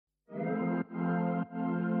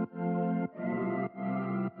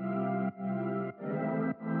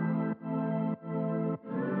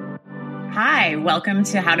Hi, welcome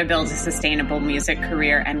to How to Build a Sustainable Music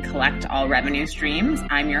Career and Collect All Revenue Streams.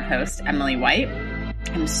 I'm your host, Emily White.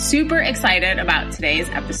 I'm super excited about today's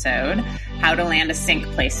episode, How to Land a Sync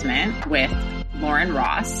Placement with Lauren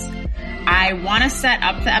Ross. I want to set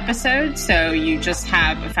up the episode so you just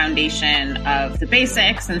have a foundation of the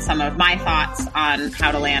basics and some of my thoughts on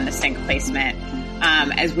how to land a sync placement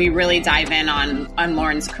as we really dive in on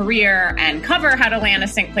Lauren's career and cover how to land a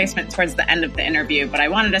sync placement towards the end of the interview. But I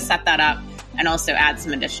wanted to set that up and also add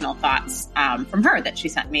some additional thoughts from her that she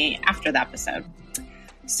sent me after the episode.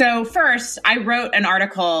 So first, I wrote an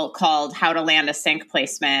article called How to Land a Sync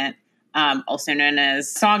Placement, also known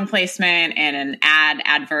as song placement in an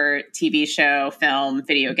advert, TV show, film,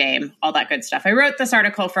 video game, all that good stuff. I wrote this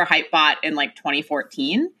article for Hypebot in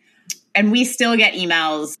 2014. And we still get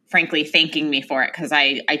emails, frankly, thanking me for it because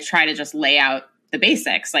I try to just lay out the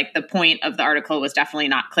basics. The point of the article was definitely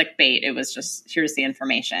not clickbait. It was just, here's the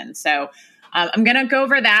information. So I'm going to go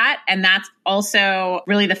over that. And that's also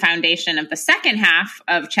really the foundation of the second half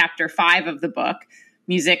of chapter 5 of the book,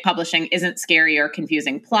 Music Publishing Isn't Scary or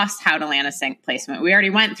Confusing, plus How to Land a Sync Placement. We already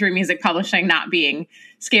went through music publishing not being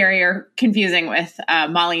scary or confusing with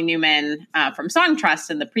Molly Newman from Songtrust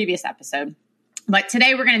in the previous episode. But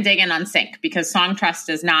today we're going to dig in on sync because Songtrust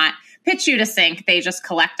does not pitch you to sync. They just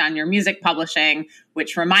collect on your music publishing,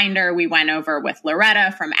 which reminder we went over with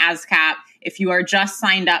Loretta from ASCAP. If you are just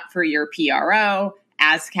signed up for your PRO,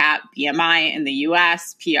 ASCAP, BMI in the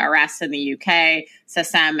US, PRS in the UK,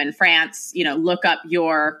 SACEM in France, look up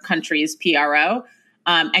your country's PRO,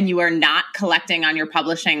 and you are not collecting on your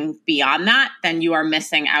publishing beyond that, then you are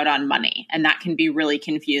missing out on money. And that can be really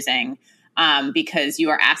confusing. Because you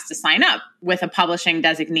are asked to sign up with a publishing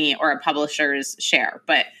designee or a publisher's share.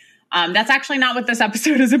 But that's actually not what this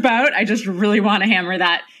episode is about. I just really want to hammer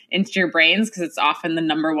that into your brains because it's often the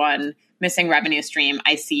number one missing revenue stream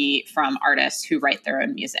I see from artists who write their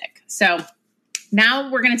own music. So now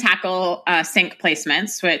we're going to tackle sync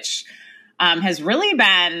placements, which has really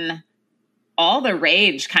been all the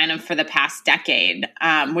rage kind of for the past decade,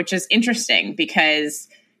 which is interesting because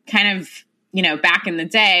kind of back in the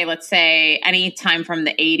day, let's say any time from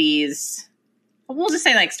the 80s, we'll just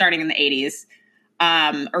say starting in the 80s,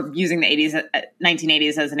 or using the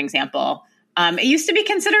 1980s as an example, it used to be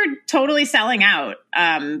considered totally selling out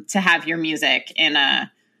to have your music in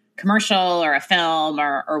a commercial or a film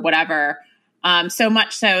or whatever. So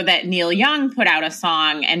much so that Neil Young put out a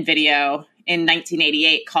song and video in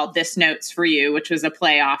 1988 called This Note's For You, which was a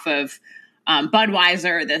play off of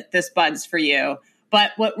Budweiser, This Bud's For You.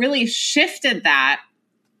 But what really shifted that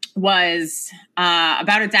was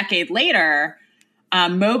about a decade later,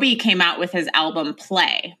 Moby came out with his album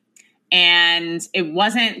Play. And it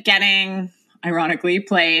wasn't getting, ironically,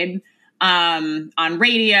 played on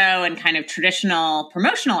radio and kind of traditional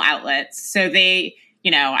promotional outlets. So they,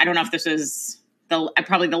 I don't know if this was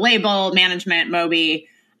probably the label management, Moby,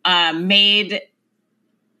 made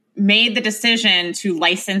the decision to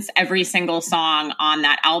license every single song on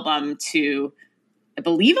that album to, I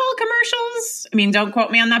believe, all commercials. I mean, don't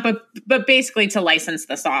quote me on that, but basically to license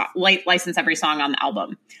the song, license every song on the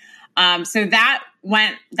album. So that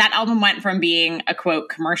album went from being a quote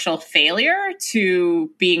commercial failure to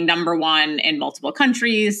being number one in multiple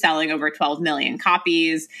countries, selling over 12 million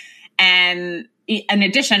copies. And in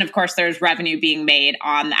addition, of course, there's revenue being made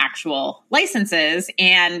on the actual licenses,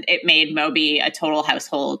 and it made Moby a total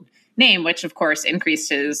household name, which of course increased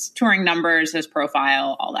his touring numbers, his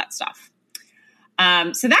profile, all that stuff.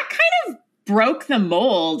 So that kind of broke the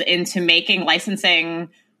mold into making licensing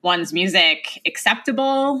one's music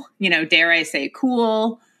acceptable, dare I say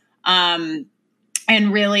cool, and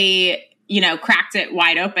really, cracked it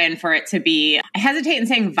wide open for it to be, I hesitate in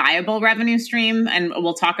saying viable revenue stream. And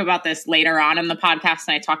we'll talk about this later on in the podcast.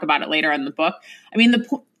 And I talk about it later in the book. I mean,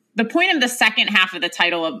 the point of the second half of the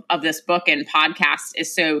title of this book and podcast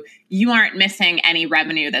is so you aren't missing any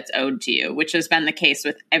revenue that's owed to you, which has been the case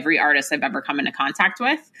with every artist I've ever come into contact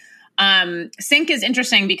with. Sync is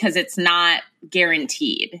interesting because it's not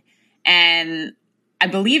guaranteed. And I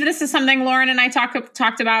believe this is something Lauren and I talked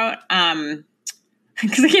about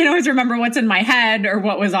because I can't always remember what's in my head or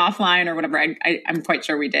what was offline or whatever. I'm quite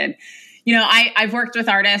sure we did. I've worked with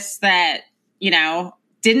artists that,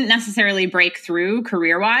 didn't necessarily break through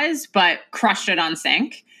career-wise, but crushed it on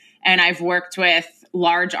sync. And I've worked with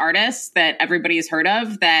large artists that everybody's heard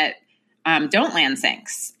of that don't land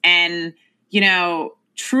syncs. And,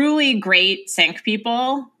 truly great sync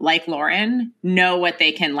people like Lauren know what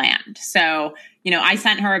they can land. So, I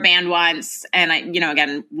sent her a band once, and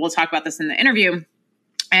again, we'll talk about this in the interview.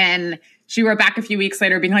 And she wrote back a few weeks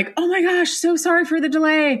later being like, oh my gosh, so sorry for the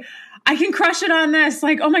delay. I can crush it on this.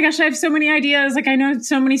 Like, oh my gosh, I have so many ideas. Like, I know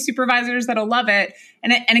so many supervisors that'll love it.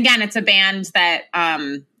 And again, it's a band that,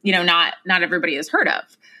 not everybody has heard of.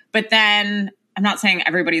 But then I'm not saying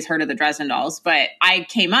everybody's heard of the Dresden Dolls, but I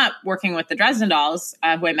came up working with the Dresden Dolls,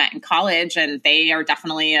 who I met in college, and they are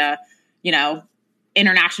definitely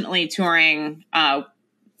internationally touring,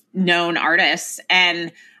 known artists.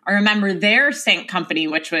 And I remember their sync company,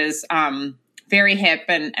 which was very hip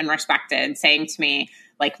and respected, saying to me,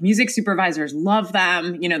 like, music supervisors love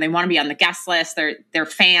them. They want to be on the guest list. They're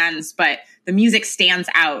fans, but the music stands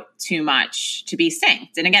out too much to be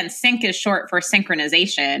synced. And again, sync is short for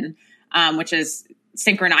synchronization, which is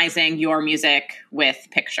synchronizing your music with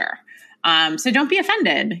picture. So don't be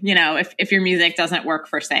offended, if your music doesn't work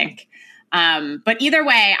for sync. But either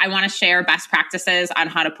way, I want to share best practices on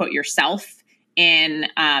how to put yourself in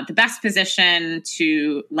the best position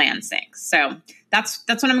to land syncs. So that's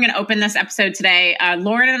what I'm going to open this episode today.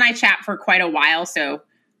 Lauren and I chat for quite a while, so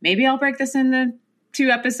maybe I'll break this into 2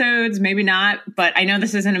 episodes, maybe not. But I know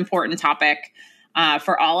this is an important topic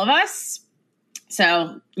for all of us.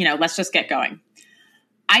 So, let's just get going.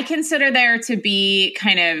 I consider there to be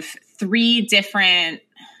kind of 3 different,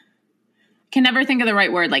 can never think of the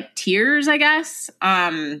right word, like tiers, I guess,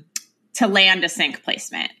 to land a sync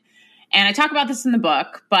placement. And I talk about this in the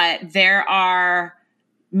book, but there are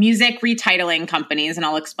music retitling companies, and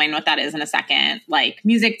I'll explain what that is in a second, like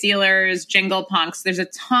music dealers, jingle punks. There's a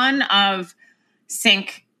ton of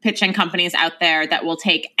sync pitching companies out there that will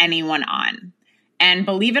take anyone on. And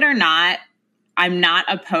believe it or not, I'm not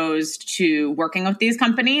opposed to working with these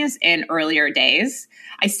companies in earlier days.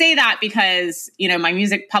 I say that because, my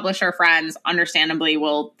music publisher friends understandably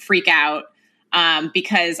will freak out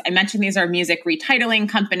because I mentioned these are music retitling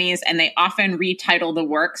companies, and they often retitle the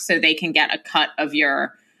work so they can get a cut of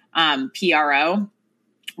your PRO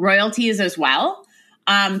royalties as well.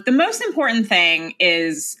 The most important thing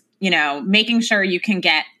is, making sure you can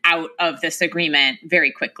get out of this agreement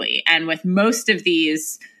very quickly. And with most of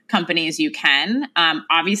these companies, you can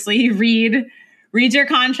obviously read your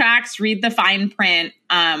contracts, read the fine print.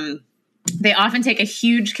 They often take a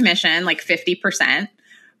huge commission, like 50%.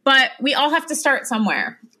 But we all have to start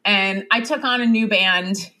somewhere. And I took on a new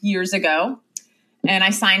band years ago, and I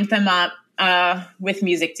signed them up with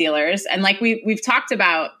music dealers. And like we've talked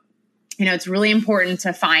about, it's really important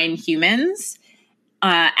to find humans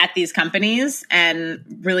at these companies and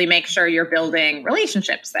really make sure you're building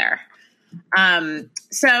relationships there.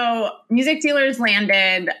 So music dealers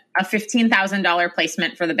landed a $15,000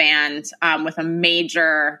 placement for the band with a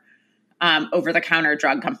major over-the-counter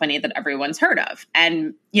drug company that everyone's heard of.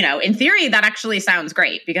 And, in theory, that actually sounds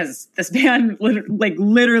great because this band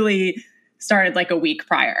literally started like a week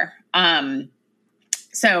prior.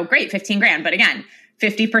 So great, 15 grand. But again,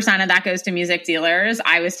 50% of that goes to music dealers.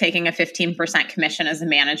 I was taking a 15% commission as a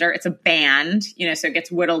manager. It's a band, so it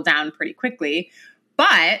gets whittled down pretty quickly.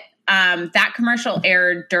 But that commercial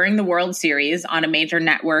aired during the World Series on a major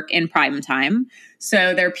network in prime time.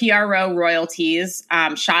 So their PRO royalties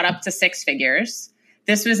shot up to 6 figures.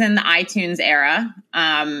 This was in the iTunes era,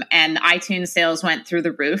 and the iTunes sales went through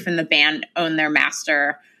the roof, and the band owned their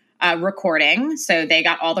master recording. So they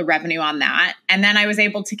got all the revenue on that. And then I was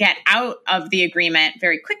able to get out of the agreement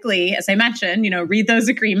very quickly. As I mentioned, read those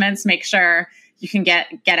agreements, make sure you can get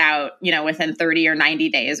out, within 30 or 90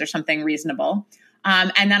 days or something reasonable.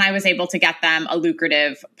 And then I was able to get them a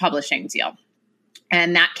lucrative publishing deal.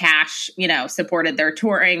 And that cash, supported their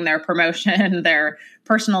touring, their promotion, their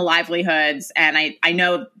personal livelihoods. And I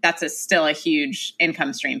know that's still a huge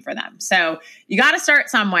income stream for them. So you got to start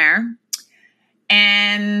somewhere.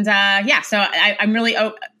 And so I'm really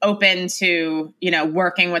open to,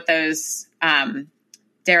 working with those,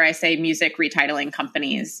 dare I say, music retitling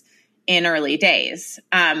companies in early days.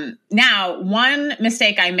 Now, one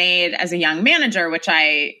mistake I made as a young manager, which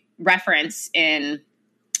I reference in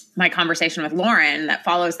my conversation with Lauren that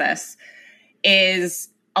follows this, is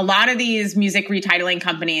a lot of these music retitling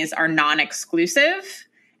companies are non-exclusive.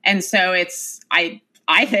 And so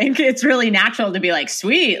I think it's really natural to be like,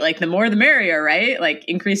 sweet, like the more the merrier, right? Like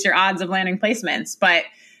increase your odds of landing placements. But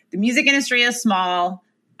the music industry is small.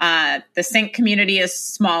 The sync community is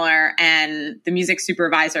smaller, and the music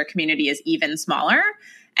supervisor community is even smaller.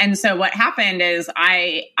 And so what happened is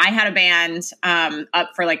I had a band up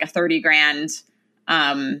for like a 30 grand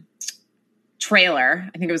trailer.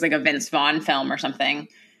 I think it was like a Vince Vaughn film or something.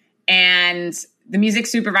 And the music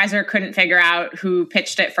supervisor couldn't figure out who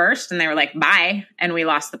pitched it first, and they were like, bye, and we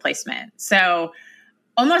lost the placement. So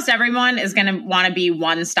almost everyone is going to want to be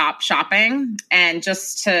one-stop shopping. And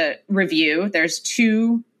just to review, there's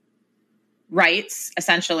 2 rights,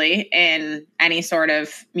 essentially, in any sort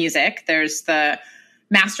of music. There's the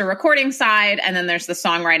master recording side, and then there's the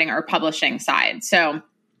songwriting or publishing side. So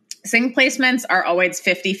sync placements are always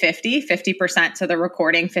 50-50, 50% to the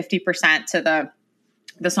recording, 50% to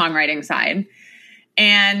the songwriting side.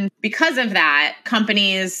 And because of that,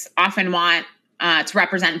 companies often want to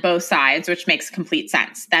represent both sides, which makes complete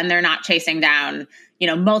sense. Then they're not chasing down,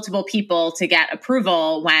 multiple people to get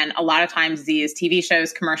approval when a lot of times these TV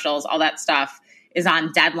shows, commercials, all that stuff is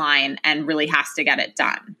on deadline and really has to get it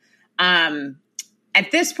done. At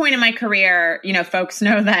this point in my career, folks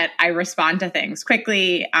know that I respond to things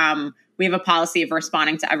quickly. We have a policy of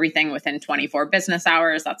responding to everything within 24 business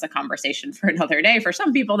hours. That's a conversation for another day. For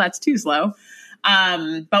some people, that's too slow.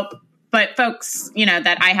 But folks,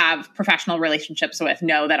 that I have professional relationships with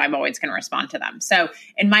know that I'm always going to respond to them. So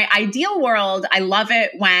in my ideal world, I love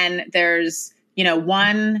it when there's,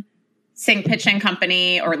 one sync pitching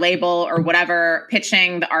company or label or whatever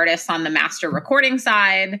pitching the artists on the master recording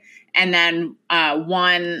side, and then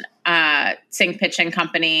one sync pitching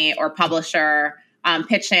company or publisher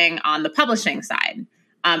pitching on the publishing side.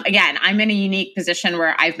 Again, I'm in a unique position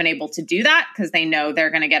where I've been able to do that because they know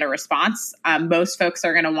they're going to get a response. Most folks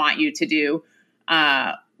are going to want you to do,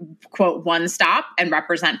 quote, one stop and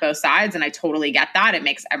represent both sides. And I totally get that. It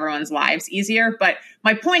makes everyone's lives easier. But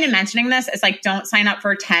my point in mentioning this is don't sign up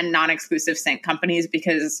for 10 non-exclusive sync companies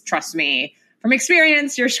because trust me, from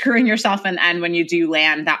experience, you're screwing yourself in the end when you do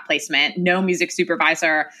land that placement. No music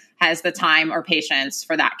supervisor has the time or patience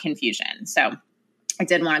for that confusion. So I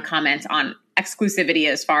did want to comment on exclusivity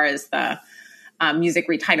as far as the music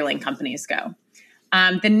retitling companies go.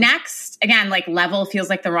 The next, again, level feels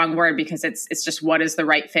like the wrong word because it's just what is the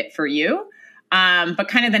right fit for you. But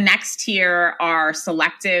kind of the next tier are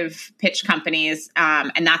selective pitch companies.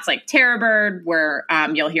 And that's like Terrorbird, where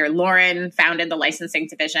you'll hear Lauren founded the licensing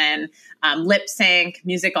division, Lip Sync,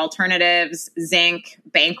 Music Alternatives, Zinc,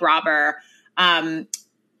 Bank Robber.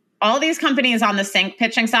 All these companies on the sync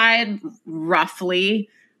pitching side, roughly,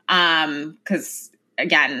 because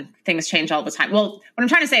again, things change all the time. Well, what I'm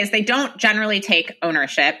trying to say is they don't generally take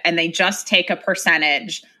ownership and they just take a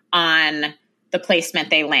percentage on the placement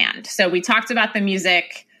they land. So we talked about the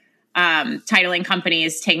music titling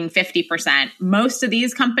companies taking 50%. Most of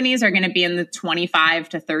these companies are going to be in the 25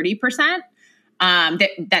 to 30%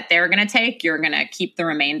 that they're going to take. You're going to keep the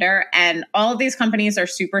remainder. And all of these companies are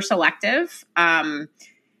super selective.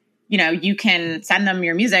 You can send them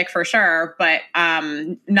your music for sure, but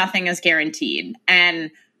nothing is guaranteed.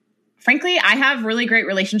 And frankly, I have really great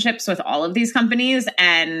relationships with all of these companies,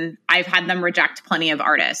 and I've had them reject plenty of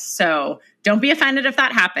artists. So don't be offended if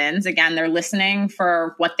that happens. Again, they're listening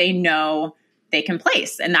for what they know they can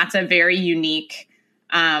place. And that's a very unique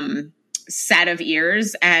set of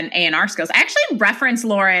ears and A&R skills. I actually reference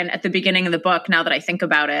Lauren at the beginning of the book, now that I think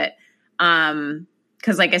about it.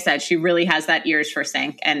 Because like I said, she really has that ears for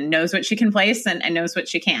sync and knows what she can place and knows what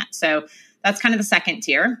she can't. So that's kind of the second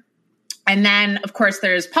tier. And then, of course,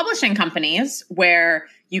 there's publishing companies where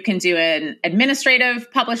you can do an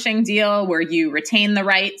administrative publishing deal where you retain the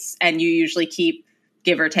rights and you usually keep,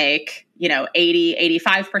 give or take, 80,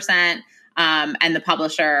 85%. And the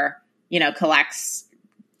publisher, collects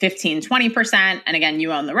 15, 20%. And again,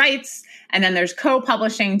 you own the rights. And then there's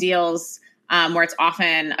co-publishing deals where it's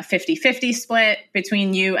often a 50-50 split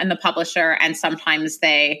between you and the publisher, and sometimes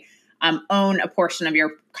they own a portion of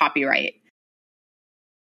your copyright.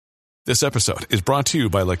 This episode is brought to you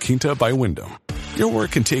by La Quinta by Wyndham. Your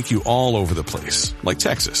work can take you all over the place, like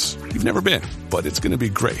Texas. You've never been, but it's going to be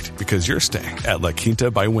great because you're staying at La Quinta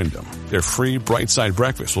by Wyndham. Their free Bright Side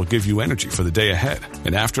breakfast will give you energy for the day ahead.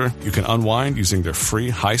 And after, you can unwind using their free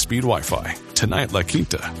high-speed Wi-Fi. Tonight, La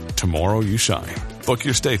Quinta. Tomorrow, you shine. Book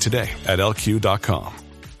your stay today at LQ.com.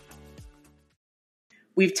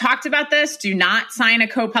 We've talked about this. Do not sign a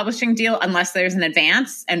co-publishing deal unless there's an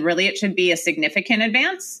advance. And really, it should be a significant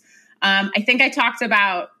advance. I think I talked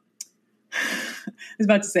about, I was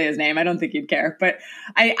about to say his name. I don't think you'd care, but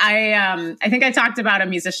I think I talked about a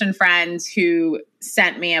musician friend who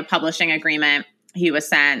sent me a publishing agreement. He was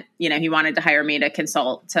sent, he wanted to hire me to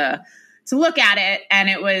consult to look at it. And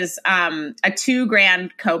it was a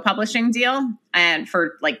 $2,000 co-publishing deal. And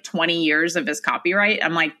for like 20 years of his copyright,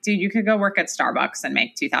 I'm like, dude, you could go work at Starbucks and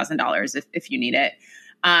make $2,000 if you need it.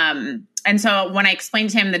 And so when I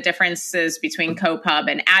explained to him the differences between co-pub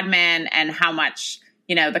and admin and how much,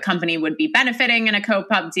 the company would be benefiting in a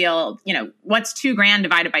co-pub deal, what's $2,000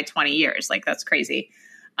 divided by 20 years? Like, that's crazy.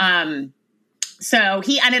 So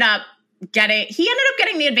he ended up getting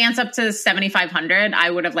the advance up to $7,500.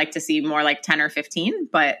 I would have liked to see more like 10 or 15,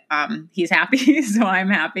 but he's happy. So I'm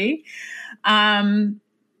happy.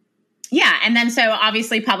 Yeah. And then so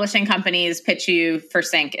obviously publishing companies pitch you for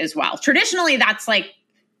sync as well. Traditionally, that's like,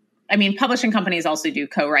 I mean, publishing companies also do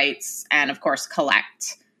co-writes and of course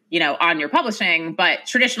collect, on your publishing, but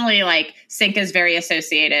traditionally like sync is very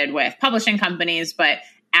associated with publishing companies. But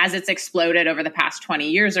as it's exploded over the past 20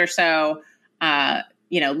 years or so,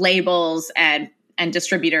 labels and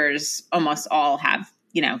distributors almost all have,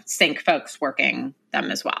 sync folks working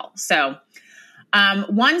them as well. So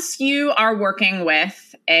once you are working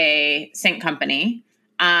with a sync company,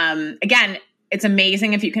 again, it's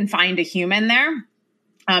amazing if you can find a human there.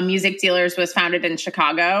 Music Dealers was founded in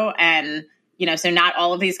Chicago, and so not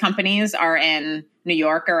all of these companies are in New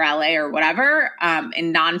York or LA or whatever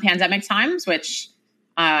in non-pandemic times, which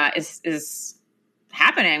is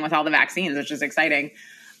happening with all the vaccines, which is exciting.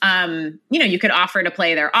 You could offer to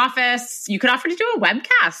play their office. You could offer to do a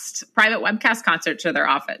private webcast concert to their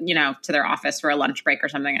office for a lunch break or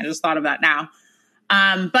something. I just thought of that now.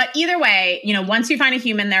 But either way, once you find a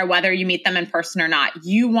human there, whether you meet them in person or not,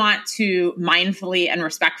 you want to mindfully and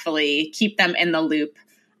respectfully keep them in the loop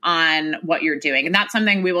on what you're doing. And that's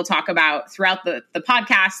something we will talk about throughout the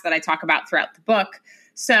podcast, that I talk about throughout the book.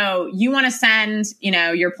 So you want to send,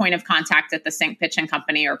 your point of contact at the sync pitching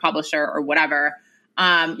company or publisher or whatever,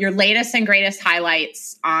 your latest and greatest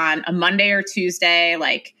highlights on a Monday or Tuesday,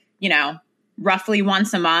 roughly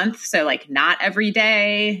once a month. So not every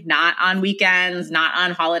day, not on weekends, not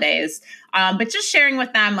on holidays, but just sharing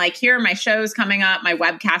with them, here are my shows coming up, my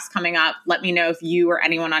webcasts coming up. Let me know if you or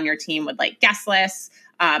anyone on your team would like guest lists.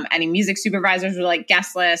 Any music supervisors would like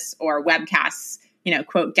guest lists or webcasts,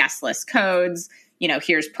 quote, guest list codes.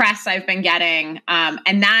 Here's press I've been getting.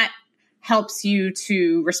 And that helps you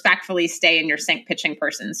to respectfully stay in your sync pitching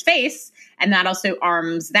person's face. And that also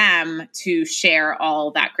arms them to share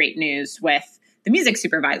all that great news with the music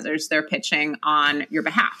supervisors they're pitching on your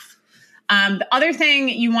behalf. The other thing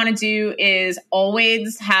you want to do is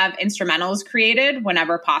always have instrumentals created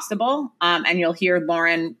whenever possible. And you'll hear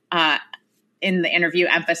Lauren in the interview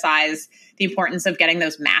emphasize the importance of getting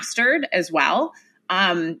those mastered as well.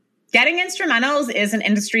 Getting instrumentals is an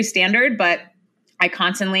industry standard, but I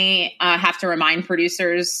constantly have to remind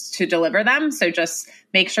producers to deliver them. So just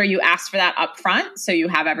make sure you ask for that up front so you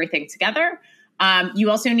have everything together.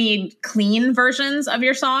 You also need clean versions of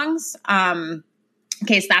your songs in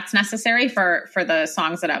case that's necessary for the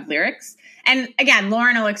songs that have lyrics. And again,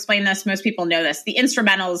 Lauren will explain this. Most people know this. The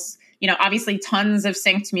instrumentals, obviously tons of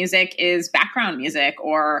synced music is background music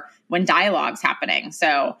or when dialogue's happening.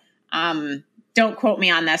 So don't quote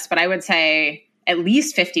me on this, but I would say at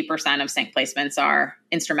least 50% of sync placements are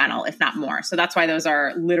instrumental, if not more. So that's why those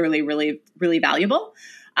are literally really, really valuable.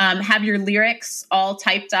 Have your lyrics all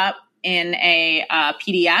typed up in a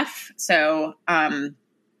PDF. So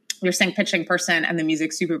your sync pitching person and the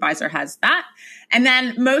music supervisor has that. And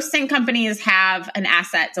then most sync companies have an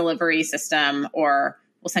asset delivery system, or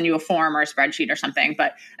we'll send you a form or a spreadsheet or something.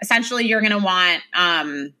 But essentially, you're going to want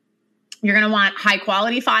high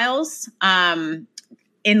quality files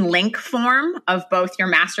in link form of both your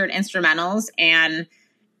mastered instrumentals and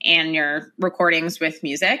your recordings with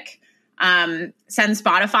music. Send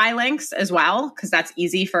Spotify links as well, because that's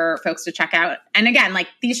easy for folks to check out. And again,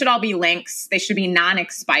 these should all be links. They should be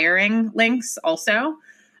non-expiring links also.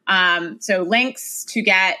 So links to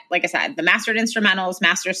get, like I said, the mastered instrumentals,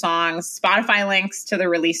 master songs, Spotify links to the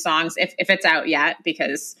release songs, if it's out yet,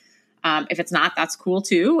 because if it's not, that's cool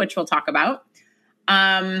too, which we'll talk about.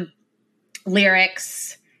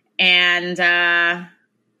 Lyrics and and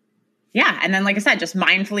then, like I said, just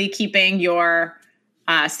mindfully keeping your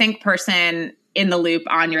sync person in the loop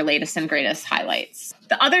on your latest and greatest highlights.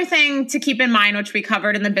 The other thing to keep in mind, which we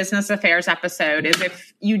covered in the business affairs episode, is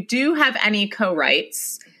if you do have any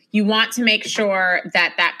co-writes, you want to make sure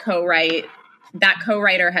that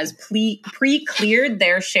co-writer has pre-cleared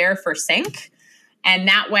their share for sync. And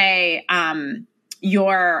that way,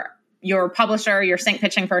 your publisher, your sync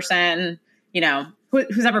pitching person,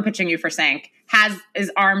 who's ever pitching you for sync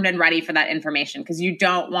is armed and ready for that information, because you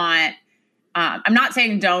don't want, I'm not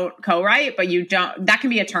saying don't co-write, but that can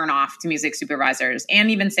be a turn off to music supervisors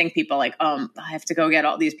and even sync people, I have to go get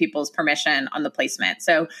all these people's permission on the placement.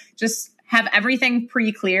 So just have everything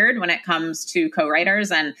pre-cleared when it comes to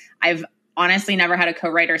co-writers. And I've honestly never had a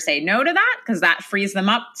co-writer say no to that, because that frees them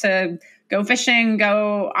up to go fishing,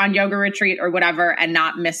 go on yoga retreat or whatever, and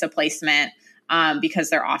not miss a placement because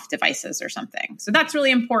they're off devices or something. So that's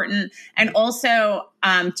really important. And also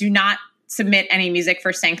do not submit any music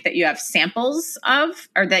for sync that you have samples of,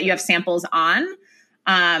 or that you have samples on,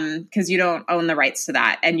 because you don't own the rights to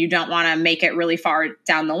that. And you don't want to make it really far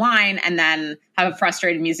down the line and then have a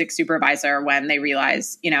frustrated music supervisor when they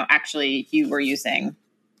realize, actually you were using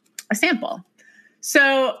a sample.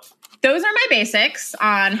 So those are my basics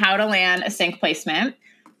on how to land a sync placement.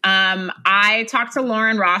 I talked to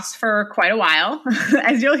Lauren Ross for quite a while,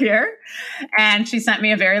 as you'll hear, and she sent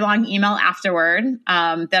me a very long email afterward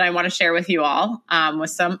that I want to share with you all with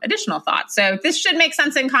some additional thoughts. So this should make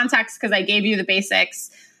sense in context because I gave you the basics,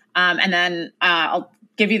 and then I'll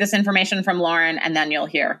give you this information from Lauren, and then you'll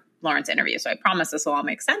hear Lauren's interview. So I promise this will all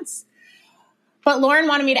make sense. But Lauren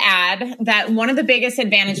wanted me to add that one of the biggest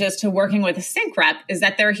advantages to working with a sync rep is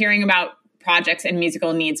that they're hearing about projects and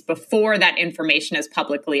musical needs before that information is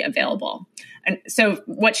publicly available. And so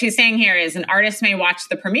what she's saying here is an artist may watch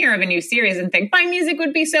the premiere of a new series and think, my music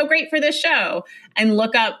would be so great for this show, and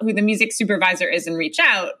look up who the music supervisor is and reach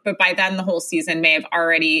out. But by then, the whole season may have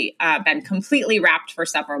already been completely wrapped for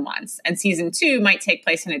several months. And season 2 might take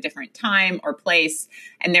place in a different time or place,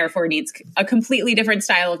 and therefore needs a completely different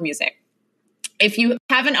style of music. If you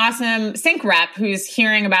have an awesome sync rep who's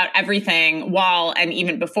hearing about everything while and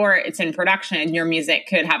even before it's in production, your music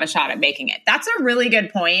could have a shot at making it. That's a really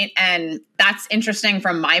good point, and that's interesting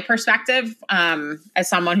from my perspective as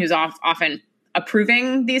someone who's often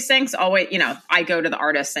approving these syncs. Always, I go to the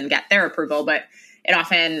artists and get their approval, but it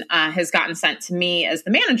often has gotten sent to me as the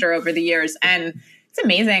manager over the years. And it's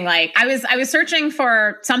amazing. Like I was searching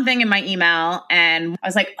for something in my email and I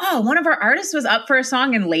was like, oh, one of our artists was up for a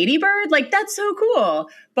song in Lady Bird. Like, that's so cool.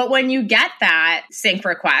 But when you get that sync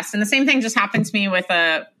request, and the same thing just happened to me with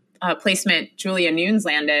a placement Julia Nunes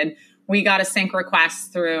landed, we got a sync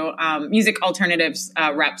request through Music Alternatives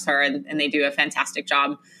reps her, and they do a fantastic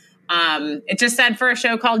job. It just said for a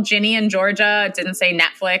show called Ginny in Georgia. It didn't say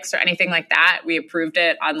Netflix or anything like that. We approved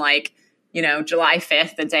it on July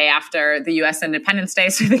 5th, the day after the U.S. Independence Day.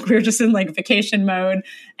 So I think we were just in vacation mode.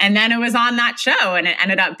 And then it was on that show, and it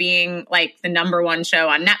ended up being the number one show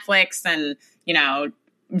on Netflix. And,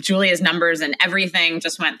 Julia's numbers and everything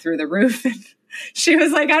just went through the roof. She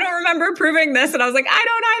was like, I don't remember approving this. And I was like, I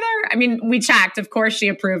don't either. I mean, we checked. Of course, she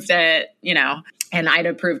approved it, and I'd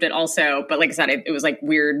approved it also. But like I said, it was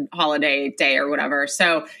weird holiday day or whatever.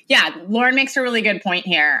 So yeah, Lauren makes a really good point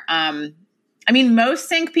here. Most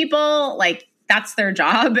sync people, that's their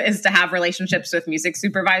job, is to have relationships with music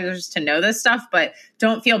supervisors to know this stuff. But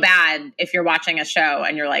don't feel bad if you're watching a show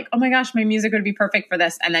and you're like, oh my gosh, my music would be perfect for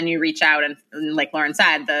this. And then you reach out and like Lauren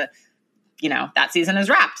said, that season is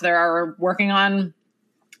wrapped. They're working on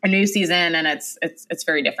a new season, and it's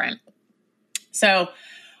very different. So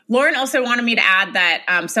Lauren also wanted me to add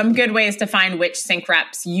that some good ways to find which sync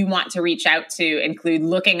reps you want to reach out to include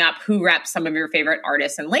looking up who reps some of your favorite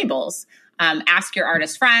artists and labels. Ask your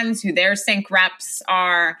artist friends who their sync reps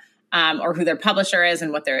are, or who their publisher is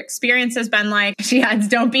and what their experience has been like. She adds,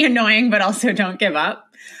 don't be annoying, but also don't give up.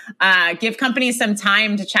 Give companies some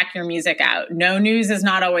time to check your music out. No news is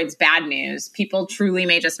not always bad news. People truly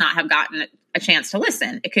may just not have gotten a chance to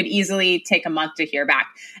listen. It could easily take a month to hear back.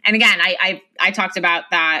 And again, I talked about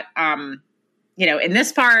that, in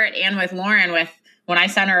this part and with Lauren when I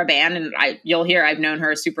sent her a band, and you'll hear I've known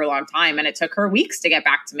her a super long time, and it took her weeks to get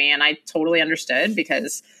back to me. And I totally understood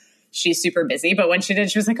because she's super busy. But when she did,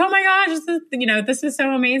 she was like, oh my gosh, this is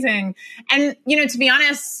so amazing. And, to be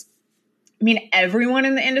honest, everyone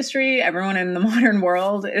in the industry, everyone in the modern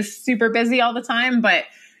world is super busy all the time. But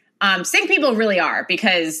sync people really are,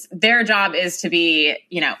 because their job is to be,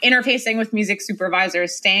 interfacing with music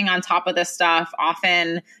supervisors, staying on top of this stuff,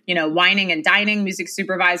 often, wining and dining music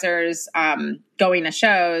supervisors, going to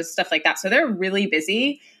shows, stuff like that. So they're really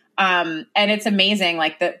busy. And it's amazing.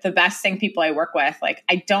 The best sync people I work with,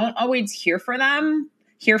 I don't always hear from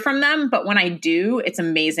them, but when I do, it's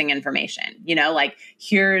amazing information,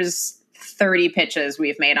 here's 30 pitches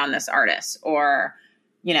we've made on this artist, or,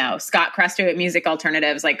 Scott Cresto at Music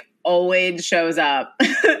Alternatives, always shows up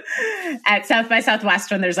at South by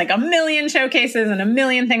Southwest when there's a million showcases and a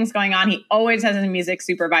million things going on. He always has a music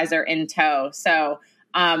supervisor in tow. So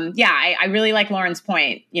I really like Lauren's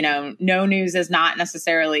point. No news is not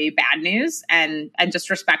necessarily bad news, and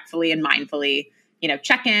just respectfully and mindfully,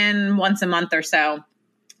 check in once a month or so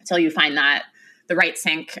until you find the right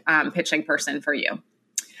sync pitching person for you.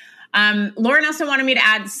 Lauren also wanted me to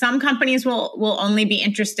add, some companies will only be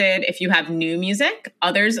interested if you have new music.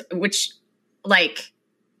 Others, which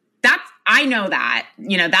I know that,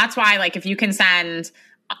 that's why, if you can send,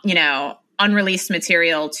 unreleased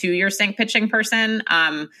material to your sync pitching person,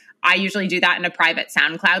 I usually do that in a private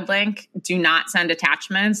SoundCloud link. Do not send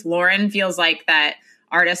attachments. Lauren feels like that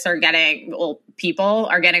artists are people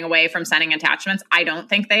are getting away from sending attachments. I don't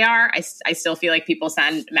think they are. I still feel like people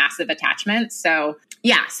send massive attachments. So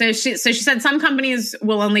yeah, so she said some companies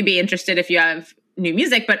will only be interested if you have new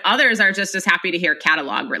music, but others are just as happy to hear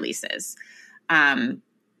catalog releases.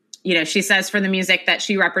 she says for the music that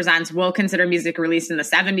she represents, will consider music released in the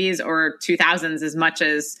 70s or 2000s as much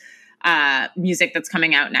as music that's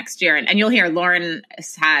coming out next year. And you'll hear Lauren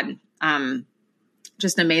has had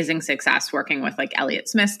just amazing success working with like Elliott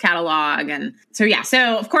Smith's catalog. And so,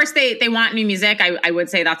 so of course they want new music. I would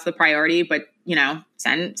say that's the priority, but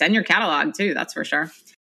send your catalog too. That's for sure.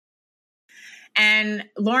 And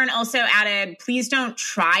Lauren also added, please don't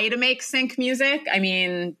try to make sync music. I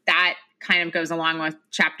mean, that kind of goes along with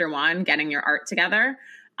chapter 1, getting your art together.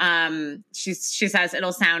 She says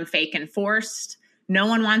it'll sound fake and forced. No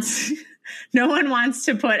one wants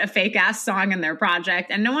to put a fake ass song in their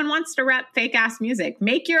project, and no one wants to rep fake ass music.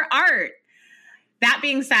 Make your art. That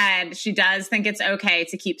being said, she does think it's okay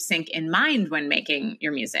to keep sync in mind when making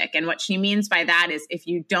your music. And what she means by that is if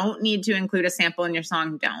you don't need to include a sample in your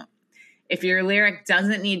song, don't. If your lyric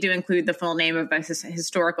doesn't need to include the full name of a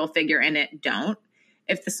historical figure in it, don't.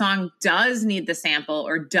 If the song does need the sample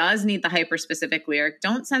or does need the hyper-specific lyric,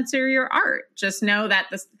 don't censor your art. Just know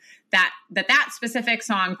that that specific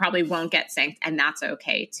song probably won't get synced, and that's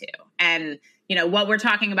okay too. And, what we're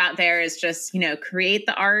talking about there is just, create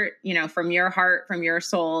the art, from your heart, from your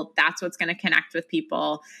soul. That's what's going to connect with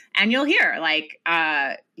people. And you'll hear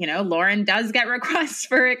Lauren does get requests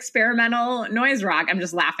for experimental noise rock. I'm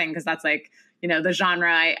just laughing because that's like, the genre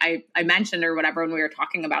I mentioned or whatever when we were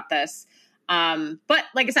talking about this. But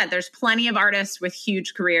like I said, there's plenty of artists with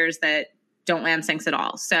huge careers that don't land syncs at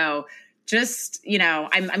all. So just,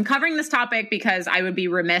 I'm covering this topic because I would be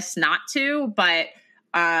remiss not to, but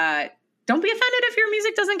don't be offended if your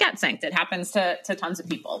music doesn't get synced. It happens to tons of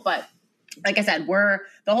people. But like I said,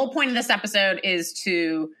 the whole point of this episode is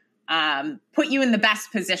to put you in the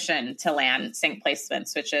best position to land sync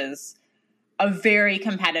placements, which is a very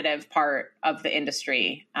competitive part of the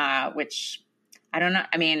industry, which I don't know.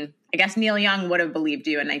 I mean, I guess Neil Young would have believed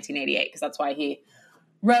you in 1988 because that's why he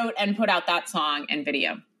wrote and put out that song and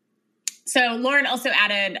video. So Lauren also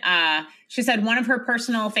added, she said one of her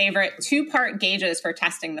personal favorite 2-part gauges for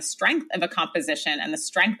testing the strength of a composition and the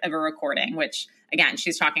strength of a recording, which again,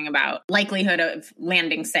 she's talking about likelihood of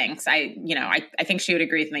landing syncs. I think she would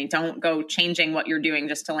agree with me. Don't go changing what you're doing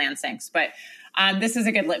just to land syncs. But this is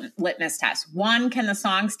a good litmus test. 1, can the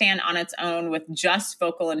song stand on its own with just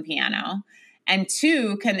vocal and piano? And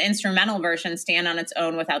 2, can the instrumental version stand on its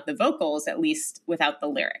own without the vocals, at least without the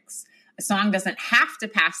lyrics? A song doesn't have to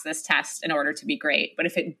pass this test in order to be great, but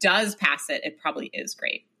if it does pass it, it probably is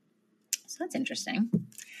great. So that's interesting.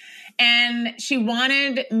 And she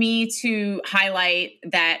wanted me to highlight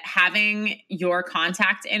that having your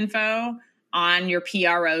contact info on your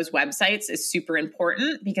PRO's websites is super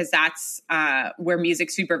important because that's where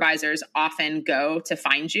music supervisors often go to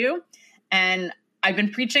find you. And I've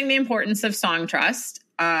been preaching the importance of Songtrust.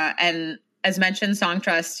 And as mentioned,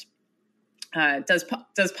 Songtrust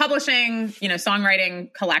does publishing,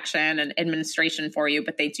 songwriting collection and administration for you,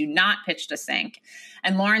 but they do not pitch to sync.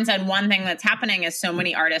 And Lauren said one thing that's happening is so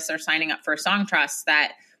many artists are signing up for Songtrust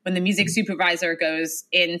that when the music supervisor goes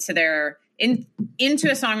into a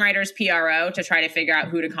songwriter's PRO to try to figure out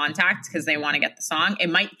who to contact because they want to get the song, it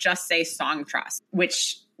might just say Songtrust,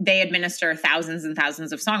 which they administer thousands and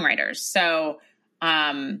thousands of songwriters. So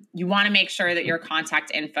you want to make sure that your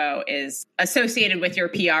contact info is associated with your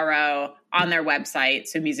PRO on their website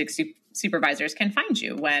so music supervisors can find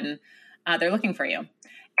you when they're looking for you.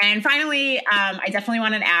 And finally, I definitely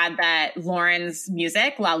want to add that Lauren's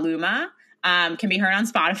music, La Luma, can be heard on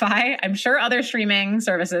Spotify. I'm sure other streaming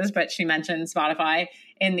services, but she mentioned Spotify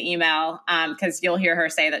in the email because you'll hear her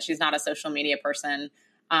say that she's not a social media person,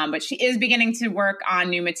 but she is beginning to work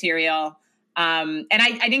on new material. And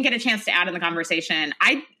I didn't get a chance to add in the conversation.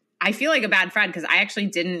 I feel like a bad friend because I actually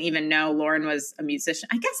didn't even know Lauren was a musician.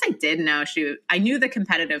 I guess I did know I knew the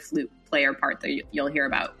competitive flute player part that you'll hear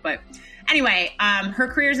about. But anyway, her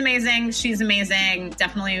career is amazing. She's amazing.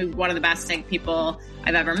 Definitely one of the best sync people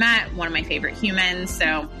I've ever met. One of my favorite humans.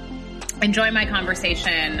 So enjoy my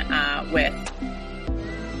conversation with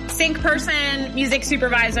sync person, music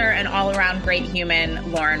supervisor, and all around great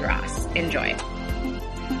human, Lauren Ross. Enjoy.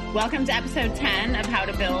 Welcome to episode 10 of How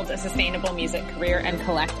to Build a Sustainable Music Career and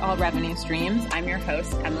Collect All Revenue Streams. I'm your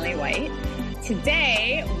host, Emily White.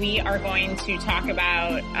 Today, we are going to talk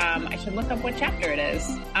about, I should look up what chapter it is,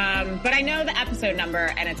 but I know the episode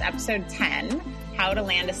number, and it's episode 10, How to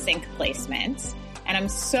Land a Sync Placement. And I'm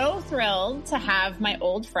so thrilled to have my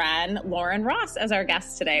old friend, Lauren Ross, as our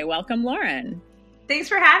guest today. Welcome, Lauren. Thanks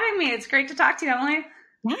for having me. It's great to talk to you, Emily.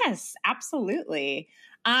 Yes, absolutely.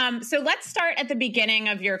 So let's start at the beginning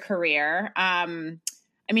of your career.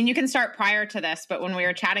 I mean, you can start prior to this, but when we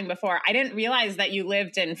were chatting before, I didn't realize that you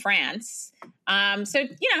lived in France. So,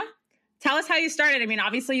 tell us how you started. I mean,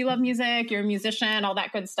 obviously you love music, you're a musician, all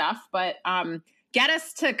that good stuff, but get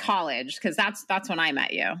us to college, because that's when I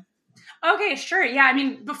met you. Okay, sure. Yeah, I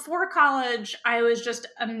mean, before college, I was just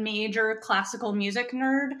a major classical music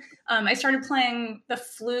nerd. I started playing the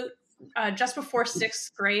flute just before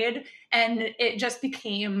sixth grade, and it just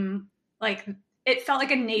became like, it felt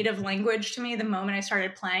like a native language to me the moment I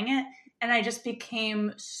started playing it. And I just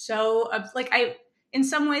became so, in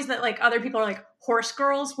some ways that like other people are like horse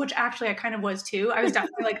girls, which actually I kind of was too. I was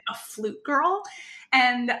definitely like a flute girl.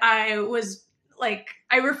 And I was like,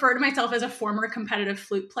 I refer to myself as a former competitive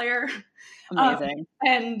flute player. Amazing.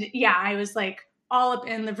 And yeah, I was like all up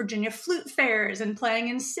in the Virginia flute fairs and playing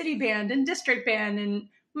in city band and district band and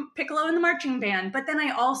piccolo in the marching band. But then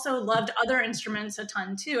I also loved other instruments a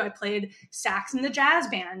ton too. I played sax in the jazz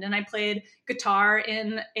band, and I played guitar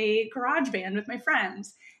in a garage band with my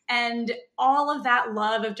friends. And all of that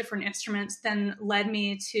love of different instruments then led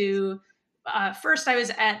me to, first I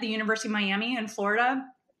was at the University of Miami in Florida.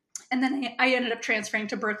 And then I ended up transferring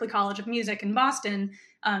to Berklee College of Music in Boston.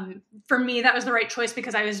 For me, that was the right choice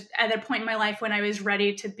because I was at a point in my life when I was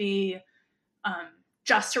ready to be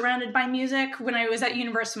just surrounded by music. When I was at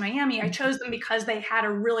University of Miami, I chose them because they had a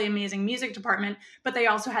really amazing music department, but they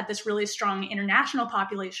also had this really strong international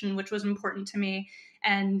population, which was important to me.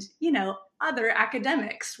 And, you know, other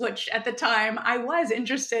academics, which at the time I was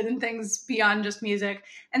interested in things beyond just music.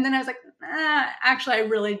 And then I was like, actually, I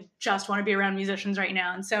really just want to be around musicians right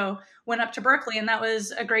now. And so went up to Berklee, and that was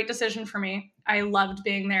a great decision for me. I loved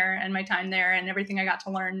being there and my time there and everything I got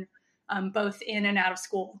to learn, both in and out of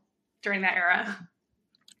school during that era.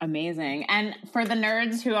 Amazing. And for the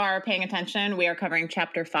nerds who are paying attention, we are covering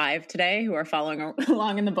chapter 5 today, who are following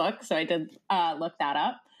along in the book. So I did look that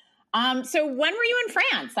up. So when were you in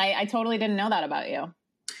France? I totally didn't know that about you.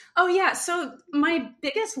 Oh yeah. So my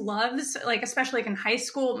biggest loves, like especially like in high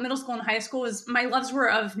school, middle school and high school, was my loves were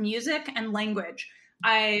of music and language.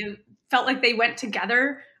 I felt like they went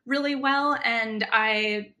together really well. And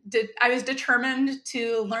I was determined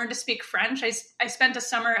to learn to speak French. I spent a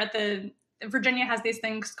summer at Virginia has these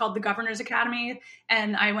things called the Governor's Academy.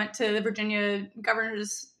 And I went to the Virginia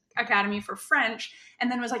Governor's Academy for French,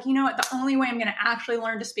 and then was like, you know what, the only way I'm going to actually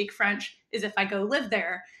learn to speak French is if I go live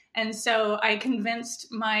there. And so I convinced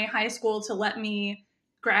my high school to let me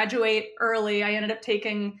graduate early. I ended up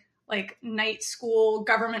taking like night school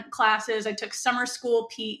government classes. I took summer school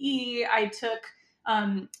PE. I took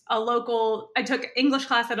English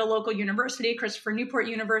class at a local university, Christopher Newport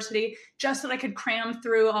University, just so that I could cram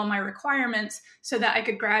through all my requirements so that I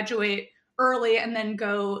could graduate early and then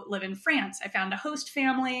go live in France. I found a host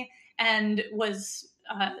family and was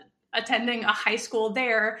attending a high school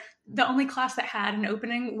there. The only class that had an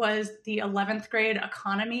opening was the 11th grade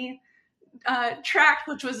economy track,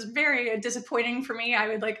 which was very disappointing for me. I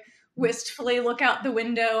would like wistfully look out the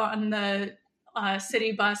window on the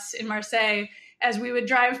city bus in Marseille as we would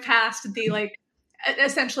drive past the like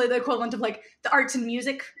essentially the equivalent of like the arts and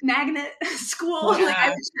music magnet school. Yeah. Like I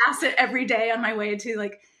would pass it every day on my way to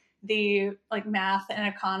like the like math and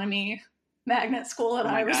economy magnet school that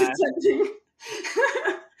I was attending.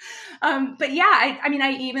 But yeah, I mean,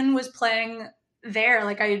 I even was playing there.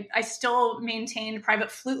 Like I still maintained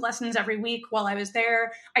private flute lessons every week while I was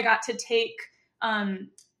there. I got to take,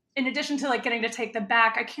 in addition to like getting to take the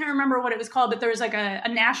back, I can't remember what it was called, but there was like a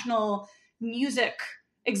national music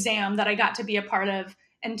exam that I got to be a part of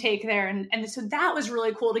and take there. And so that was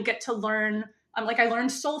really cool to get to learn. Like I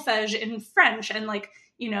learned solfege in French and like,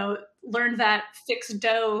 you know, learned that fixed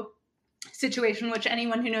do situation, which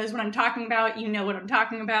anyone who knows what I'm talking about, you know what I'm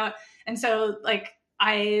talking about. And so like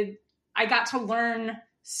I got to learn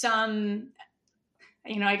some,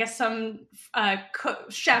 you know, I guess some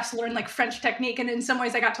chefs learn like French technique. And in some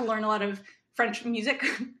ways I got to learn a lot of French music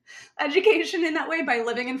education in that way by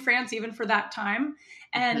living in France, even for that time.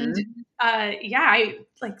 And I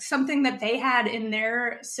like something that they had in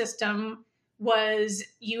their system was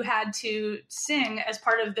you had to sing as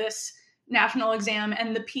part of this national exam.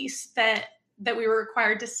 And the piece that we were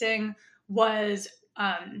required to sing was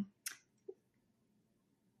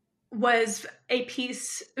a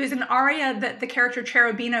piece, it was an aria that the character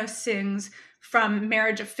Cherubino sings from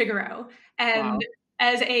Marriage of Figaro. And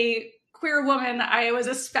as a queer woman, I was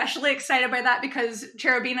especially excited by that because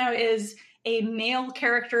Cherubino is a male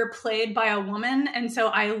character played by a woman. And so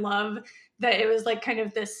I love that it was like kind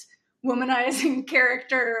of this womanizing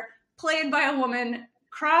character played by a woman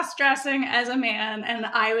cross-dressing as a man. And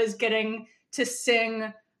I was getting to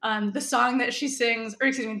sing the song that she sings, or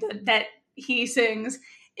excuse me, that he sings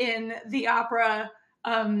in the opera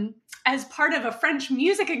as part of a French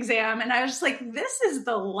music exam. And I was just like, this is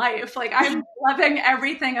the life. Like, I'm loving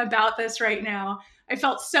everything about this right now. I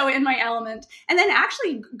felt so in my element. And then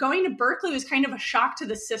actually going to Berklee was kind of a shock to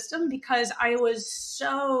the system because I was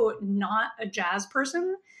so not a jazz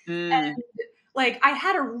person. And like, I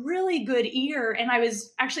had a really good ear, and I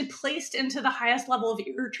was actually placed into the highest level of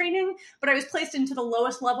ear training, but I was placed into the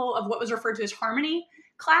lowest level of what was referred to as harmony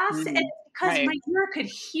class. And because my ear could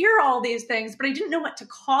hear all these things, but I didn't know what to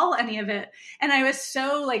call any of it. And I was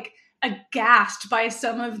so like aghast by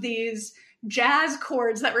some of these jazz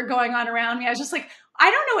chords that were going on around me. I was just like, I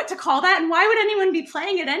don't know what to call that. And why would anyone be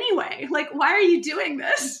playing it anyway? Like, why are you doing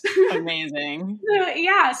this? Amazing.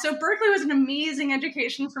 So Berklee was an amazing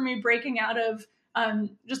education for me, breaking out of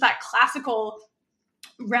just that classical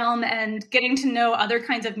realm and getting to know other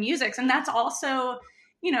kinds of musics. And that's also,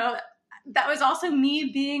 that was also me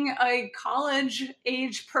being a college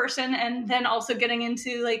age person and then also getting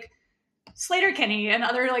into like Sleater-Kinney and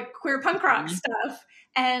other like queer punk rock stuff.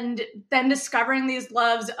 And then discovering these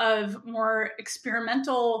loves of more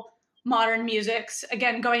experimental modern musics,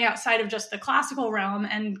 again, going outside of just the classical realm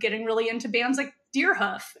and getting really into bands like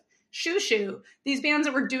Deerhoof, Shoo Shoo, these bands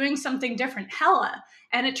that were doing something different, Hella.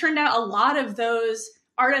 And it turned out a lot of those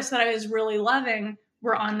artists that I was really loving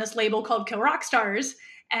were on this label called Kill Rock Stars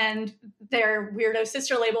and their weirdo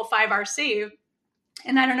sister label 5RC.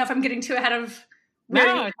 And I don't know if I'm getting too ahead of...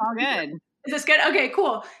 No, it's all good. Is this good? Okay,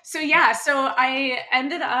 cool. So I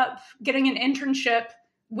ended up getting an internship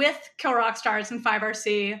with Kill Rock Stars and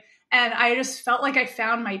 5RC, and I just felt like I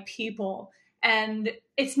found my people. And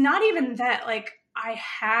it's not even that like I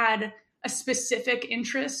had a specific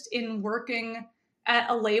interest in working at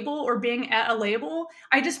a label or being at a label.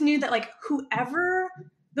 I just knew that like whoever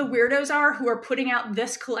the weirdos are who are putting out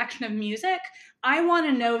this collection of music, I want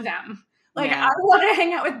to know them. Like, I want to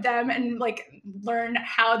hang out with them and like learn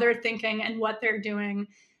how they're thinking and what they're doing.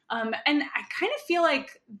 And I kind of feel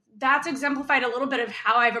like that's exemplified a little bit of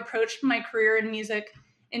how I've approached my career in music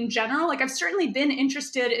in general. Like, I've certainly been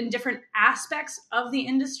interested in different aspects of the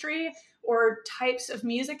industry or types of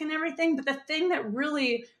music and everything. But the thing that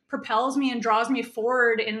really propels me and draws me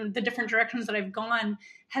forward in the different directions that I've gone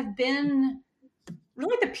have been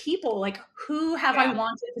really the people, like who have I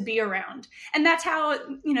wanted to be around. And that's how,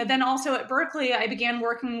 then also at Berklee, I began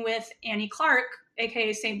working with Annie Clark,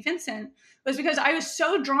 aka St. Vincent, was because I was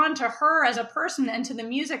so drawn to her as a person and to the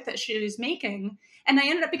music that she was making. And I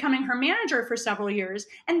ended up becoming her manager for several years.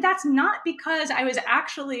 And that's not because I was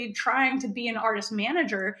actually trying to be an artist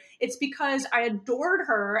manager. It's because I adored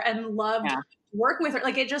her and loved working with her.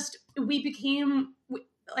 Like we became...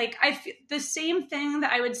 Like the same thing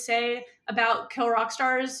that I would say about Kill Rock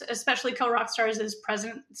Stars, especially Kill Rock Stars'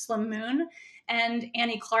 president Slim Moon and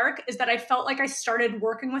Annie Clark, is that I felt like I started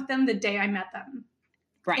working with them the day I met them.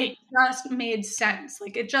 Right. It just made sense.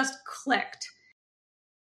 Like it just clicked.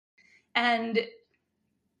 And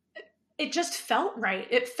it just felt right.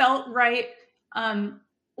 It felt right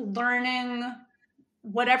learning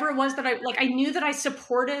whatever it was that I knew that I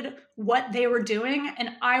supported what they were doing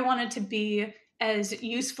and I wanted to be as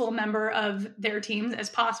useful member of their teams as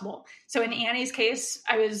possible. So in Annie's case,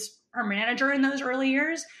 I was her manager in those early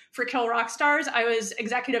years. For Kill Rock Stars, I was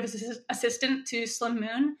executive assistant to Slim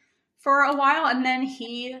Moon for a while. And then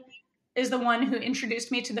he is the one who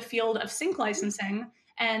introduced me to the field of sync licensing.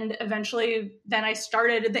 And eventually then I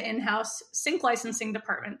started the in-house sync licensing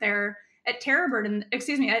department there at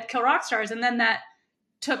at Kill Rock Stars. And then that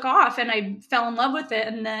took off and I fell in love with it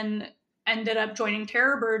and then ended up joining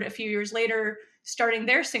Terrorbird a few years later, starting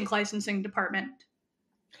their sync licensing department.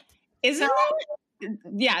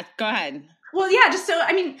 Yeah, go ahead. Well, yeah,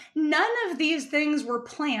 none of these things were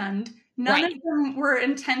planned. None of them were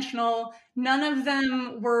intentional. None of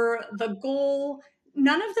them were the goal.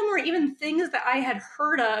 None of them were even things that I had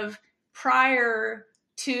heard of prior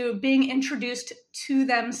to being introduced to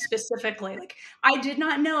them specifically. Like I did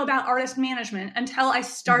not know about artist management until I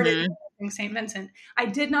started St. Vincent. I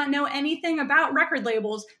did not know anything about record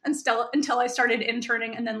labels until I started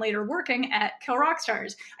interning and then later working at Kill Rock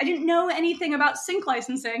Stars. I didn't know anything about sync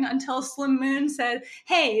licensing until Slim Moon said,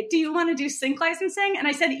 "Hey, do you want to do sync licensing?" And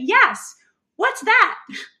I said, "Yes." What's that?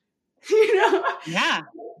 Yeah.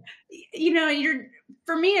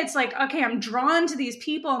 For me, it's like, okay, I'm drawn to these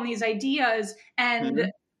people and these ideas.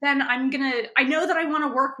 And then I know that I want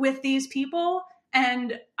to work with these people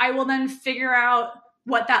and I will then figure out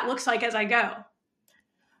what that looks like as I go.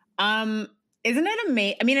 Isn't it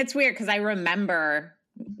amazing? I mean, it's weird because I remember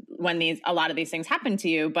when a lot of these things happened to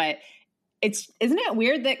you, but isn't it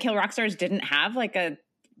weird that Kill Rock Stars didn't have like a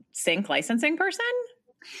sync licensing person?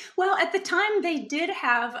 Well, at the time they did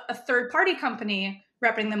have a third-party company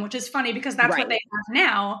repping them, which is funny because that's what they have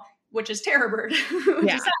now, which is Terrorbird.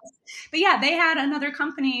 Yeah. But yeah, they had another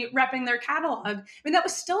company repping their catalog. I mean, that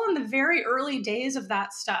was still in the very early days of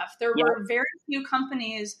that stuff. There were very few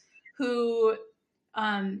companies who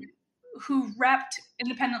repped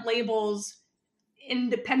independent labels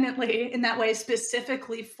independently in that way,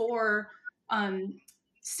 specifically for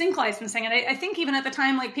sync licensing. And I think even at the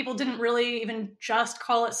time, like, people didn't really even just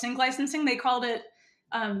call it sync licensing. They called it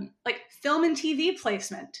like film and TV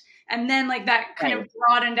placement. And then like that kind of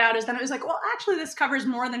broadened out as then it was like, well, actually this covers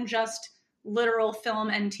more than just literal film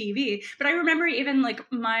and TV. But I remember even like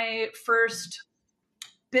my first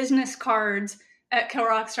business cards at Kill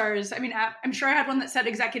Rock Stars. I mean, I'm sure I had one that said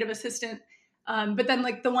executive assistant. But then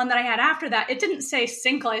like the one that I had after that, it didn't say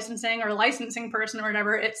sync licensing or licensing person or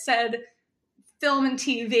whatever. It said film and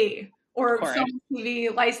TV or film and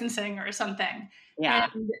TV licensing or something. Yeah.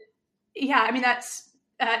 And yeah, I mean,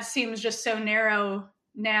 that seems just so narrow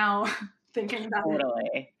now thinking about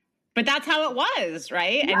it. But that's how it was,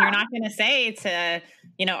 right? Yeah. And you're not going to say to,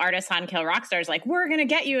 artists on Kill Rock Stars, like, we're going to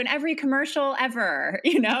get you in every commercial ever,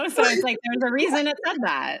 So it's like, there's a reason it said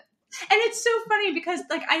that. And it's so funny because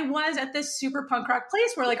like I was at this super punk rock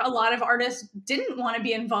place where like a lot of artists didn't want to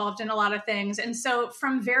be involved in a lot of things. And so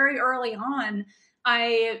from very early on,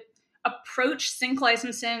 I approached sync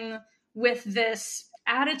licensing with this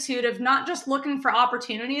attitude of not just looking for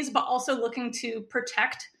opportunities, but also looking to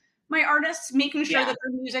protect my artists, making sure that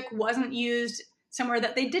their music wasn't used somewhere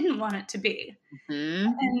that they didn't want it to be. Mm-hmm.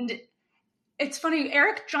 And it's funny,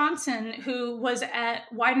 Eric Johnson, who was at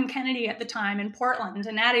Wyden Kennedy at the time in Portland,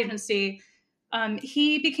 an ad agency,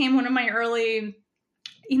 he became one of my early,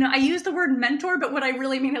 I use the word mentor, but what I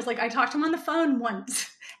really mean is like I talked to him on the phone once.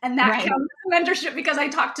 And that counts as mentorship because I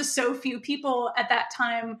talked to so few people at that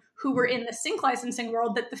time who were in the sync licensing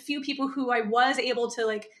world that the few people who I was able to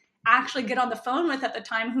like actually get on the phone with at the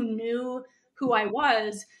time who knew who I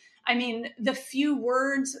was, I mean, the few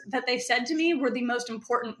words that they said to me were the most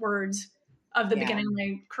important words of the beginning of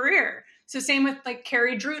my career. So same with like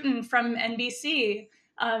Carrie Druten from NBC.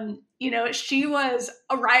 She was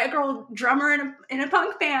a Riot Girl drummer in a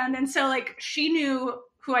punk band. And so like she knew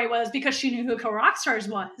who I was because she knew who Kill Rock Stars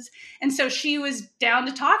was. And so she was down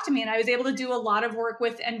to talk to me and I was able to do a lot of work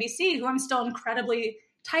with NBC, who I'm still incredibly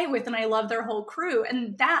tight with. And I love their whole crew.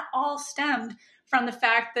 And that all stemmed from the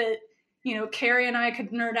fact that, Carrie and I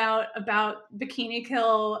could nerd out about Bikini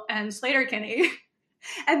Kill and Sleater-Kinney.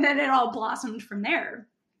 And then it all blossomed from there.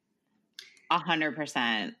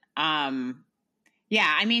 100%.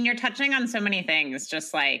 Yeah. I mean, you're touching on so many things,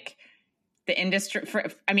 just like the industry, for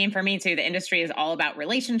me too, the industry is all about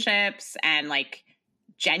relationships and like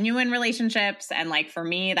genuine relationships. And like, for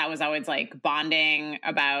me, that was always like bonding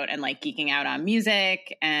about and like geeking out on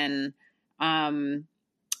music. And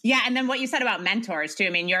and then what you said about mentors too. I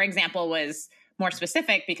mean, your example was more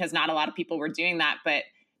specific because not a lot of people were doing that, but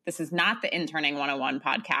this is not the Interning 101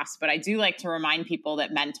 podcast, but I do like to remind people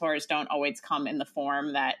that mentors don't always come in the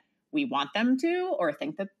form that we want them to or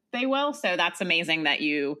think that they will. So that's amazing that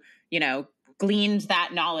you gleaned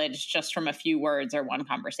that knowledge just from a few words or one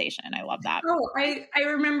conversation. I love that. Oh, I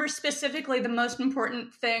remember specifically the most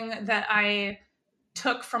important thing that I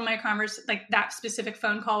took from my like that specific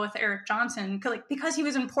phone call with Eric Johnson, because he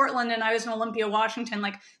was in Portland and I was in Olympia, Washington,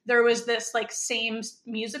 like there was this like same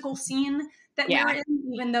musical scene that we were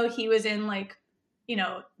in, even though he was in like,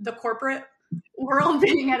 the corporate world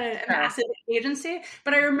being at a massive agency.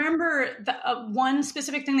 But I remember the one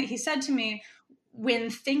specific thing that he said to me when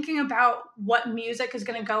thinking about what music is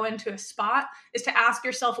going to go into a spot is to ask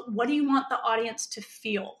yourself, what do you want the audience to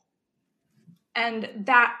feel? And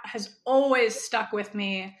that has always stuck with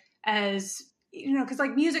me as, because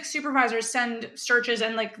like music supervisors send searches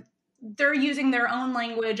and like they're using their own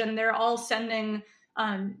language and they're all sending,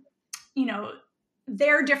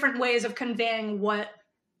 their different ways of conveying what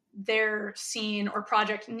their scene or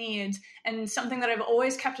project needs. And something that I've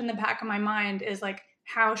always kept in the back of my mind is like,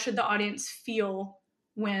 how should the audience feel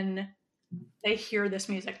when they hear this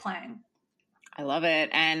music playing? I love it.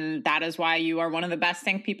 And that is why you are one of the best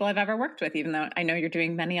sync people I've ever worked with, even though I know you're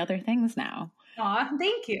doing many other things now. Aw,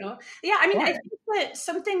 thank you. Yeah, I mean, I think that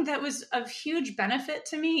something that was of huge benefit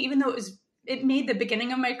to me, even though it made the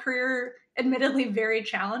beginning of my career admittedly very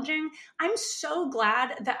challenging, I'm so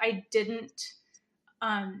glad that I didn't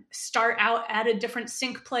start out at a different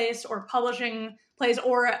sync place or publishing place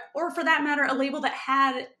or for that matter, a label that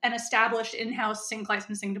had an established in-house sync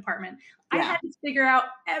licensing department. I had to figure out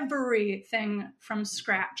everything from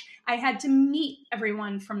scratch. I had to meet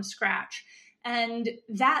everyone from scratch. And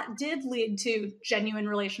that did lead to genuine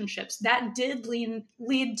relationships. That did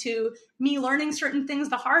lead to me learning certain things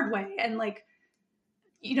the hard way. And like,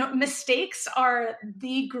 mistakes are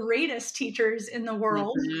the greatest teachers in the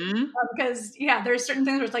world. Mm-hmm. Because there's certain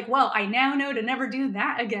things where it's like, well, I now know to never do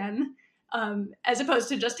that again, as opposed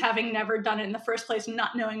to just having never done it in the first place and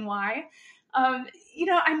not knowing why.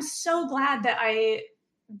 I'm so glad that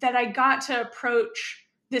I got to approach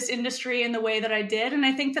this industry in the way that I did. And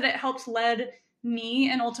I think that it helped led me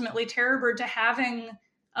and ultimately Terrorbird to having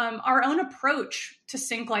our own approach to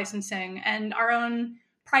sync licensing and our own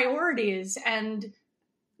priorities and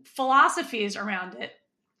philosophies around it.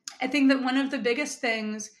 I think that one of the biggest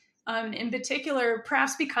things, in particular,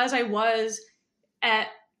 perhaps because I was at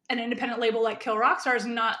an independent label like Kill Rock Stars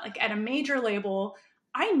and not like at a major label,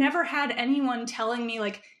 I never had anyone telling me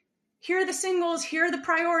like, here are the singles, here are the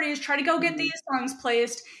priorities, try to go get these songs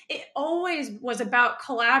placed. It always was about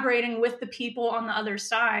collaborating with the people on the other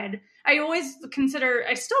side. I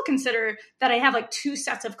still consider that I have like two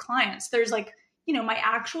sets of clients. There's like, my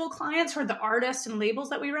actual clients who are the artists and labels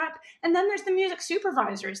that we rep. And then there's the music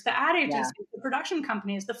supervisors, the ad agencies, the production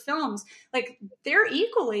companies, the films. Like they're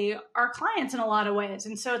equally our clients in a lot of ways.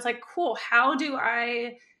 And so it's like, cool, how do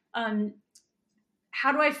I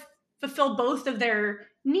fulfill both of their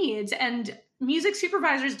needs? And music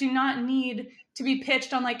supervisors do not need to be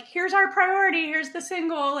pitched on like, here's our priority, here's the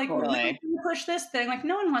single, like Totally. we're push this thing. Like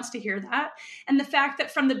no one wants to hear that. And the fact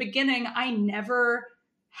that from the beginning, I never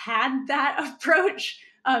had that approach,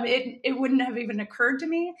 it wouldn't have even occurred to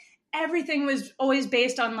me. Everything was always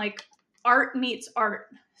based on like art meets art.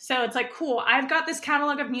 So it's like, cool, I've got this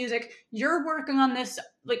catalog of music, you're working on this,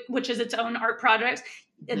 like, which is its own art project.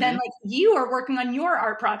 And then like you are working on your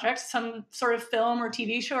art project, some sort of film or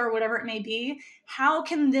TV show or whatever it may be. How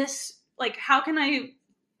can I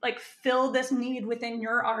like fill this need within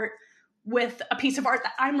your art with a piece of art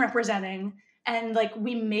that I'm representing? And like,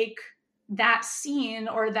 we make that scene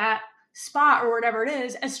or that spot or whatever it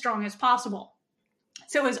is as strong as possible.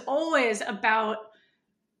 So it was always about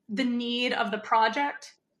the need of the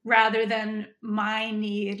project rather than my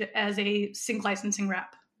need as a sync licensing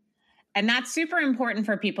rep. And that's super important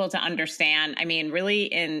for people to understand. I mean, really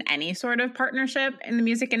in any sort of partnership in the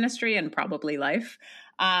music industry and probably life,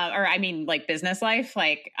 like business life,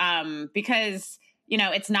 because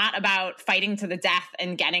it's not about fighting to the death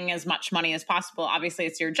and getting as much money as possible. Obviously,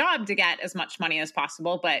 it's your job to get as much money as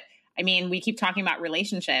possible. But I mean, we keep talking about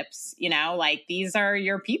relationships, like these are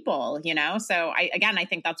your people, So I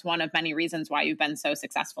think that's one of many reasons why you've been so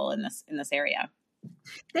successful in this area.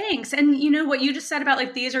 Thanks. And what you just said about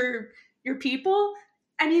like, these are your people.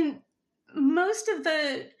 I mean, most of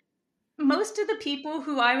the people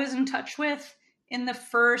who I was in touch with in the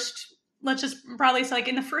first, let's just probably say like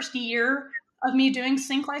in the first year of me doing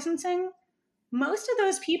sync licensing, most of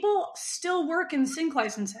those people still work in sync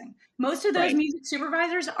licensing. Most of those music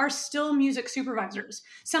supervisors are still music supervisors.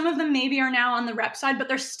 Some of them maybe are now on the rep side, but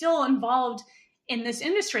they're still involved in this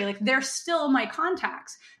industry. Like they're still my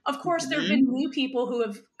contacts. Of course, there have been new people who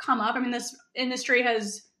have come up. I mean, this industry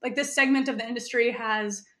has, like this segment of the industry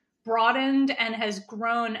has broadened and has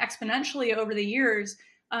grown exponentially over the years.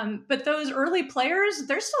 But those early players,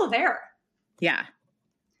 they're still there. Yeah.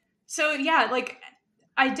 So yeah, like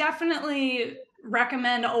I definitely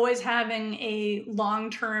recommend always having a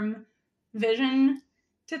long-term vision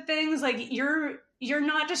to things. Like you're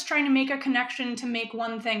not just trying to make a connection to make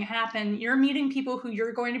one thing happen. You're meeting people who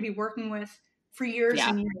you're going to be working with for years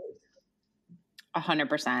and years.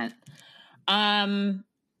 100%.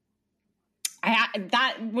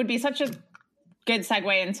 That would be such a good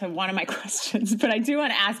segue into one of my questions, but I do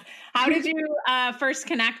want to ask, how did you first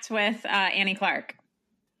connect with Annie Clark?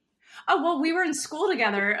 Oh, well, we were in school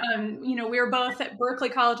together. We were both at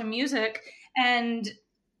Berklee College of Music. And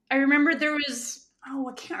I remember there was, I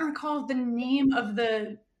can't recall the name of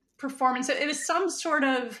the performance. It was some sort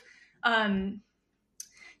of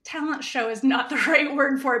talent show is not the right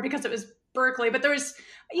word for it because it was Berklee, but there was,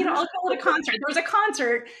 I'll call it a concert. There was a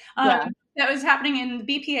concert that was happening in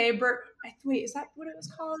BPA. Wait, is that what it was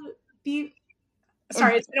called?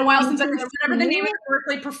 Sorry, it's been a while since I remember the name of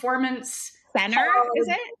the Berklee Performance Center, is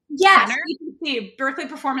it? Yes, BPC, Berklee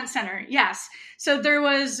Performance Center. Yes. So there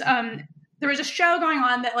was a show going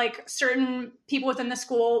on that like certain people within the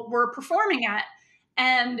school were performing at,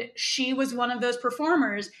 and she was one of those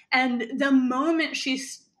performers. And the moment she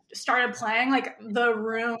started playing, like the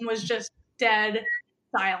room was just dead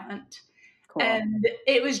silent. Cool. And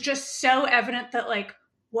it was just so evident that like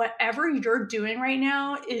whatever you're doing right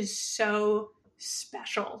now is so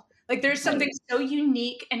special. Like there's something so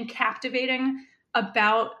unique and captivating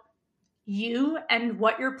about you and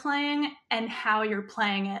what you're playing and how you're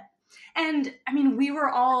playing it. And I mean, we were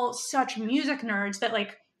all such music nerds that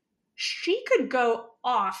like she could go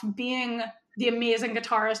off being the amazing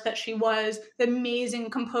guitarist that she was, the amazing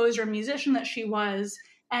composer and musician that she was.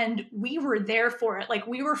 And we were there for it. Like,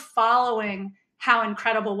 we were following how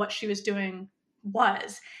incredible what she was doing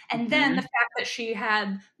was. And then the fact that she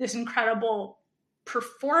had this incredible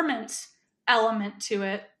performance element to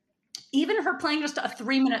it, even her playing just a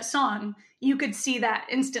 3-minute song, you could see that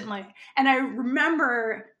instantly. And I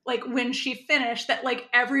remember, like, when she finished, that, like,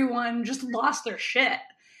 everyone just lost their shit.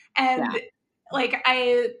 And like,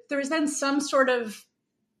 there was then some sort of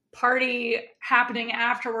party happening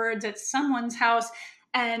afterwards at someone's house,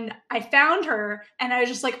 and I found her, and I was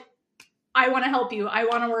just like, I want to help you. I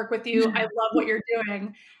want to work with you. I love what you're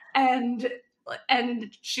doing. And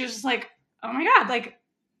she was just like, oh my God, like,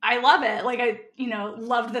 I love it. Like, I,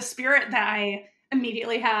 loved the spirit that I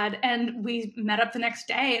immediately had. And we met up the next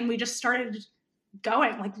day and we just started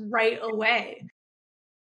going, like, right away.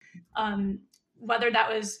 Whether that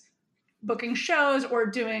was booking shows or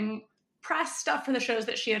doing press stuff for the shows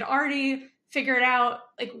that she had already figured out.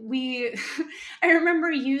 Like, I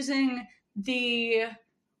remember using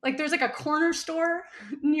there's like a corner store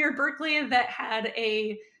near Berkeley that had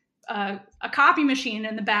a copy machine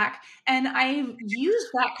in the back. And I used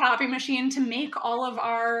that copy machine to make all of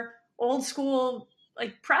our old school,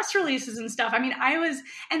 like, press releases and stuff. I mean,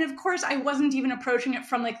 and of course I wasn't even approaching it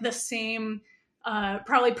from, like, the same,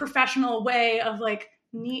 probably professional way of, like,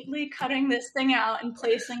 neatly cutting this thing out and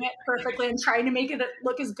placing it perfectly and trying to make it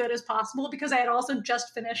look as good as possible, because I had also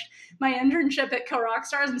just finished my internship at Kill Rock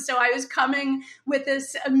Stars. And so I was coming with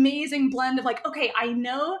this amazing blend of, like, okay, I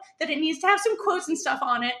know that it needs to have some quotes and stuff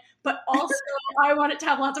on it, but also I want it to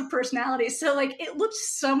have lots of personality. So, like, it looked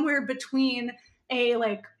somewhere between a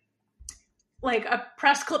like a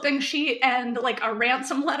press clipping sheet and, like, a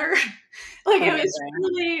ransom letter. Like, it was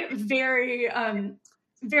really very,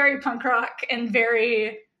 very punk rock and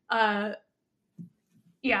very, fucked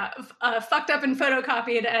up and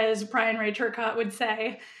photocopied, as Brian Ray Turcotte would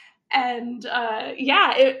say. And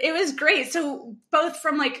it was great. So both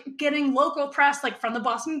from, like, getting local press, like from the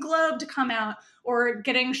Boston Globe to come out, or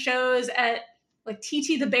getting shows at, like,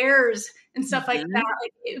 TT the Bears and stuff like that.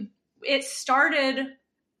 Like, it started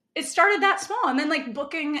that small, and then, like,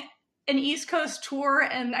 booking an East Coast tour.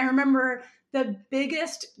 And I remember the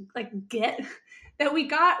biggest, like, get that we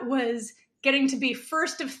got was getting to be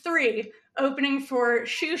first of 3 opening for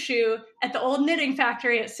Shoo Shoo at the old knitting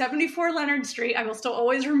factory at 74 Leonard Street. I will still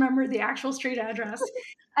always remember the actual street address.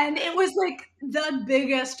 And it was, like, the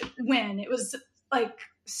biggest win. It was, like,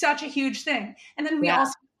 such a huge thing. And then we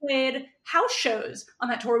also played house shows on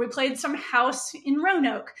that tour. We played some house in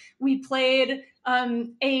Roanoke. We played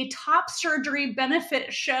a top surgery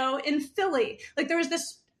benefit show in Philly. Like, there was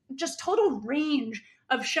this just total range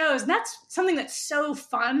of shows. And that's something that's so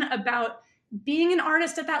fun about being an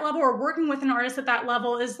artist at that level, or working with an artist at that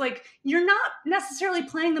level, is, like, you're not necessarily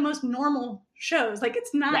playing the most normal shows. Like,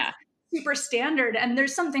 it's not super standard. And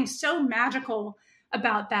there's something so magical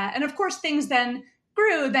about that. And of course, things then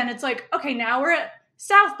grew. Then it's like, okay, now we're at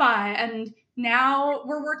South by, and now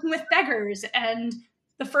we're working with Beggars, and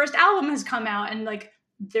the first album has come out, and, like,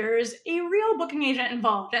 there's a real booking agent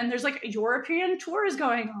involved, and there's, like, European tours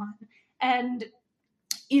going on. And,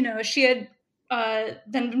 she had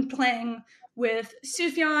then been playing with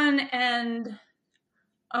Sufjan and,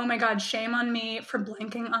 oh my God, shame on me for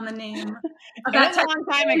blanking on the name. It was a long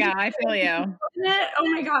time ago. I feel you. Oh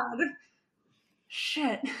my God.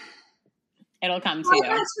 Shit. It'll come to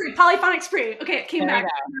you. Polyphonic Spree. Okay, it came back.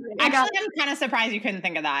 Actually, I'm kind of surprised you couldn't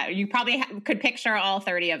think of that. You probably could picture all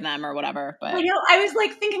 30 of them or whatever. But I know. I was,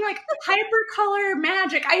 like, thinking, like, hypercolor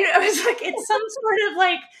magic. I was like, it's some sort of,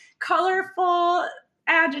 like, colorful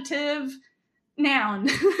adjective noun.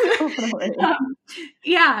 But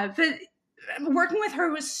working with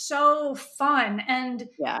her was so fun, and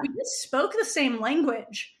we just spoke the same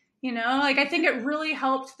language. Like, I think it really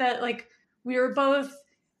helped that, like, we were both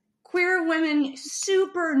queer women,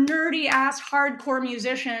 super nerdy ass hardcore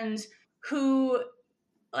musicians who,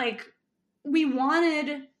 like, we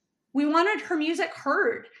wanted her music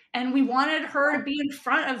heard, and we wanted her to be in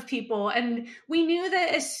front of people. And we knew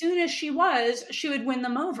that as soon as she would win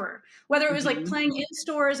them over, whether it was like playing in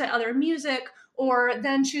stores at Other Music, or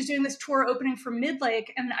then she was doing this tour opening for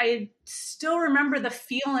Midlake. And I still remember the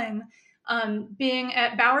feeling, being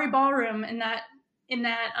at Bowery Ballroom on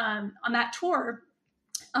that tour.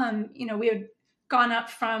 We had gone up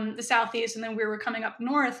from the Southeast, and then we were coming up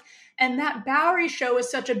north, and that Bowery show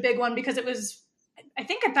was such a big one because it was, I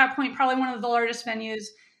think at that point, probably one of the largest venues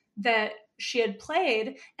that she had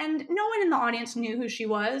played, and no one in the audience knew who she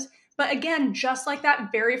was. But again, just like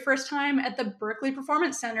that very first time at the Berkeley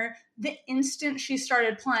Performance Center, the instant she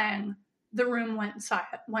started playing, the room went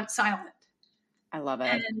silent. I love it.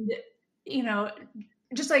 And, you know,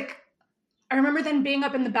 just like, I remember then being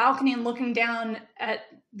up in the balcony and looking down at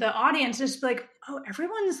the audience, just like, oh,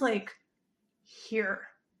 everyone's like here.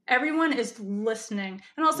 Everyone is listening.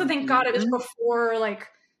 And also, thank God it was before, like,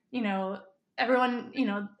 you know, everyone in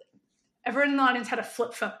the audience had a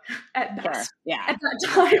flip phone at best. Sure. Yeah. At that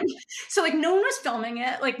time. So like no one was filming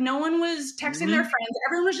it. Like no one was texting their friends.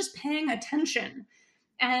 Everyone was just paying attention.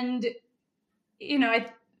 And, you know,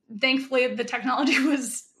 thankfully the technology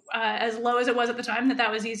was as low as it was at the time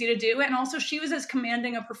that was easy to do. And also she was as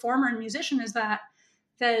commanding a performer and musician as that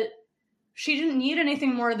she didn't need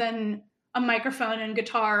anything more than a microphone and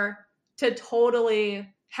guitar to totally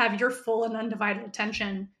have your full and undivided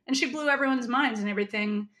attention. And she blew everyone's minds, and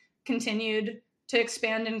everything continued to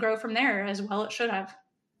expand and grow from there, as well it should have.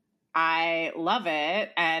 I love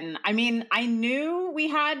it. And I mean, I knew we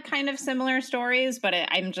had kind of similar stories, but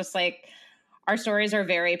I'm just like, our stories are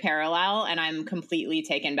very parallel, and I'm completely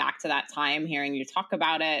taken back to that time hearing you talk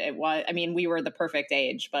about it. It was, I mean, we were the perfect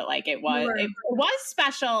age, but like it was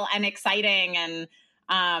special and exciting, and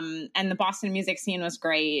the Boston music scene was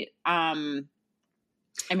great. I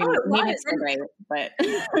mean, music's great, but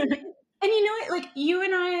and you know, like you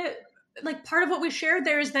and I, like part of what we shared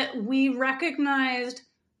there is that we recognized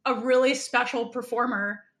a really special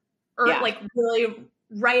performer, like really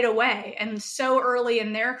right away, and so early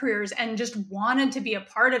in their careers, and just wanted to be a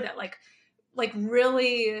part of it. Like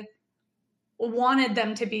really wanted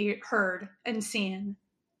them to be heard and seen.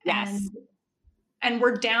 Yes. And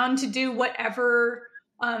we're down to do whatever,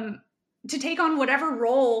 to take on whatever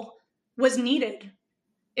role was needed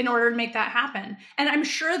in order to make that happen. And I'm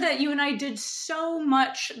sure that you and I did so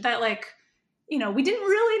much that, like, you know, we didn't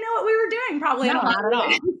really know what we were doing, probably. No, not at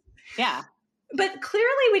all. Yeah. But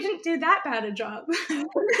clearly we didn't do that bad a job.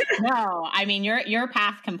 No, I mean, your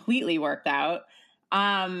path completely worked out.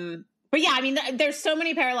 But yeah, I mean, there's so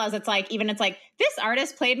many parallels. It's like, this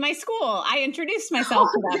artist played my school. I introduced myself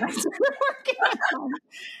to them.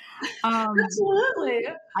 Absolutely.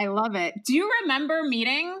 I love it. Do you remember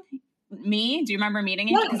meeting me? Do you remember meeting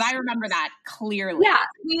me? Because I remember that clearly. Yeah,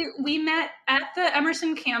 we met at the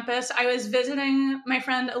Emerson campus. I was visiting my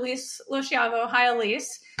friend Elise Lociavo. Hi,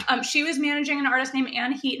 Elise. She was managing an artist named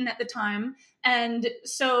Anne Heaton at the time. And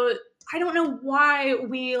so I don't know why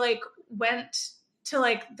we like went to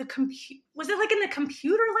like was it like in the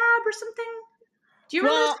computer lab or something? Do you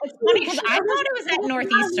remember? Well, it's funny because I thought it was at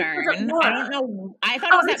Northeastern. I don't know. I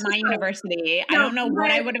thought it was at my university. I don't know what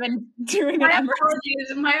I would have been doing at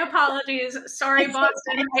Emerson. My apologies. Sorry,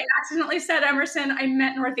 Boston. I accidentally said Emerson. I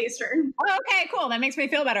meant Northeastern. Oh, okay, cool. That makes me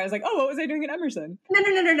feel better. I was like, oh, what was I doing at Emerson?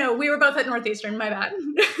 No. We were both at Northeastern. My bad.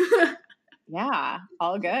 Yeah,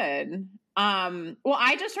 all good. Well,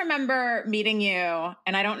 I just remember meeting you,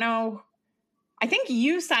 and I don't know. I think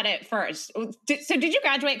you said it first. So did you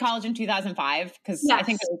graduate college in 2005? Because I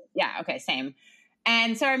think it was, okay, same.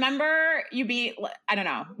 And so I remember I don't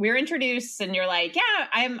know, we were introduced and you're like, yeah,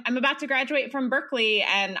 I'm about to graduate from Berkeley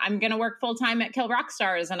and I'm going to work full time at Kill Rock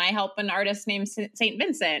Stars. And I help an artist named St.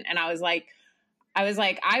 Vincent. And I was like,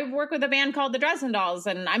 I work with a band called the Dresden Dolls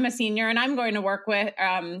and I'm a senior and I'm going to work at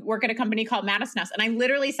a company called Madison House. And I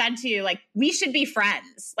literally said to you, like, we should be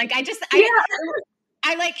friends. Like,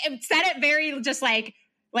 I like said it very just like,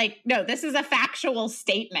 no, this is a factual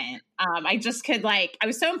statement. I just could I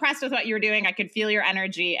was so impressed with what you were doing. I could feel your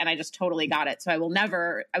energy and I just totally got it. So I will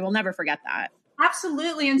never forget that.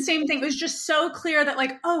 Absolutely. And same thing. It was just so clear that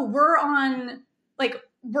like, oh, we're on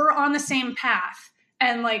the same path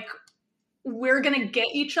and like, we're going to get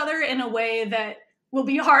each other in a way that will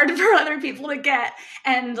be hard for other people to get.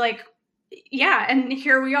 And like, yeah. And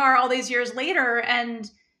here we are all these years later. And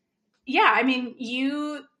yeah, I mean,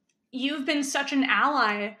 you've been such an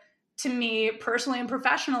ally to me personally and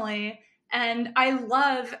professionally. And I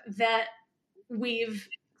love that we've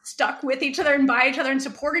stuck with each other and by each other and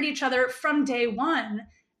supported each other from day one.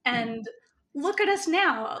 And look at us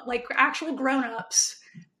now, like actual grown-ups.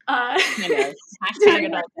 Hashtag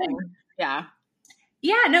adulting. Yeah.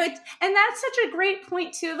 Yeah, no, and that's such a great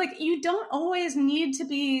point too. Like, you don't always need to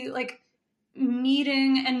be like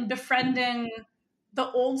meeting and befriending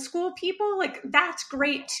the old school people. Like, that's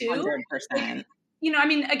great too. 100%. Like, you know, I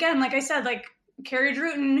mean, again, like I said, like Carrie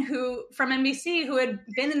Druten, who from NBC, who had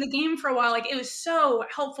been in the game for a while, like it was so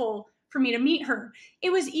helpful for me to meet her.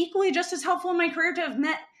 It was equally just as helpful in my career to have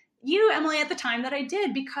met you, Emily, at the time that I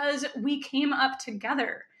did, because we came up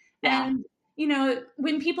together. Yeah. And, you know,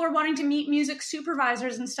 when people are wanting to meet music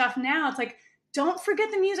supervisors and stuff now, it's like, don't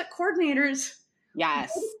forget the music coordinators.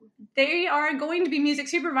 Yes. They are going to be music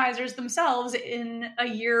supervisors themselves in a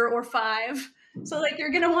year or 5. So like,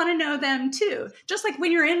 you're going to want to know them too. Just like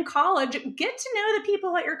when you're in college, get to know the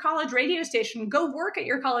people at your college radio station, go work at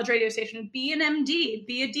your college radio station, be an MD,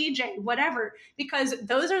 be a DJ, whatever, because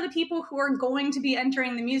those are the people who are going to be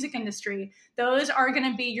entering the music industry. Those are going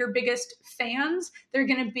to be your biggest fans. They're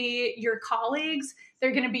going to be your colleagues.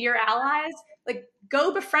 They're going to be your allies. Like,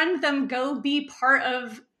 go befriend them, go be part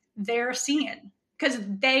of their scene, because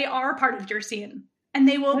they are part of your scene and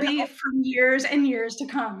they will be for years and years to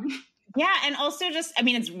come. Yeah. And also just, I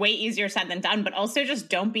mean, it's way easier said than done, but also just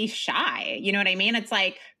don't be shy. You know what I mean? It's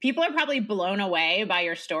like, people are probably blown away by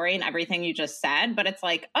your story and everything you just said, but it's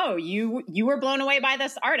like, oh, you were blown away by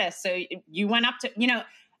this artist. So you went up to, you know,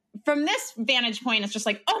 from this vantage point, it's just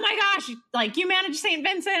like, oh my gosh, like you managed St.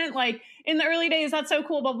 Vincent, like in the early days, that's so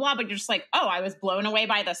cool, blah, blah. But you're just like, oh, I was blown away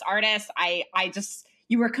by this artist.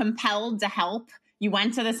 You were compelled to help. You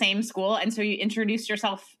went to the same school. And so you introduced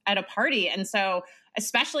yourself at a party. And so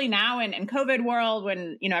especially now in COVID world,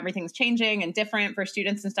 when, you know, everything's changing and different for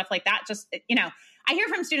students and stuff like that, just, you know, I hear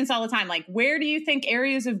from students all the time, like, where do you think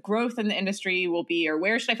areas of growth in the industry will be? Or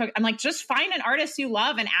where should I focus? I'm like, just find an artist you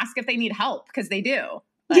love and ask if they need help, because they do.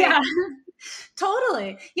 Like, yeah,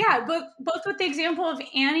 totally. Yeah. But both with the example of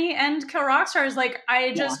Annie and Kill Rock Stars, like,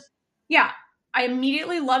 I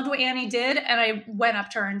immediately loved what Annie did. And I went up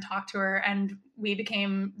to her and talked to her, and we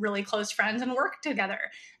became really close friends and worked together.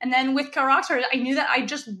 And then with Kill Rock Stars, I knew that I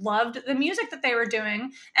just loved the music that they were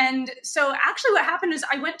doing. And so actually what happened is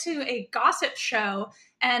I went to a gossip show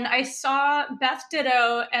and I saw Beth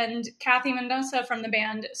Ditto and Kathy Mendoza from the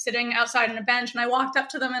band sitting outside on a bench. And I walked up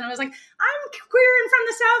to them and I was like, I'm queer and from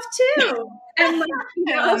the South too. And like, you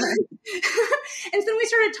know, and then we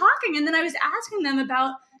started talking, and then I was asking them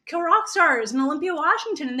about Kill Rock Stars and Olympia,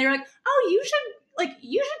 Washington. And they were like, oh, you should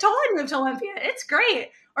totally move to Olympia. It's great.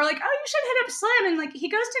 Or like, oh, you should hit up Slim. And like, he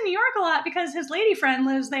goes to New York a lot because his lady friend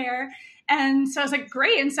lives there. And so I was like,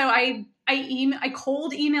 great. And so I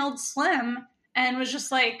cold emailed Slim and was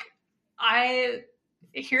just like,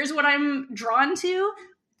 here's what I'm drawn to.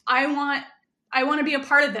 I want to be a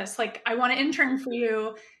part of this. Like, I want to intern for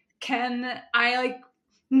you. Can I like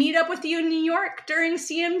meet up with you in New York during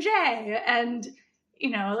CMJ? And,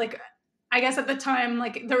 you know, like, I guess at the time,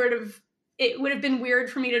 like, it would have been weird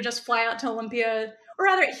for me to just fly out to Olympia, or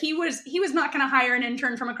rather he was not going to hire an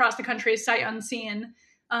intern from across the country sight unseen.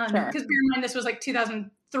 Because bear in mind, this was like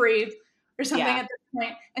 2003 or something at this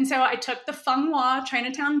point. And so I took the Fenghua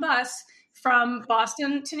Chinatown bus from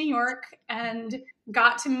Boston to New York and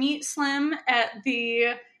got to meet Slim at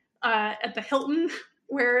the Hilton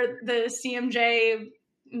where the CMJ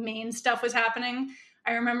main stuff was happening.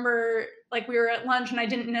 I remember like we were at lunch and I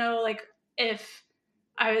didn't know like if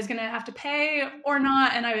I was going to have to pay or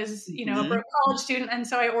not. And I was, you know, a broke college student. And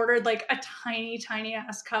so I ordered like a tiny, tiny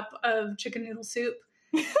ass cup of chicken noodle soup.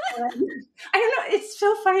 I don't know. It's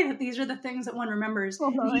so funny that these are the things that one remembers. He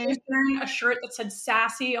was wearing a shirt that said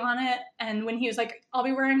Sassy on it. And when he was like, I'll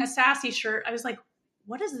be wearing a Sassy shirt, I was like,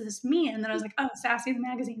 what does this mean? And then I was like, oh, Sassy the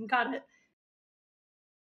magazine. Got it.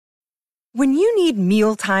 When you need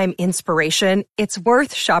mealtime inspiration, it's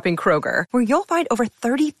worth shopping Kroger, where you'll find over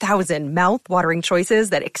 30,000 mouth-watering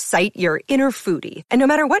choices that excite your inner foodie. And no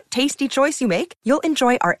matter what tasty choice you make, you'll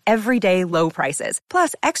enjoy our everyday low prices,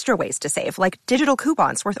 plus extra ways to save, like digital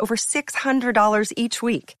coupons worth over $600 each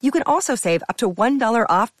week. You can also save up to $1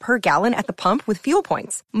 off per gallon at the pump with fuel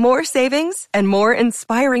points. More savings and more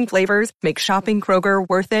inspiring flavors make shopping Kroger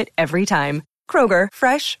worth it every time. Kroger,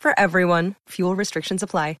 fresh for everyone. Fuel restrictions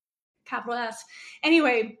apply. Capital S.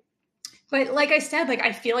 Anyway, but like I said, like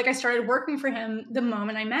I feel like I started working for him the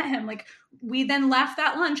moment I met him. Like we then left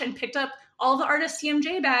that lunch and picked up all the artist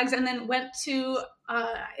CMJ bags and then went to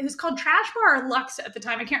it was called Trash Bar Lux at the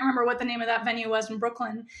time. I can't remember what the name of that venue was in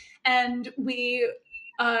Brooklyn. And we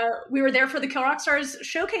were there for the Kill Rock Stars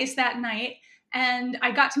showcase that night. And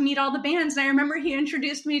I got to meet all the bands. And I remember he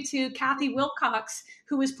introduced me to Kathy Wilcox,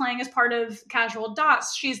 who was playing as part of Casual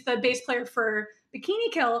Dots. She's the bass player for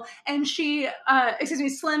Bikini Kill. And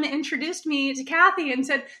Slim introduced me to Kathy and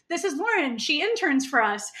said, this is Lauren. She interns for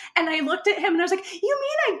us. And I looked at him and I was like, you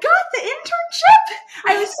mean I got the internship?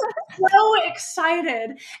 I was so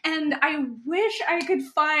excited. And I wish I could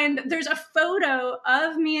there's a photo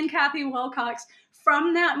of me and Kathy Wilcox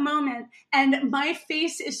from that moment, and my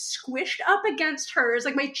face is squished up against hers.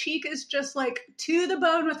 Like my cheek is just like to the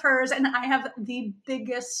bone with hers, and I have the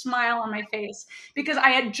biggest smile on my face because I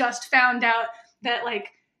had just found out that, like,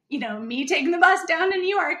 you know, me taking the bus down to New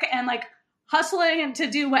York and like hustling and to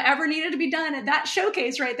do whatever needed to be done at that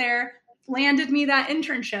showcase right there landed me that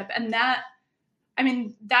internship. And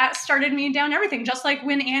that started me down everything. Just like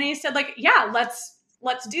when Annie said, like, yeah, let's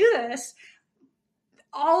do this.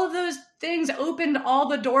 all of those things opened all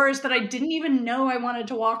the doors that I didn't even know I wanted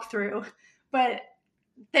to walk through. But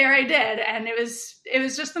there I did. And it was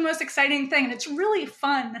just the most exciting thing. And it's really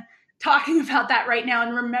fun talking about that right now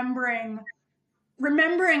and remembering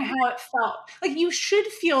how it felt. Like, you should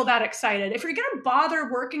feel that excited. If you're going to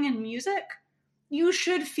bother working in music, you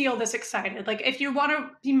should feel this excited. Like, if you want to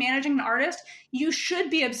be managing an artist, you should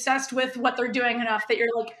be obsessed with what they're doing enough that you're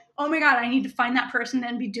like, oh my God, I need to find that person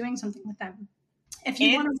and be doing something with them. If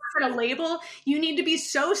you want to work at a label, you need to be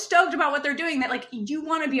so stoked about what they're doing that, like, you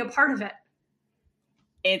want to be a part of it.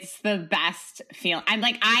 It's the best feeling. I'm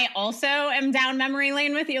like, I also am down memory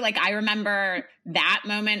lane with you. Like, I remember that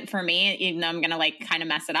moment for me, even though I'm going to like kind of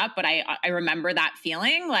mess it up, but I remember that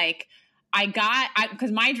feeling. Like,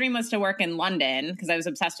 because my dream was to work in London because I was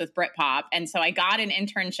obsessed with Britpop. And so I got an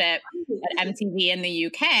internship at MTV in the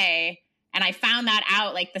UK, and I found that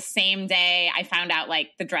out like the same day I found out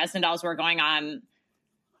like the Dresden Dolls were going on.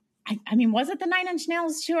 I mean, was it the 9 Inch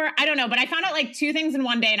Nails tour? I don't know, but I found out like 2 things in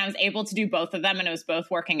one day, and I was able to do both of them, and it was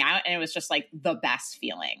both working out, and it was just like the best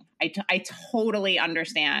feeling. I totally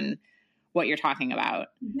understand what you're talking about.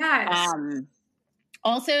 Yes.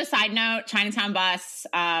 Also, side note, Chinatown Bus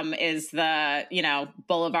is the,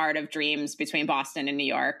 boulevard of dreams between Boston and New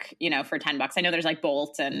York, for $10. I know there's like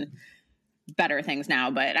Bolt and better things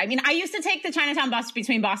now, but I mean, I used to take the Chinatown Bus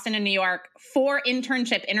between Boston and New York for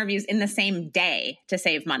internship interviews in the same day to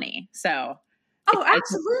save money. So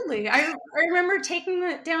absolutely. I remember taking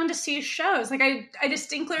it down to see shows. Like, I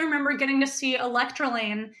distinctly remember getting to see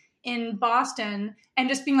Electrolane in Boston and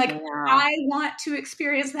just being like, I want to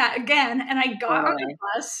experience that again. And I got on the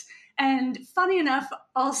bus, and funny enough,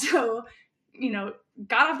 also,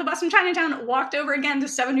 got off the bus in Chinatown, walked over again to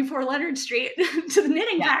 74 Leonard Street to the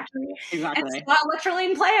Knitting Factory, and saw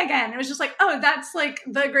Electrolane play again. It was just like, oh, that's like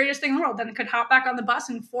the greatest thing in the world. Then I could hop back on the bus,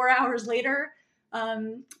 and 4 hours later,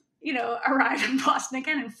 arrive in Boston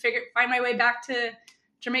again and find my way back to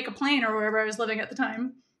Jamaica Plain or wherever I was living at the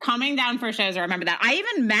time. Coming down for shows, I remember that. I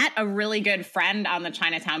even met a really good friend on the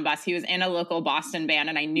Chinatown Bus. He was in a local Boston band,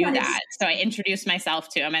 and I knew that. So I introduced myself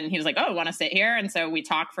to him, and he was like, oh, want to sit here? And so we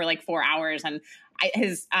talked for like 4 hours, and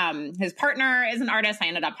his partner is an artist. I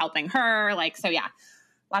ended up helping her. Like, so yeah,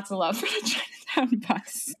 lots of love for the Chinatown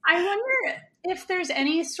Bus. I wonder if there's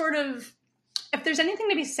anything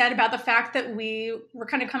to be said about the fact that we were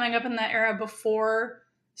kind of coming up in that era before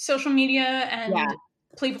social media and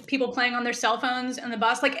people playing on their cell phones in the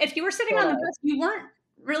bus. Like, if you were sitting on the bus, you weren't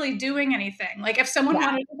really doing anything. Like, if someone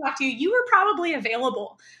wanted to talk to you, you were probably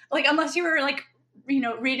available. Like, unless you were like,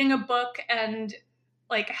 reading a book and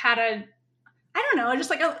like I don't know, just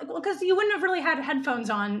like, because you wouldn't have really had headphones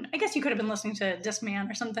on. I guess you could have been listening to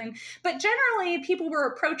Discman or something. But generally, people were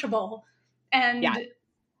approachable. And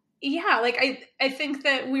like, I think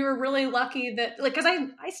that we were really lucky that, like, because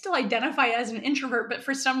I still identify as an introvert, but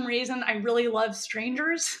for some reason, I really love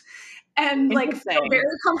strangers and like feel very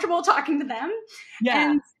comfortable talking to them.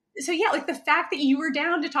 Yeah. And so, like, the fact that you were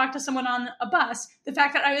down to talk to someone on a bus, the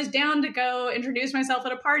fact that I was down to go introduce myself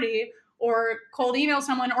at a party or cold email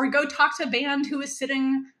someone or go talk to a band who was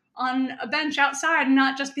sitting on a bench outside and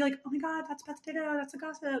not just be like, oh my God, that's Beth Ditto, that's a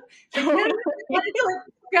gossip. Like,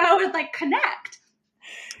 go and like connect.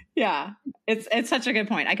 Yeah, it's such a good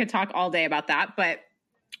point. I could talk all day about that, but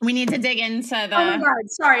we need to dig into the... Oh my God,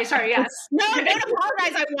 sorry, yes. No, don't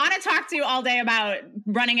apologize. I want to talk to you all day about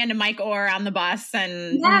running into Mike Orr on the bus,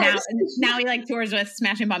 and now he like tours with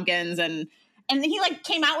Smashing Pumpkins, and he like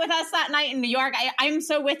came out with us that night in New York. I'm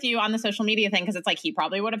so with you on the social media thing because it's like he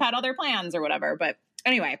probably would have had other plans or whatever, but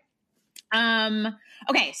anyway.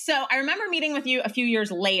 Okay, so I remember meeting with you a few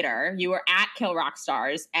years later. You were at Kill Rock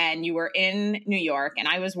Stars, and you were in New York, and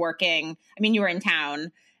I was working. I mean, you were in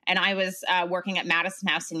town, and I was working at Madison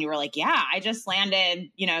House, and you were like, "Yeah, I just landed,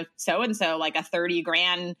 so and so, like a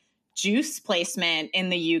 $30,000 juice placement in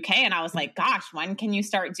the UK," and I was like, "Gosh, when can you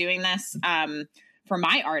start doing this for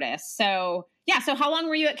my artists?" So yeah, so how long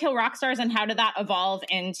were you at Kill Rock Stars, and how did that evolve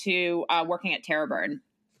into working at Terrorbird?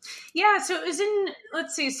 Yeah, so it was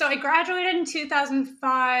let's see, so I graduated in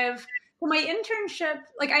 2005. Well, my internship,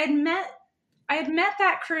 like I had met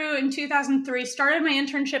that crew in 2003, started my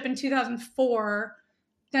internship in 2004,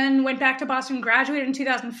 then went back to Boston, graduated in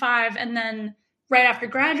 2005, and then right after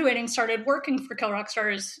graduating, started working for Kill Rock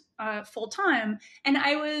Stars full time. And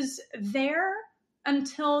I was there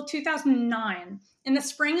until 2009. In the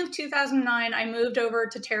spring of 2009, I moved over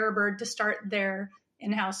to Terrorbird to start their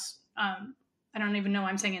in-house I don't even know why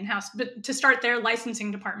I'm saying in-house, but to start their licensing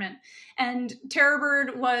department. And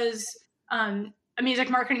Terrorbird was a music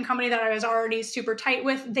marketing company that I was already super tight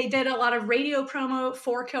with. They did a lot of radio promo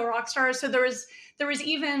for Kill Rock Stars. So there was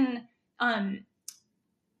even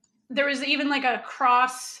there was even like a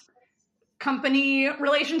cross company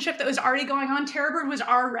relationship that was already going on. Terrorbird was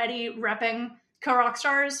already repping Kill Rock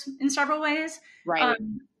Stars in several ways. Right.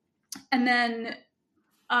 And then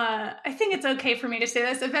I think it's okay for me to say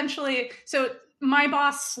this eventually. So my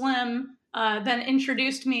boss, Slim, then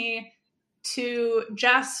introduced me to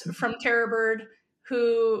Jess from Terrorbird,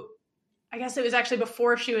 who I guess it was actually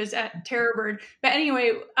before she was at Terrorbird. But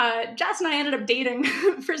anyway, Jess and I ended up dating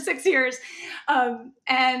for 6 years.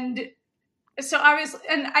 And so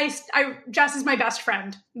Jess is my best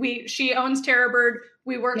friend. She owns Terrorbird.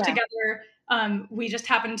 We work together. We just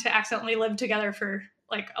happened to accidentally live together for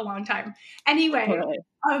like a long time. Anyway, Totally.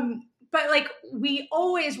 But like we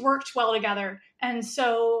always worked well together. And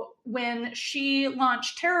so when she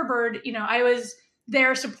launched Terrorbird, you know, I was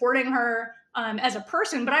there supporting her as a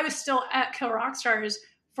person, but I was still at Kill Rock Stars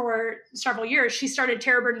for several years. She started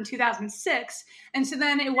Terrorbird in 2006. And so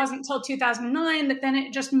then it wasn't until 2009 that then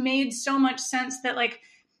it just made so much sense that like,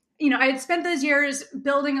 you know, I had spent those years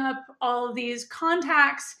building up all of these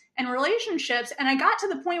contacts and relationships. And I got to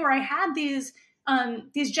the point where I had these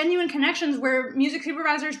genuine connections where music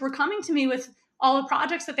supervisors were coming to me with all the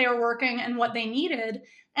projects that they were working and what they needed.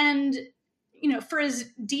 And, you know, for as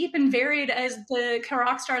deep and varied as the Kill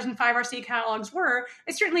Rock Stars and 5RC catalogs were,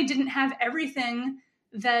 I certainly didn't have everything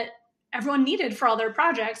that everyone needed for all their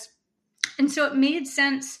projects. And so it made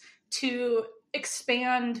sense to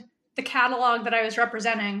expand the catalog that I was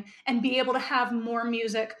representing and be able to have more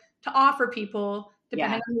music to offer people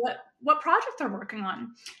depending on what project they're working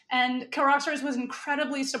on. And Kill Rock Stars was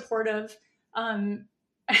incredibly supportive. I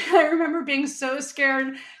remember being so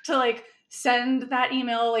scared to like send that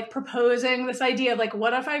email, like proposing this idea of like,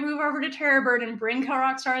 what if I move over to Terrorbird and bring Kill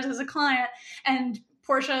Rock Stars as a client? And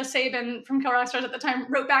Portia Sabin from Kill Rock Stars at the time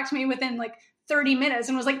wrote back to me within like 30 minutes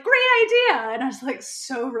and was like, great idea. And I was like,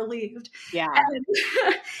 so relieved. Yeah.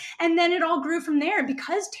 And then it all grew from there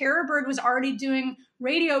because Terrorbird was already doing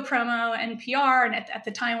radio promo and PR. And at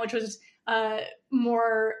the time, which was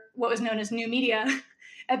more what was known as new media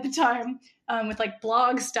at the time, with like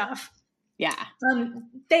blog stuff. Yeah.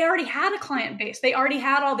 They already had a client base. They already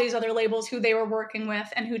had all these other labels who they were working with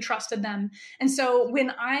and who trusted them. And so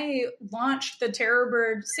when I launched the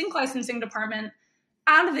Terrorbird sync licensing department,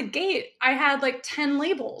 out of the gate, I had like 10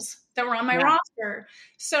 labels that were on my roster.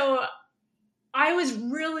 So I was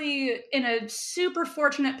really in a super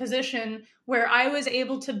fortunate position where I was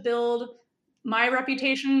able to build my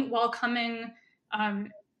reputation while coming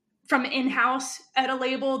from in-house at a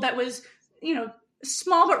label that was, you know,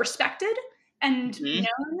 small but respected and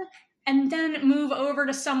known, and then move over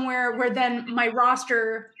to somewhere where then my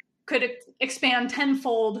roster could expand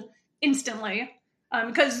tenfold instantly.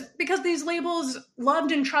 Because these labels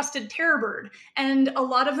loved and trusted Terrorbird, and a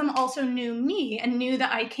lot of them also knew me and knew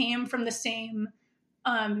that I came from the same,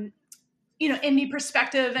 indie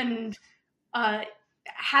perspective and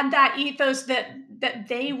had that ethos that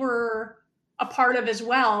they were a part of as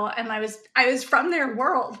well. And I was from their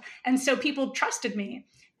world, and so people trusted me.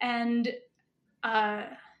 And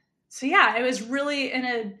so yeah, I was really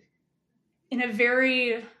in a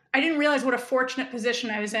very, I didn't realize what a fortunate position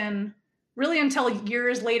I was in really until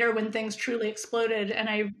years later when things truly exploded and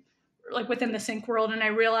I like within the sync world. And I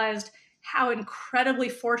realized how incredibly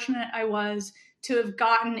fortunate I was to have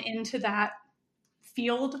gotten into that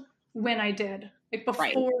field when I did. Like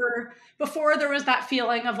before there was that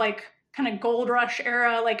feeling of like kind of gold rush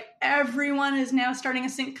era, like everyone is now starting a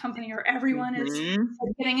sync company or everyone is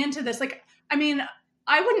getting into this. Like, I mean,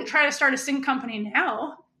 I wouldn't try to start a sync company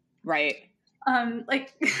now. Right.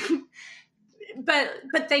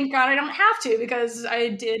 But thank God I don't have to because I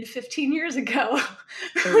did 15 years ago.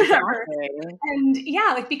 Or whatever. And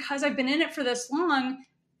yeah, like because I've been in it for this long,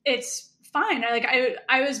 it's fine.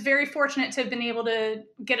 I was very fortunate to have been able to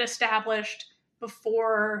get established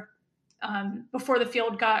before the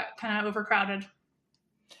field got kind of overcrowded.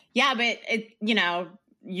 Yeah, but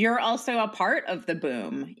you're also a part of the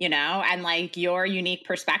boom, and like your unique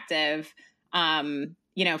perspective, from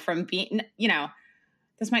being,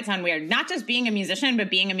 this might sound weird, not just being a musician,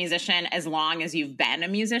 but being a musician as long as you've been a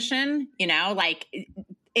musician, like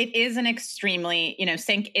it is an extremely,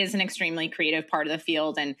 sync is an extremely creative part of the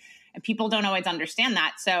field and people don't always understand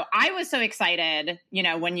that. So I was so excited,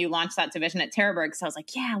 when you launched that division at Terrorbird, because I was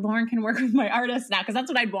like, yeah, Lauren can work with my artists now. Because that's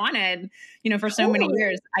what I'd wanted, for so many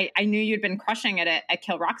years. I knew you'd been crushing it at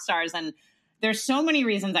Kill Rock Stars. And there's so many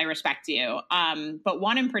reasons I respect you. But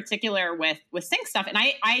one in particular with sync stuff. And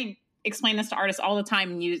I explain this to artists all the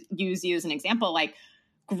time and use you as an example. Like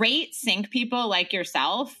great sync people like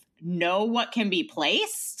yourself know what can be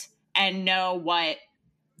placed and know what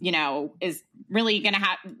is really going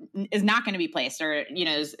to is not going to be placed, or,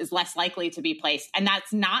 is less likely to be placed. And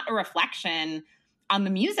that's not a reflection on the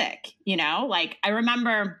music, like I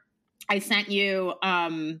remember I sent you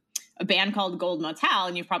a band called Gold Motel,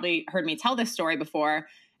 and you've probably heard me tell this story before.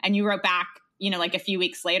 And you wrote back, like a few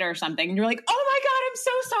weeks later or something, and you're like, oh my God, I'm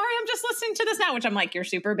so sorry. I'm just listening to this now, which I'm like, you're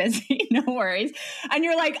super busy. No worries. And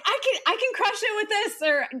you're like, I can crush it with this.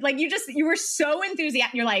 Or like, you were so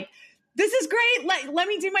enthusiastic. You're like, this is great. Let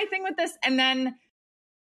me do my thing with this. And then,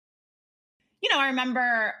 I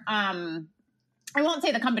remember, I won't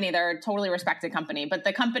say the company, they're a totally respected company, but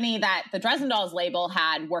the company that the Dresden Dolls label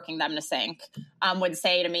had working them to sync would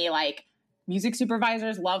say to me, like, music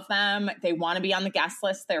supervisors love them. They want to be on the guest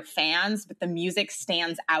list. They're fans, but the music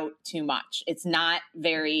stands out too much. It's not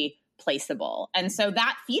very placeable. And so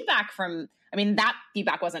that feedback that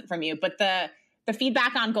feedback wasn't from you, but the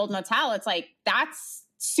feedback on Gold Motel, it's like, that's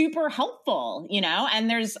super helpful, and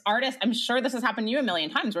there's artists, I'm sure this has happened to you a million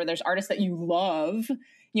times, where there's artists that you love,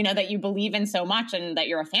 that you believe in so much and that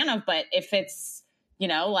you're a fan of. But if it's,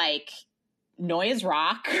 like noise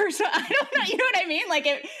rock or so, I don't know, you know what I mean? Like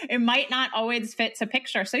it might not always fit to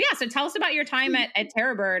picture. So yeah. So tell us about your time at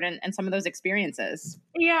Terror Bird and some of those experiences.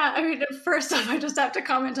 Yeah. I mean, first off, I just have to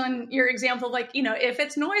comment on your example, like, if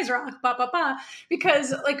it's noise rock,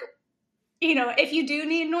 because like, if you do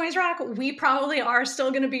need noise rock, we probably are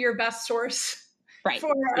still going to be your best source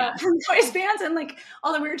for noise bands and like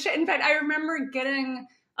all the weird shit. In fact, I remember getting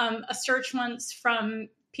a search once from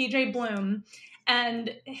PJ Bloom, and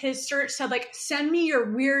his search said, like, send me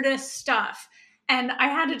your weirdest stuff. And I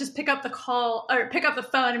had to just pick up the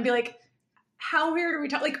phone and be like, how weird are we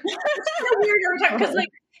talking? Like, how weird are we talking? Because like,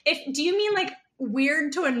 do you mean like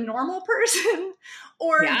weird to a normal person,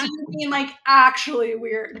 or do you mean like actually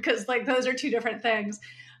weird? Because like those are two different things.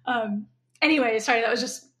 Anyway, sorry, that was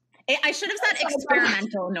just, I should have said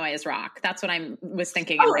experimental noise rock. That's what I was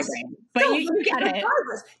thinking in my brain. But you get it.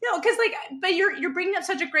 No, because like, but you're bringing up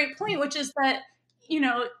such a great point, which is that,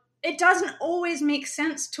 it doesn't always make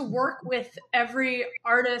sense to work with every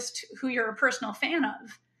artist who you're a personal fan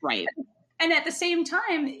of. Right. And at the same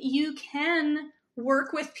time, you can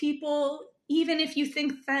work with people even if you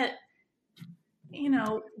think that,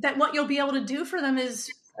 that what you'll be able to do for them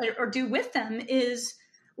or do with them is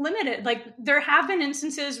limited. Like there have been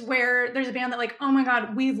instances where there's a band that like, oh my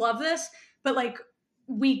God, we love this, but like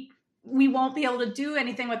we won't be able to do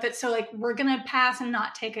anything with it. So like, we're going to pass and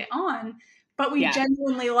not take it on, but we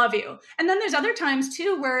genuinely love you. And then there's other times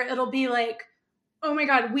too, where it'll be like, oh my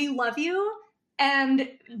God, we love you. And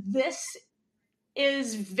this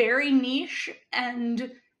is very niche,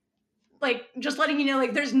 and like, just letting you know,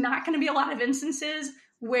 like, there's not going to be a lot of instances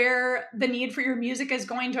where the need for your music is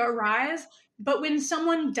going to arise. But when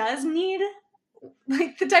someone does need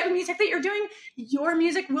like the type of music that you're doing, your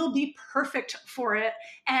music will be perfect for it.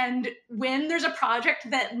 And when there's a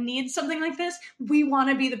project that needs something like this, we want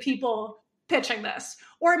to be the people pitching this.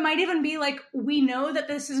 Or it might even be like, we know that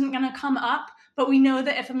this isn't going to come up, but we know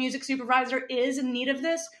that if a music supervisor is in need of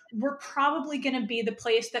this, we're probably going to be the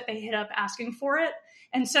place that they hit up asking for it.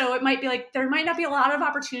 And so it might be like, there might not be a lot of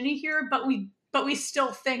opportunity here, but we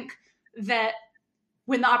still think that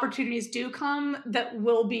when the opportunities do come, that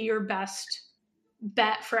will be your best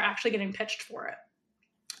bet for actually getting pitched for it.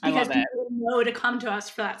 Because people know to come to us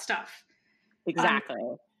for that stuff. Exactly.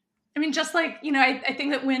 I mean, just like, I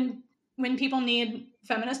think that when people need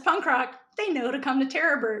feminist punk rock, they know to come to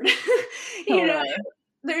Terror Bird.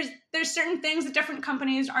 There's certain things that different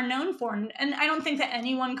companies are known for. And I don't think that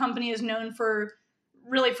any one company is known for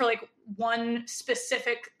like one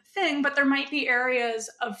specific thing, but there might be areas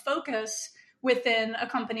of focus within a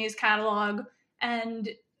company's catalog, and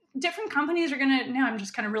different companies are going to, now I'm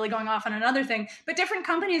just kind of really going off on another thing, but different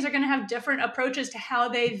companies are going to have different approaches to how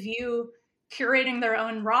they view curating their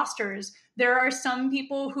own rosters. There are some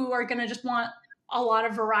people who are going to just want a lot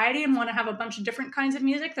of variety and want to have a bunch of different kinds of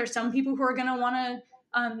music. There's some people who are going to want to,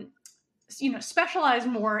 specialize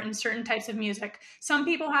more in certain types of music. Some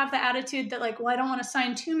people have the attitude that like, well, I don't want to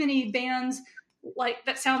sign too many bands like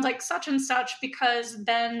that sounds like such and such, because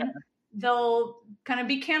then they'll kind of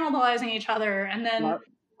be cannibalizing each other. And then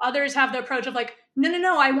others have the approach of like,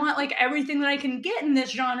 no, I want like everything that I can get in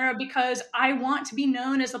this genre, because I want to be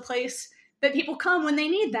known as a place that people come when they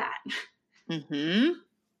need that. Mm-hmm.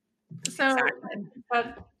 So, exactly.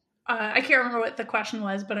 But I can't remember what the question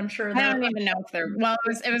was, but I'm sure that I don't even know if there. Well,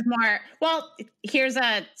 it was more. Well, here's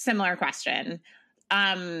a similar question.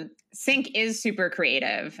 Sync is super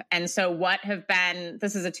creative, and so what have been?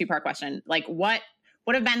 This is a two-part question. Like, what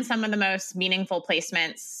have been some of the most meaningful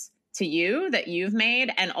placements to you that you've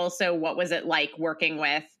made, and also what was it like working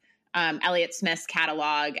with Elliott Smith's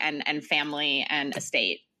catalog and Family and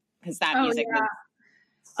Estate, because that music was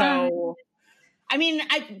so. I mean,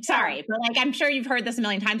 sorry, but like, I'm sure you've heard this a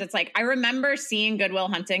million times. It's like, I remember seeing Good Will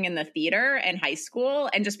Hunting in the theater in high school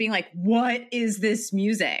and just being like, what is this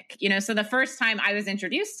music? You know, so the first time I was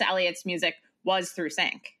introduced to Elliott's music was through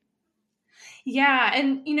Sync. Yeah.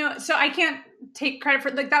 And, you know, so I can't take credit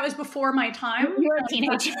for, like, that was before my time. You were a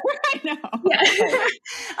teenager. I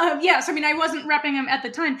know. Yeah. So, I mean, I wasn't repping him at the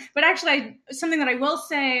time, but actually something that I will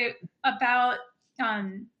say about,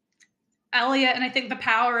 Elliott, and I think the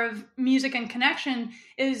power of music and connection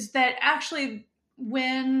is that actually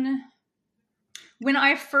when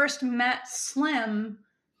I first met Slim,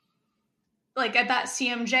 like at that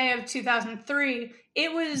CMJ of 2003,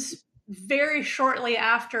 it was very shortly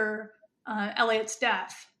after Elliott's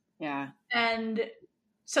death. Yeah. And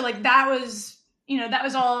so like that was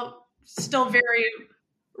all still very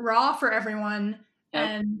raw for everyone. Yep.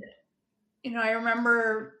 And, you know, I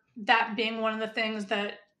remember that being one of the things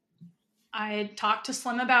that I talked to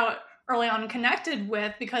Slim about early on and connected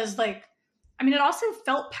with, because like, I mean, it also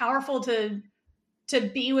felt powerful to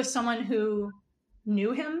be with someone who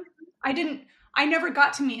knew him. I never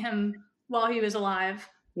got to meet him while he was alive.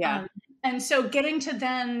 Yeah. And so getting to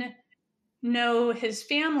then know his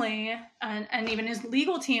family and even his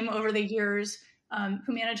legal team over the years,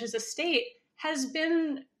 who manage his estate, it's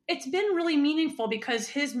been really meaningful, because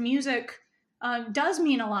his music does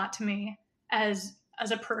mean a lot to me as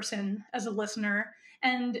a person, as a listener.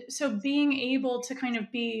 And so being able to kind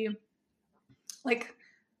of be like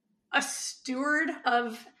a steward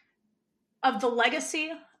of the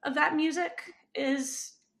legacy of that music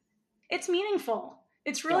it's meaningful.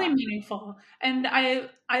 It's really meaningful. And I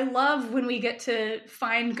love when we get to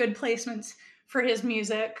find good placements for his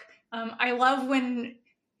music. I love when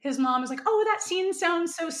his mom is like, oh, that scene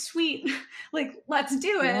sounds so sweet. Like, let's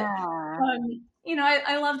do it. Yeah. You know,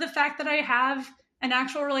 I love the fact that I have an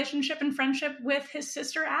actual relationship and friendship with his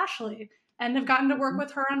sister, Ashley, and have gotten to work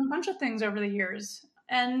with her on a bunch of things over the years.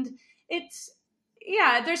 And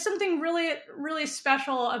there's something really, really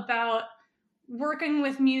special about working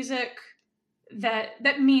with music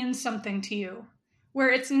that means something to you,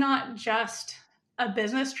 where it's not just a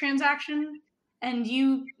business transaction and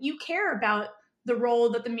you care about the role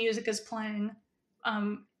that the music is playing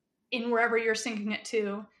in wherever you're syncing it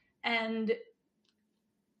to. And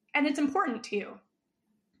it's important to you.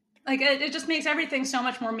 Like it just makes everything so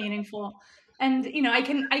much more meaningful. And, you know, I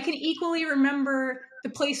can equally remember the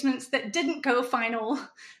placements that didn't go final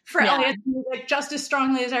for Elliott's music just as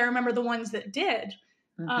strongly as I remember the ones that did.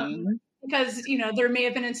 Because, you know, there may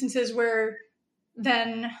have been instances where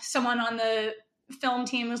then someone on the film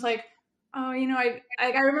team was like, oh, you know, I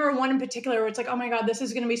remember one in particular where it's like, oh my God, this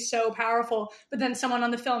is going to be so powerful. But then someone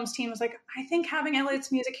on the film's team was like, I think having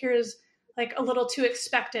Elliott's music here is like a little too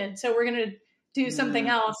expected. So we're going to do something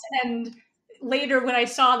else. And later when I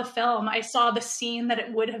saw the film, I saw the scene that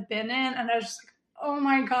it would have been in. And I was just like, oh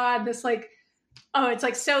my God, this like, oh, it's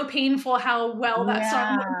like so painful how well that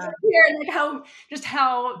song was here. And like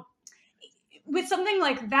how with something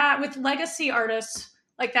like that, with legacy artists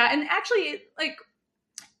like that. And actually like,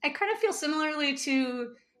 I kind of feel similarly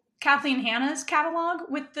to Kathleen Hanna's catalog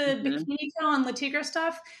with the Bikini Kill and Le Tigre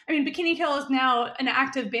stuff. I mean, Bikini Kill is now an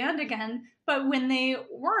active band again, but when they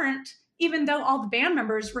weren't, even though all the band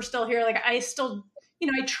members were still here, like I still, you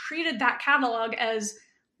know, I treated that catalog as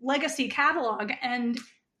legacy catalog. And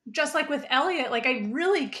just like with Elliott, like I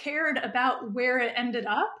really cared about where it ended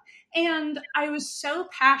up. And I was so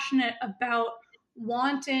passionate about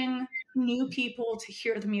wanting new people to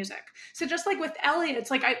hear the music. So just like with Elliott,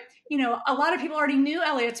 it's like you know, a lot of people already knew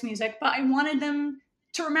Elliott's music, but I wanted them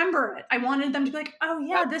to remember it. I wanted them to be like, oh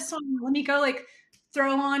yeah, this song, let me go like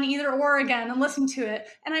throw on Either Or again and listen to it.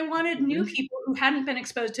 And I wanted new people who hadn't been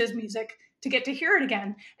exposed to his music to get to hear it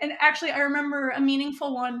again. And actually, I remember a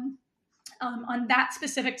meaningful one on that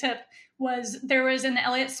specific tip was there was an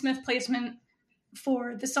Elliott Smith placement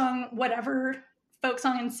for the song Whatever, folk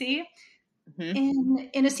song in C,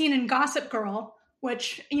 in a scene in Gossip Girl,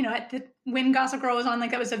 which, you know, when Gossip Girl was on,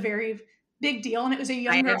 like that was a very big deal, and it was a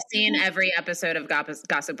young girl. I have seen every episode of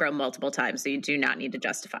Gossip Girl multiple times, so you do not need to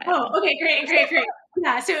justify it. Oh, okay, great.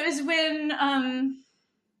 Yeah, so it was when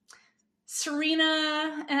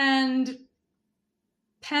Serena and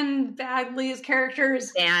Penn Badgley's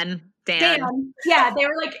characters, Dan. Yeah, they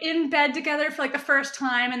were like in bed together for like the first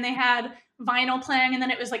time, and they had vinyl playing, and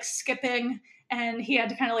then it was like skipping, and he had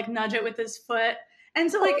to kind of like nudge it with his foot. And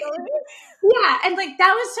so like, yeah. And like,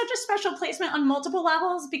 that was such a special placement on multiple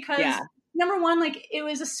levels because number one, like it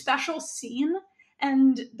was a special scene.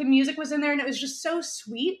 and the music was in there and it was just so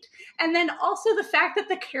sweet. And then also the fact that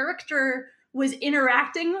the character was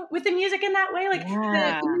interacting with the music in that way. Like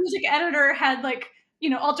the music editor had like,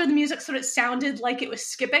 altered the music so it sounded like it was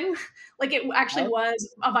skipping, like it actually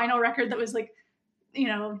was a vinyl record that was like,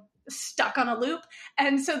 stuck on a loop.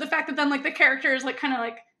 And so the fact that then like the character is like kind of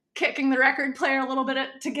like kicking the record player a little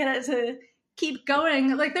bit to get it to keep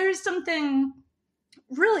going, like there's something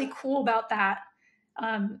really cool about that,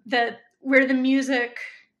 that where the music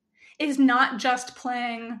is not just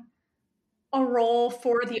playing a role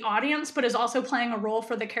for the audience, but is also playing a role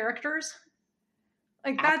for the characters.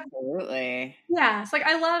 Like that. Absolutely. Yeah. It's like,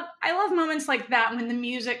 I love moments like that when the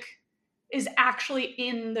music is actually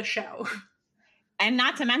in the show. And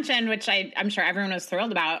not to mention, which I'm sure everyone was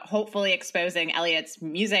thrilled about, hopefully exposing Elliot's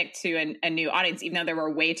music to a new audience, even though there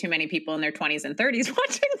were way too many people in their 20s and 30s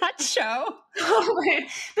watching that show.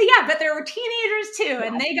 But there were teenagers too,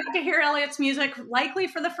 and they got to hear Elliot's music likely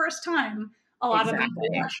for the first time. A lot of them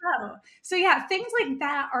in that show. So yeah, things like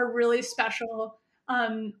that are really special.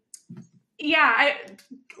 Landing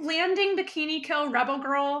Bikini Kill, Rebel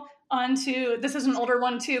Girl onto, this is an older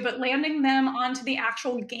one too, but landing them onto the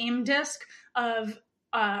actual game disc of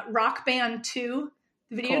Rock Band 2,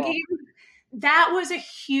 the video game, that was a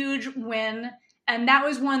huge win. And that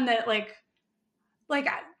was one that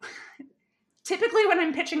typically when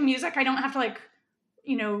I'm pitching music, I don't have to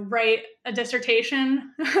write a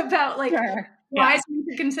dissertation about why someone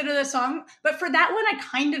should consider this song. But for that one, I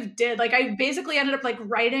kind of did. Like I basically ended up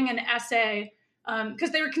writing an essay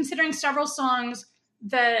because they were considering several songs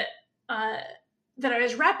that I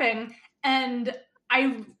was repping, and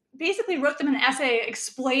I basically wrote them an essay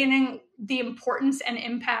explaining the importance and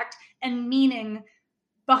impact and meaning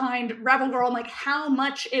behind Rebel Girl and how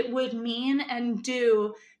much it would mean and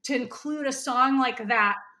do to include a song like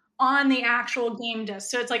that on the actual game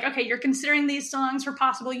disc. So it's like, okay, you're considering these songs for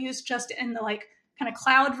possible use just in the kind of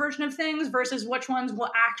cloud version of things versus which ones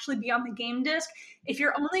will actually be on the game disc. If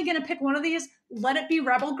you're only going to pick one of these, let it be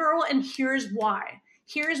Rebel Girl, and here's why.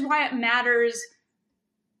 Here's why it matters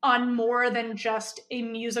on more than just a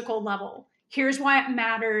musical level. Here's why it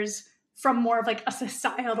matters from more of a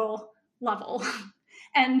societal level.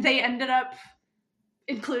 And they ended up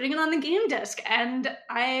including it on the game disc. And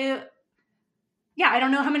I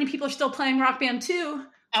don't know how many people are still playing Rock Band 2.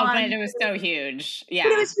 But it was so huge. Yeah.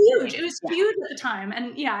 But it was huge. It was huge at the time.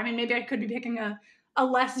 And maybe I could be picking a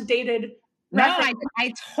less dated reference. No,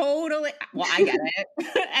 I totally, I get it.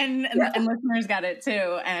 and listeners got it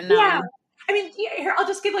too. And here, I'll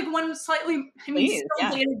just give one slightly,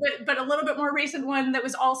 dated, but a little bit more recent one that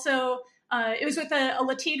was also, it was with a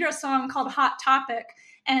La Tigra song called Hot Topic.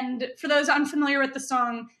 And for those unfamiliar with the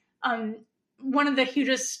song, one of the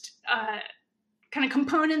hugest kind of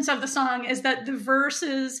components of the song is that the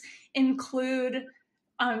verses include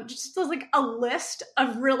just a list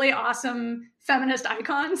of really awesome feminist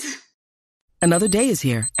icons. Another day is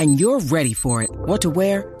here, and you're ready for it. What to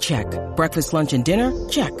wear? Check. Breakfast, lunch, and dinner?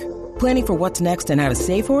 Check. Planning for what's next and how to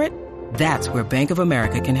save for it? That's where Bank of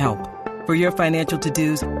America can help. For your financial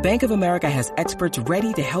to-dos, Bank of America has experts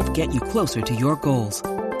ready to help get you closer to your goals.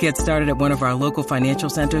 Get started at one of our local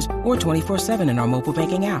financial centers or 24/7 in our mobile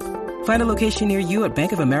banking app. Find a location near you at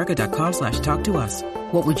bankofamerica.com/talktous.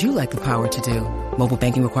 What would you like the power to do? Mobile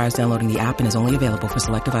banking requires downloading the app and is only available for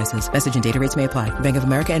select devices. Message and data rates may apply. Bank of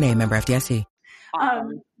America NA, member FDIC.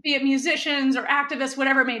 Be it musicians or activists,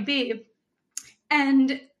 whatever it may be.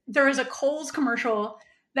 And there was a Kohl's commercial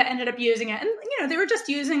that ended up using it. And, they were just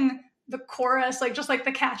using the chorus, just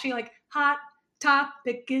the catchy, hot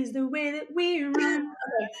topic is the way that we run.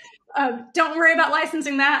 Don't worry about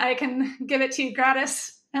licensing that. I can give it to you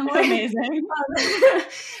gratis. Amazing.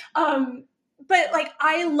 But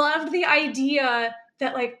I loved the idea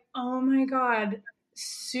that oh my God,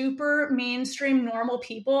 super mainstream normal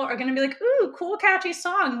people are going to be ooh, cool, catchy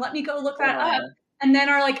song. Let me go look that up. And then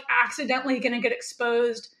are accidentally going to get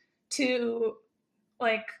exposed to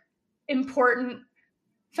important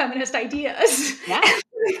feminist ideas. Yeah.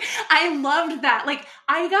 I loved that.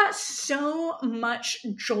 I got so much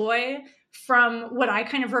joy from what I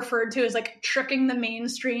kind of referred to as tricking the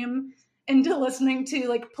mainstream into listening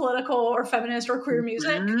to political or feminist or queer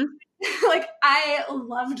music. Mm-hmm. I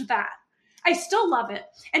loved that. I still love it.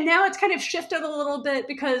 And now it's kind of shifted a little bit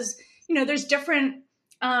because, there's different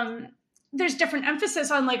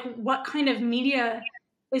emphasis on what kind of media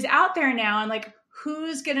is out there now and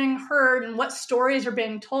who's getting heard and what stories are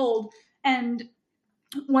being told. And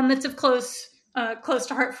one that's of close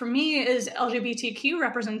to heart for me is LGBTQ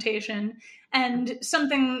representation. And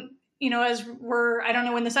something, as I don't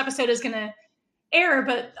know when this episode is going to air,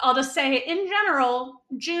 but I'll just say in general,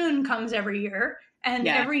 June comes every year. And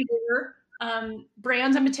every year,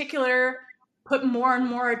 brands in particular put more and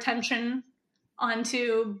more attention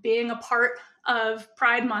onto being a part of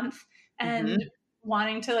Pride Month and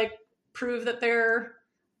wanting to like prove that they're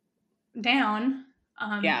down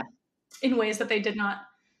in ways that they did not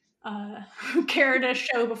care to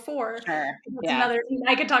show before. Sure. Another,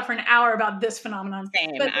 I could talk for an hour about this phenomenon.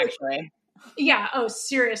 Same, but, actually. Yeah. Oh,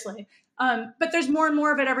 seriously. But there's more and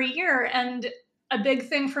more of it every year. And a big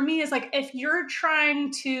thing for me is like, if you're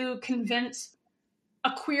trying to convince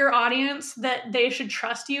a queer audience that they should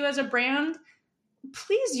trust you as a brand,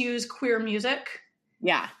 please use queer music.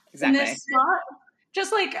 Yeah, exactly. In this spot.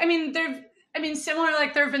 Just like, similar,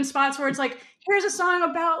 like there have been spots where it's like, here's a song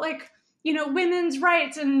about like, you know, women's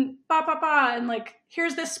rights and ba ba ba, and like,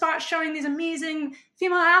 here's this spot showing these amazing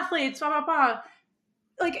female athletes, ba ba ba.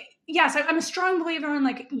 Like, yes, I'm a strong believer in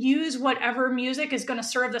like, use whatever music is going to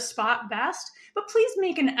serve the spot best, but please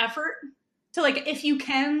make an effort to like, if you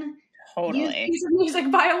can, use a piece of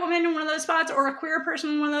music by a woman in one of those spots, or a queer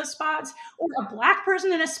person in one of those spots, or a Black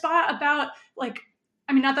person in a spot about like,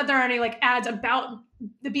 I mean, not that there are any like ads about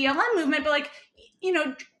the BLM movement, but like, you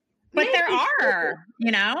know. But there are,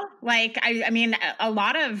 you know, like, I mean, a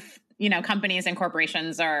lot of, you know, companies and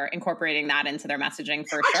corporations are incorporating that into their messaging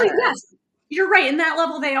for sure. Yes, you're right. In that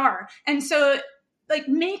level they are. And so like,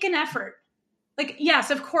 make an effort. Like,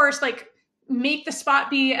 yes, of course, like make the spot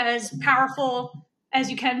be as powerful as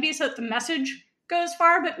you can be so that the message goes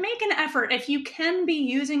far, but make an effort. If you can be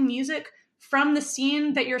using music from the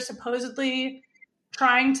scene that you're supposedly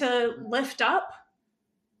trying to lift up,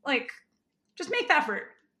 like, just make the effort.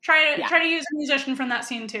 Try to use a musician from that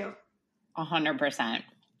scene too. 100%.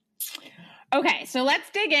 Okay, so let's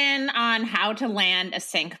dig in on how to land a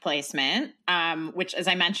sync placement, which, as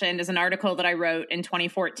I mentioned, is an article that I wrote in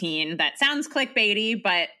 2014 that sounds clickbaity,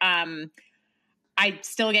 but I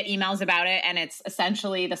still get emails about it, and it's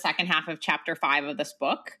essentially the second half of chapter 5 of this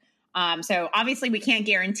book. So obviously we can't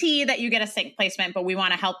guarantee that you get a sync placement, but we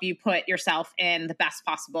want to help you put yourself in the best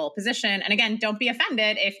possible position. And again, don't be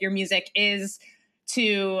offended if your music is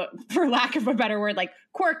to, for lack of a better word, like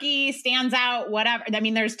quirky, stands out, whatever. I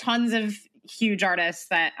mean, there's tons of huge artists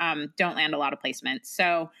that don't land a lot of placements.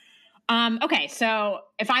 So, okay. So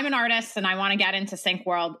if I'm an artist and I want to get into sync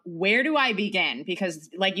world, where do I begin? Because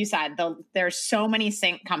like you said, there's so many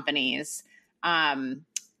sync companies.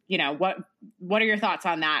 You know, what are your thoughts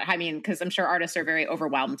on that? I mean, because I'm sure artists are very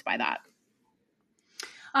overwhelmed by that.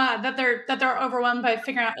 That they're overwhelmed by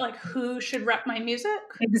figuring out like who should rep my music.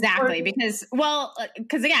 Exactly. Because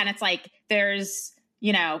again, it's like there's,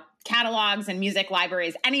 you know, catalogs and music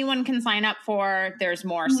libraries anyone can sign up for. There's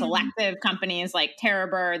more selective companies like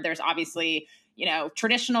Terrorbird. There's obviously, you know,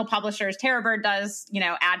 traditional publishers. Terrorbird does, you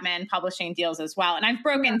know, admin publishing deals as well. And I've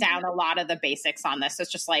broken down a lot of the basics on this. So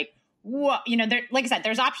it's just like, what, you know, there, like I said,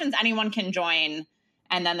 there's options anyone can join,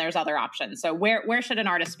 and then there's other options. So where should an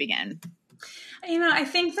artist begin? You know, I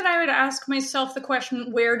think that I would ask myself the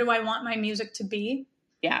question, where do I want my music to be?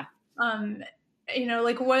 Yeah. You know,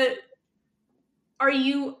 like what are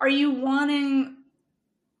you wanting?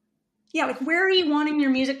 Yeah. Like where are you wanting your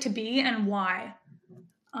music to be and why?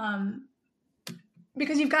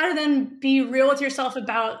 Because you've got to then be real with yourself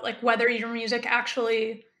about like whether your music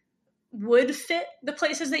actually would fit the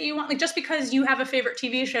places that you want. Like just because you have a favorite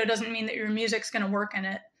TV show doesn't mean that your music's going to work in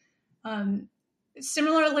it.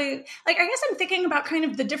 Similarly, like I guess I'm thinking about kind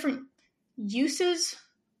of the different uses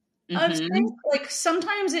of things. Like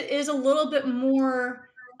sometimes it is a little bit more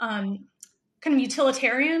kind of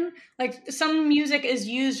utilitarian. Like some music is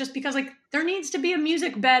used just because like there needs to be a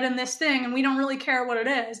music bed in this thing and we don't really care what it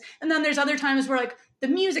is. And then there's other times where like the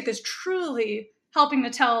music is truly helping to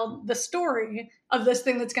tell the story of this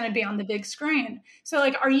thing that's going to be on the big screen. So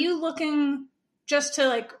like, are you looking just to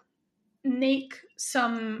like make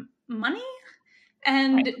some money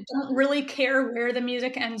and don't really care where the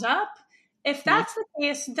music ends up? If that's the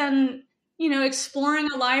case, then, you know, exploring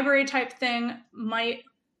a library type thing might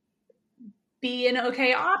be an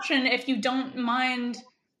okay option if you don't mind,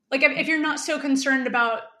 like if you're not so concerned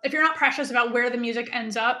about, if you're not precious about where the music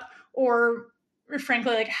ends up or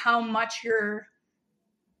frankly, like how much you're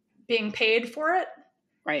being paid for it.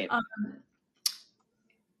 Right.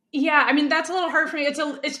 Yeah. I mean, that's a little hard for me.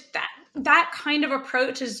 It's that kind of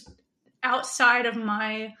approach is outside of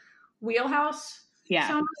my wheelhouse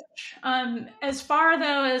so much. As far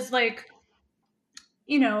though as like,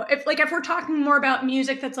 you know, if we're talking more about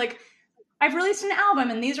music that's like, I've released an album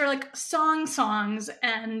and these are like songs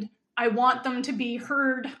and I want them to be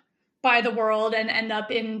heard by the world and end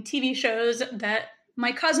up in TV shows that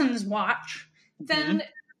my cousins watch, then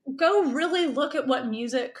go really look at what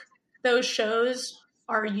music those shows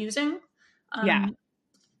are using. Yeah.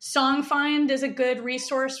 Songfind is a good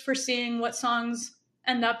resource for seeing what songs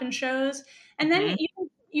end up in shows. And then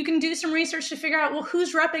you can do some research to figure out, well,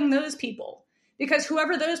 who's repping those people? Because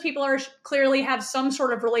whoever those people are clearly have some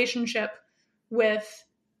sort of relationship with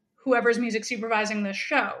whoever's music supervising this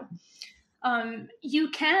show. You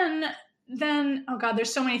can then, oh God,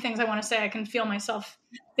 there's so many things I want to say. I can feel myself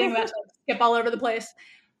being about to skip all over the place.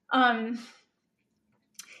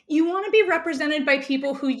 You want to be represented by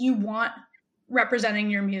people who you want representing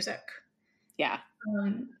your music. Yeah.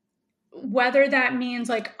 Whether that means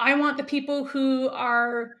like, I want the people who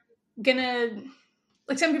are gonna,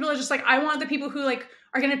 like some people are just like, I want the people who like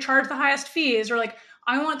are gonna charge the highest fees, or like,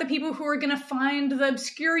 I want the people who are gonna find the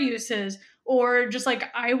obscure uses, or just like,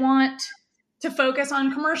 I want to focus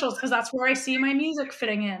on commercials because that's where I see my music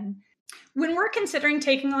fitting in. When we're considering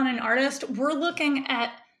taking on an artist, we're looking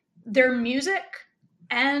at their music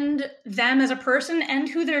and them as a person and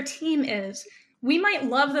who their team is. We might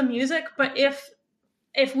love the music, but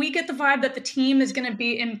if we get the vibe that the team is going to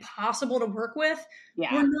be impossible to work with, we're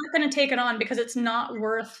not going to take it on because it's not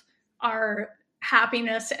worth our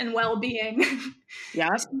happiness and well-being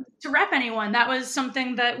to rep anyone. That was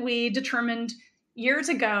something that we determined years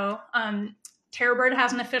ago. Terrorbird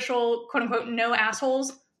has an official quote unquote no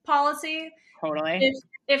assholes policy. Totally.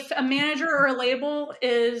 If a manager or a label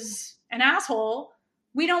is an asshole,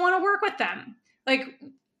 we don't want to work with them. Like,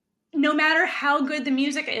 no matter how good the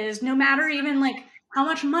music is, no matter even like how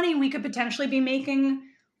much money we could potentially be making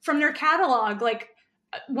from their catalog. Like,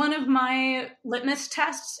 one of my litmus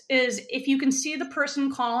tests is if you can see the person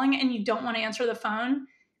calling and you don't want to answer the phone,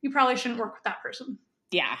 you probably shouldn't work with that person.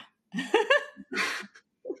 Yeah.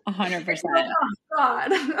 100%. Oh God.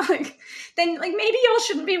 Then maybe y'all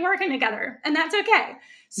shouldn't be working together, and that's okay.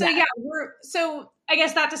 So so I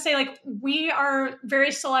guess that to say, like, we are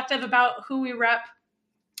very selective about who we rep,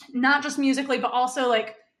 not just musically, but also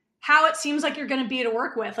like how it seems like you're going to be to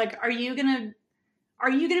work with. Like, are you going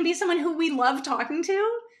to be someone who we love talking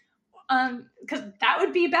to? Because that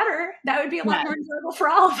would be better. That would be a lot more enjoyable for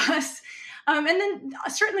all of us. And then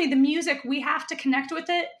certainly the music, we have to connect with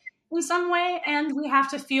it in some way, and we have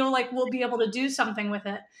to feel like we'll be able to do something with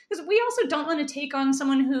it. Because we also don't want to take on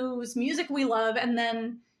someone whose music we love and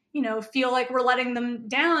then, feel like we're letting them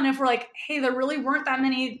down if we're like, hey, there really weren't that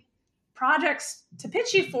many projects to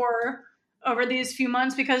pitch you for over these few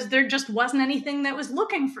months because there just wasn't anything that was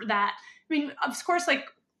looking for that. I mean, of course, like,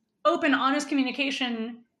 open, honest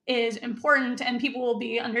communication is important and people will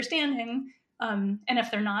be understanding. And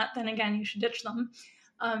if they're not, then again, you should ditch them.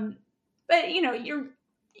 But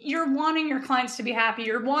you're wanting your clients to be happy.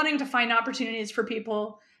 You're wanting to find opportunities for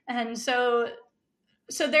people. And so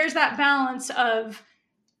there's that balance of,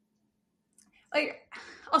 like,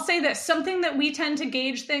 I'll say this, something that we tend to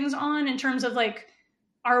gauge things on in terms of like,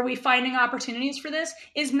 are we finding opportunities for this,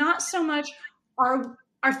 is not so much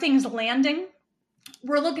are things landing.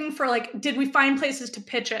 We're looking for like, did we find places to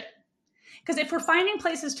pitch it? Because if we're finding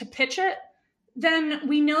places to pitch it, then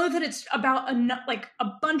we know that it's about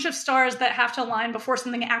a bunch of stars that have to align before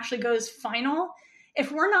something actually goes final. If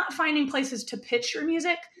we're not finding places to pitch your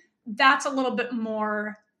music, that's a little bit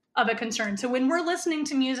more of a concern. So when we're listening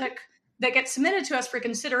to music that gets submitted to us for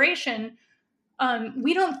consideration,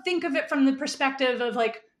 we don't think of it from the perspective of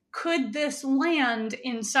like, could this land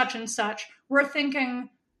in such and such? We're thinking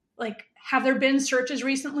like, have there been searches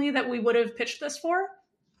recently that we would have pitched this for?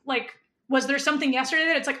 Like, was there something yesterday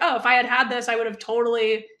that it's like, oh, if I had this, I would have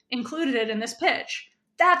totally included it in this pitch.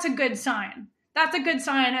 That's a good sign. That's a good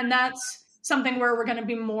sign. And that's something where we're going to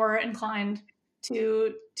be more inclined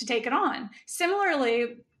to take it on.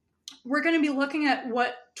 Similarly, we're going to be looking at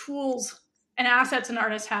what tools and assets an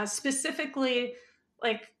artist has, specifically,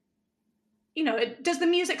 like, does the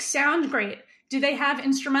music sound great? Do they have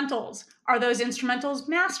instrumentals? Are those instrumentals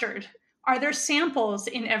mastered? Are there samples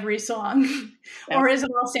in every song? Or is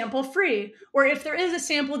it all sample free? Or if there is a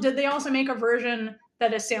sample, did they also make a version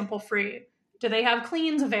that is sample free? Do they have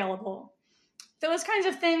cleans available? Those kinds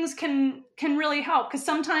of things can really help, because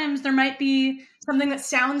sometimes there might be something that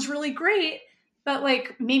sounds really great, but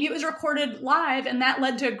like maybe it was recorded live and that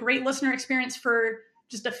led to a great listener experience for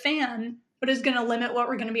just a fan, but is going to limit what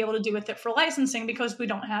we're going to be able to do with it for licensing because we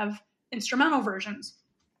don't have instrumental versions.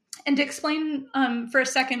 And to explain for a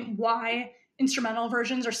second why instrumental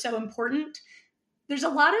versions are so important, there's a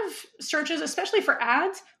lot of searches, especially for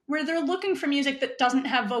ads, where they're looking for music that doesn't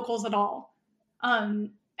have vocals at all.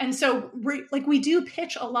 And so we do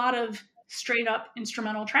pitch a lot of straight up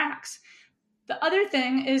instrumental tracks. The other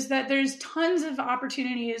thing is that there's tons of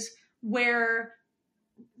opportunities where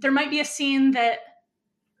there might be a scene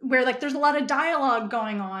where like there's a lot of dialogue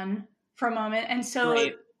going on for a moment. And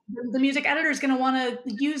so the music editor is going to want to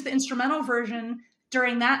use the instrumental version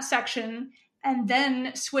during that section and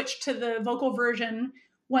then switch to the vocal version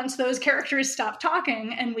once those characters stop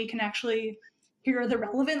talking and we can actually hear the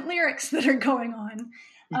relevant lyrics that are going on.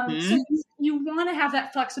 So you want to have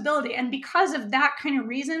that flexibility. And because of that kind of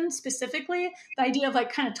reason, specifically, the idea of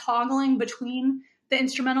like kind of toggling between the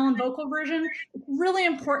instrumental and vocal version, it's really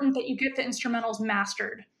important that you get the instrumentals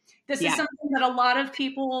mastered. This is something that a lot of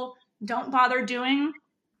people don't bother doing.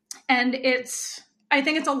 And I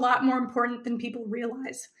think it's a lot more important than people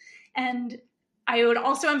realize. And I would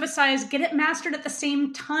also emphasize, get it mastered at the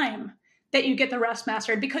same time that you get the rest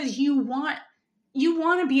mastered, because you want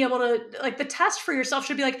to be able to, like, the test for yourself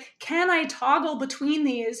should be like, can I toggle between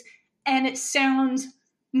these and it sounds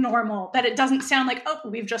normal, that it doesn't sound like, oh,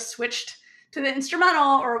 we've just switched to the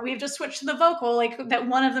instrumental or we've just switched to the vocal, like that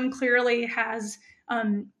one of them clearly has,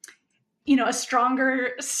 a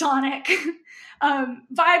stronger sonic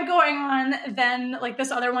vibe going on than like this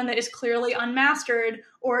other one that is clearly unmastered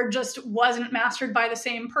or just wasn't mastered by the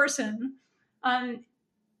same person. A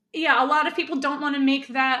lot of people don't want to make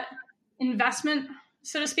that investment,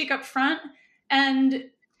 so to speak, up front. And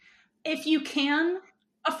if you can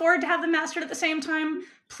afford to have them mastered at the same time,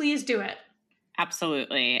 please do it.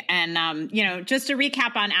 Absolutely. And, just to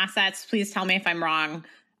recap on assets, please tell me if I'm wrong.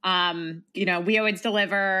 We always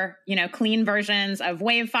deliver, clean versions of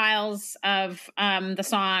WAV files of the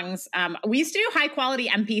songs. We used to do high quality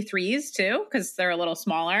MP3s too, because they're a little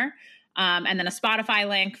smaller. And then a Spotify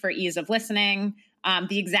link for ease of listening.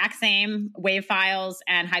 The exact same WAV files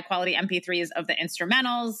and high quality MP3s of the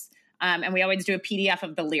instrumentals. And we always do a PDF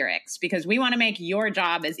of the lyrics because we want to make your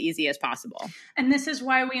job as easy as possible. And this is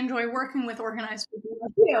why we enjoy working with organized people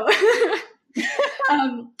like you.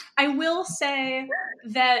 I will say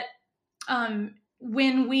that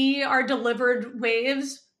when we are delivered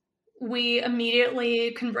waves, we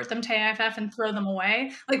immediately convert them to AIFF and throw them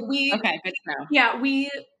away. Like okay, good to know. Yeah,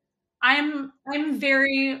 I'm a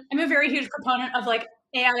very huge proponent of like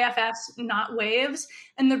AIFFs, not waves.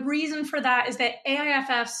 And the reason for that is that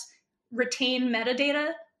AIFFs retain metadata,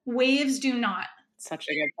 waves do not. Such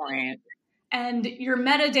a good point. And your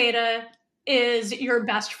metadata is your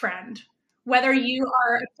best friend. Whether you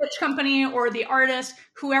are a pitch company or the artist,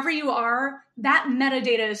 whoever you are, that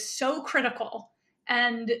metadata is so critical.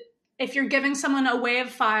 And if you're giving someone a WAV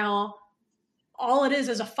file, all it is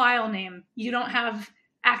a file name. You don't have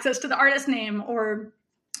access to the artist name or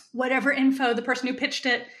whatever info the person who pitched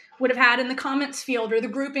it would have had in the comments field or the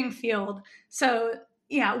grouping field. So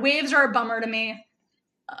yeah, waves are a bummer to me.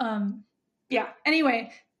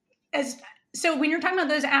 Anyway, so when you're talking about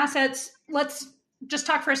those assets, let's just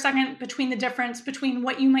talk for a second between the difference between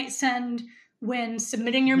what you might send when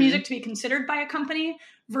submitting your music to be considered by a company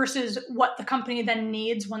versus what the company then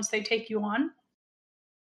needs once they take you on.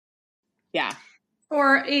 Yeah.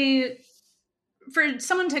 For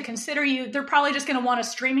someone to consider you, they're probably just going to want a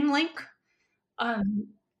streaming link.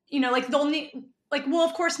 They'll need, we'll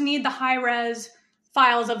of course need the high res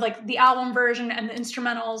files of like the album version and the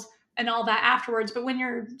instrumentals and all that afterwards. But when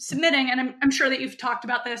you're submitting, and I'm sure that you've talked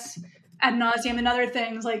about this ad nauseum and other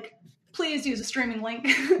things, like please use a streaming link.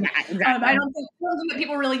 Yeah, exactly. I don't think that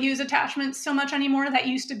people really use attachments so much anymore. That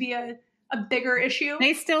used to be a bigger issue.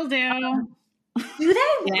 They still do. Do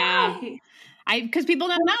they? Yeah. Why? Because people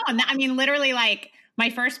don't know. And I mean, literally, like my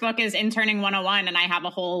first book is Interning 101, and I have a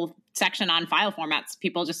whole section on file formats.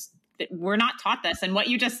 We're not taught this. And what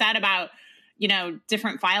you just said about,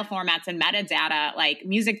 different file formats and metadata, like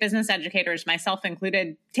music business educators, myself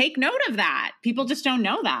included, take note of that. People just don't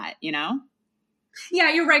know that,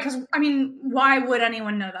 Yeah, you're right. Because why would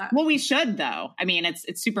anyone know that? Well, we should, though. I mean,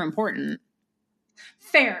 it's super important.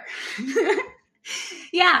 Fair.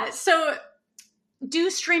 Yeah. So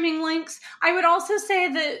do streaming links. I would also say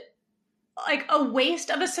that like a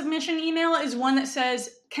waste of a submission email is one that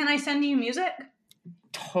says, "Can I send you music?"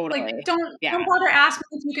 Totally. Like, don't bother asking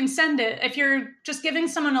if you can send it. If you're just giving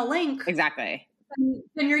someone a link, exactly,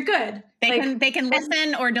 then you're good. They can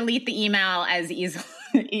listen or delete the email as easily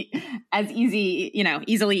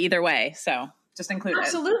either way. So just include it.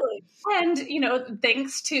 Absolutely. And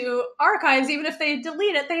thanks to archives, even if they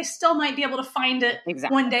delete it, they still might be able to find it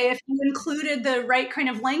one day if you included the right kind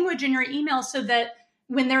of language in your email, so that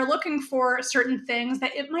when they're looking for certain things,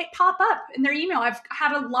 that it might pop up in their email. I've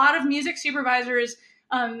had a lot of music supervisors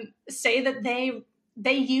say that they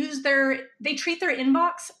treat their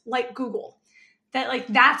inbox like Google, that like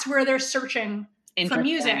that's where they're searching for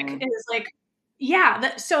music. Is like,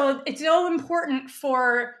 so it's so important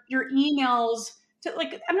for your emails to,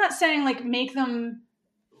 like, I'm not saying like make them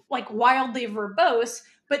like wildly verbose,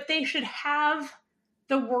 but they should have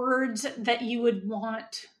the words that you would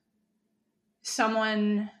want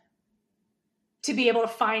someone to be able to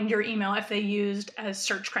find your email if they used as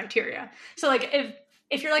search criteria. So like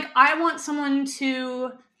if you're like, I want someone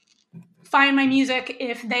to find my music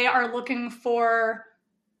if they are looking for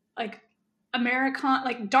like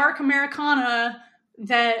dark Americana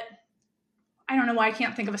that, I don't know why I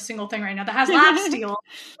can't think of a single thing right now, that has lap steel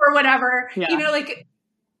or whatever, you know, like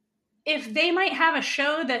if they might have a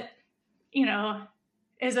show that, you know,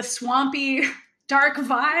 is a swampy, dark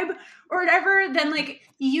vibe or whatever, then like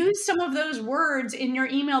use some of those words in your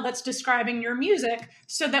email that's describing your music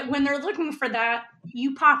so that when they're looking for that,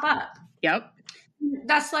 you pop up. Yep.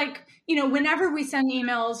 That's like, you know, whenever we send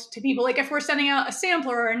emails to people, like if we're sending out a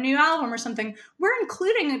sampler or a new album or something, we're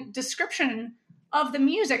including a description of the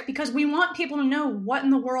music because we want people to know what in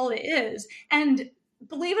the world it is. And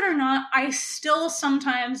believe it or not, I still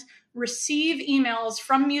sometimes receive emails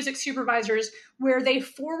from music supervisors where they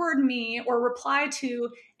forward me or reply to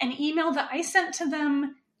an email that I sent to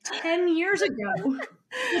them 10 years ago.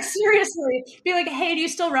 Like, seriously, be like, hey, do you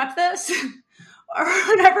still rep this? Or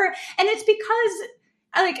whatever. And it's because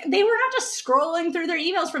like they were not just scrolling through their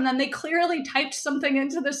emails from them. They clearly typed something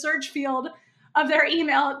into the search field of their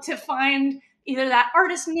email to find either that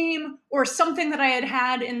artist name or something that I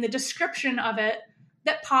had in the description of it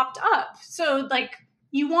that popped up. So like,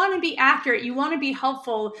 you want to be accurate. You want to be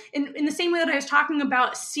helpful in the same way that I was talking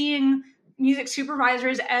about seeing music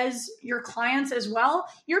supervisors as your clients as well.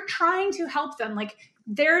 You're trying to help them. Like,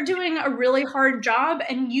 they're doing a really hard job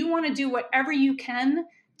and you want to do whatever you can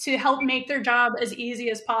to help make their job as easy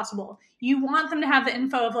as possible. You want them to have the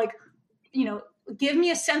info of like, you know, give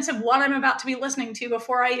me a sense of what I'm about to be listening to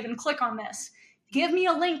before I even click on this. Give me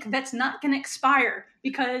a link that's not going to expire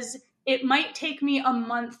because it might take me a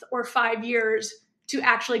month or 5 years to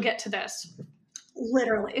actually get to this,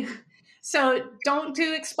 literally. So don't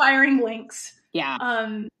do expiring links. Yeah.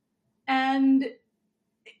 And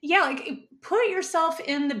yeah, like put yourself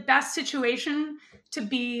in the best situation to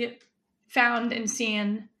be found and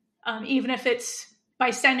seen, even if it's by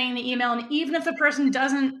sending the email. And even if the person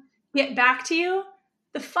doesn't get back to you,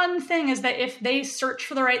 the fun thing is that if they search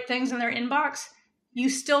for the right things in their inbox, you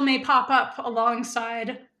still may pop up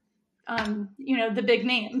alongside, you know, the big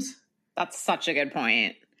names. That's such a good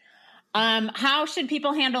point. How should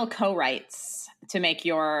people handle co-writes to make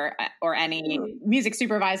your or any music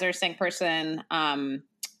supervisor, sync person,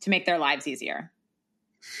 to make their lives easier?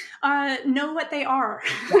 Know what they are.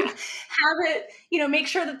 Yeah. Have it, you know, make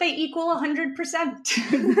sure that they equal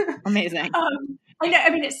 100%. Amazing. I know, I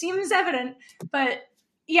mean, it seems evident, but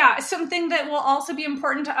yeah, something that will also be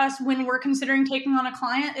important to us when we're considering taking on a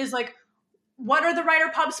client is like, what are the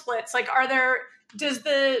writer pub splits? Like, does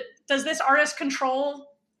this artist control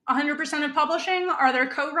 100% of publishing? Are there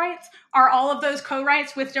co-writes? Are all of those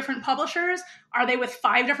co-writes with different publishers? Are they with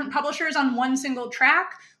 5 different publishers on one single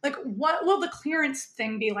track? Like, what will the clearance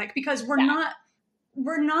thing be like? Because we're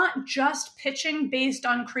not just pitching based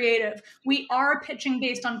on creative. We are pitching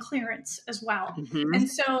based on clearance as well. Mm-hmm. And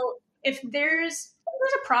so if there's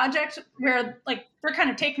a project where like they're kind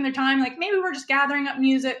of taking their time, like maybe we're just gathering up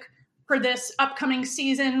music for this upcoming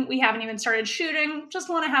season, we haven't even started shooting, just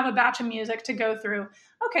want to have a batch of music to go through.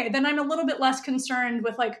 Okay, then I'm a little bit less concerned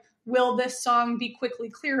with like, will this song be quickly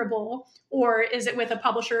clearable? Or is it with a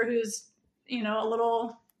publisher who's, you know, a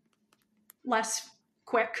little less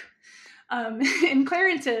quick in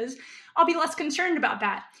clearances? I'll be less concerned about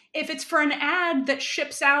that. If it's for an ad that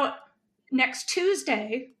ships out next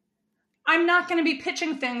Tuesday, I'm not going to be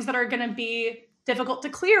pitching things that are going to be difficult to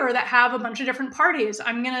clear or that have a bunch of different parties.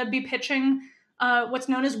 I'm going to be pitching what's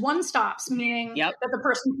known as one-stops, meaning that the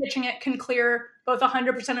person pitching it can clear both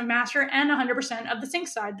 100% of master and 100% of the sync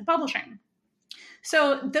side to publishing.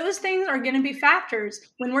 So those things are going to be factors.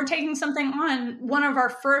 When we're taking something on, one of our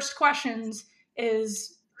first questions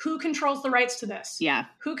is, who controls the rights to this? Yeah.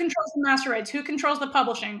 Who controls the master rights? Who controls the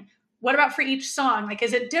publishing? What about for each song? Like,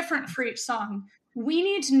 is it different for each song? We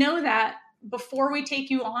need to know that before we take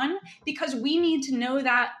you on, because we need to know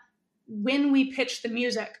that when we pitch the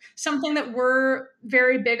music. Something that we're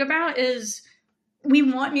very big about is we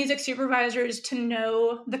want music supervisors to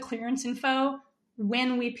know the clearance info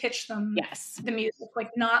when we pitch them the music, like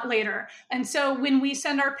not later. And so when we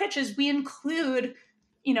send our pitches, we include,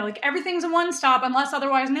 you know, like everything's a one stop unless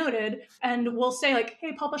otherwise noted. And we'll say like,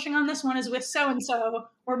 hey, publishing on this one is with so-and-so,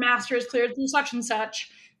 or master is cleared through such and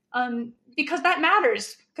such. Because that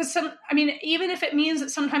matters. Because even if it means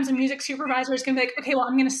that sometimes a music supervisor is going to be like, okay, well,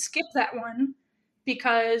 I'm going to skip that one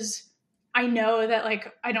because I know that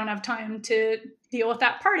like I don't have time to deal with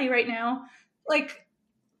that party right now. Like,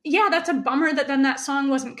 yeah, that's a bummer that then that song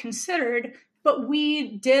wasn't considered, but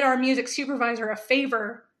we did our music supervisor a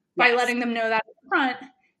favor by letting them know that up front.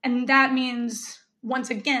 And that means, once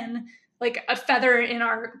again, like a feather in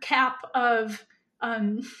our cap of,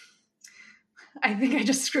 I think I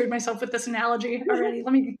just screwed myself with this analogy already.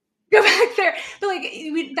 Let me go back there. But like,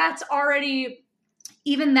 that's already,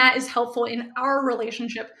 even that is helpful in our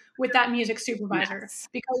relationship with that music supervisor,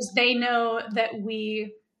 because they know that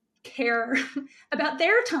we care about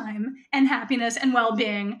their time and happiness and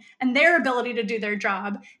well-being and their ability to do their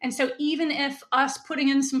job. And so even if us putting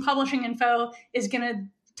in some publishing info is going to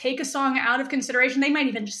take a song out of consideration, they might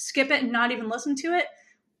even just skip it and not even listen to it.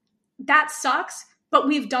 That sucks, but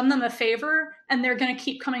we've done them a favor, and they're going to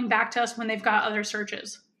keep coming back to us when they've got other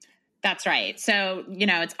searches. That's right. So,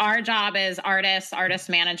 it's our job as artists, artist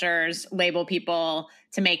managers, label people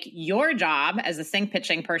to make your job as a sync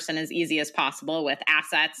pitching person as easy as possible with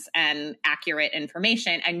assets and accurate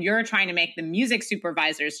information. And you're trying to make the music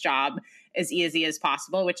supervisor's job as easy as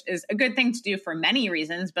possible, which is a good thing to do for many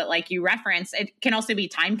reasons. But like you referenced, it can also be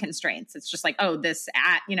time constraints. It's just like, oh, this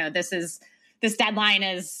deadline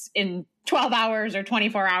is in 12 hours or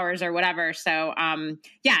 24 hours or whatever. So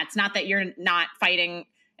it's not that you're not fighting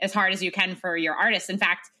as hard as you can for your artists. In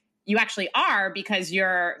fact, you actually are, because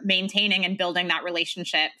you're maintaining and building that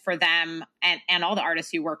relationship for them and all the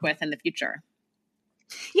artists you work with in the future.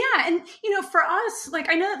 Yeah. And, for us, like,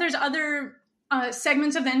 I know that there's other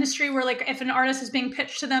segments of the industry where, like, if an artist is being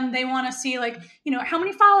pitched to them, they want to see, like, how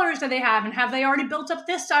many followers do they have, and have they already built up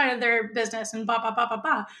this side of their business, and blah, blah, blah, blah,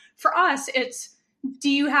 blah. For us, it's, do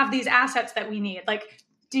you have these assets that we need? Like,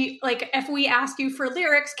 if we ask you for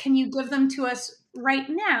lyrics, can you give them to us right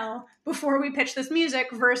now before we pitch this music,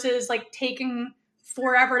 versus like taking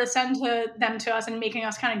forever to send them to us and making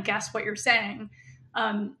us kind of guess what you're saying?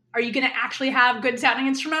 Are you going to actually have good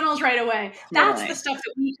sounding instrumentals right away? That's the stuff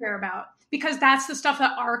that we care about, because that's the stuff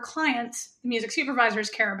that our clients, the music supervisors,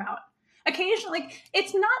 care about. Occasionally, like,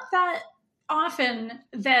 it's not that often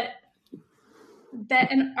that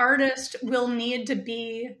an artist will need to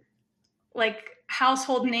be like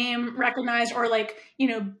household name recognized, or like,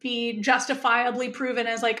 be justifiably proven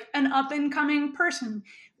as like an up and coming person.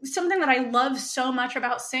 Something that I love so much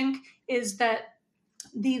about sync is that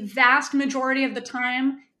the vast majority of the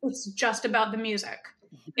time, it's just about the music.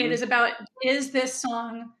 Mm-hmm. It is about, is this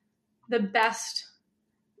song the best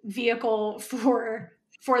vehicle for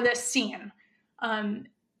this scene?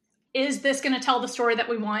 Is this going to tell the story that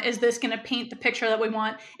we want? Is this going to paint the picture that we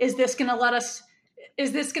want? Is this going to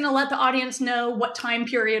let the audience know what time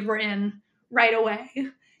period we're in right away?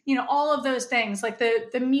 All of those things. Like,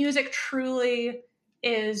 the music truly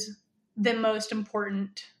is the most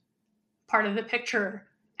important part of the picture,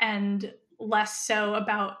 and less so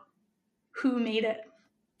about who made it.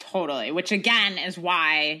 Totally. Which again is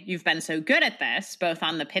why you've been so good at this, both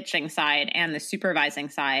on the pitching side and the supervising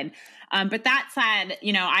side. But that said,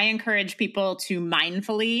 I encourage people to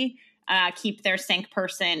mindfully keep their sync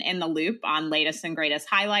person in the loop on latest and greatest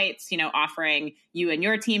highlights, offering you and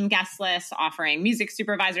your team guest lists, offering music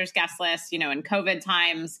supervisors guest lists, in COVID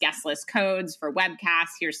times, guest list codes for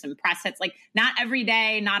webcasts. Here's some press hits, like not every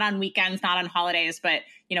day, not on weekends, not on holidays, but,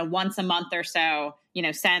 once a month or so,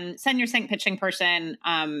 send your sync pitching person,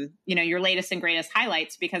 your latest and greatest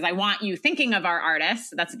highlights, because I want you thinking of our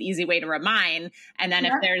artists. That's an easy way to remind. And then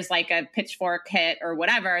if there's like a pitchfork hit or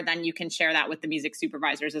whatever, then you can share that with the music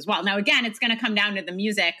supervisors as well. Now, again, it's going to come down to the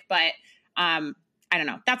music, but I don't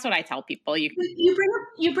know. That's what I tell people.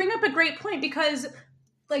 You bring up a great point, because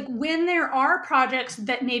like, when there are projects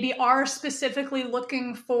that maybe are specifically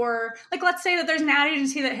looking for, like, let's say that there's an ad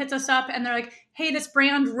agency that hits us up and they're like, hey, this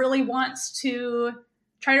brand really wants to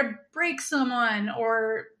try to break someone,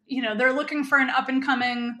 or, they're looking for an up and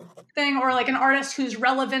coming thing, or like an artist who's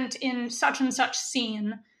relevant in such and such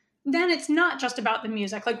scene. Then it's not just about the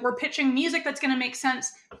music. Like, we're pitching music that's going to make sense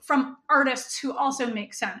from artists who also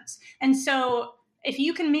make sense. And so if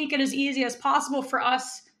you can make it as easy as possible for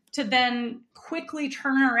us to then quickly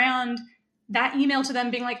turn around that email to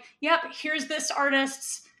them being like, yep, here's this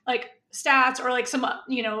artist's like stats, or like some,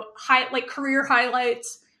 like career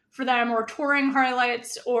highlights for them, or touring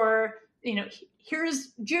highlights, or, here's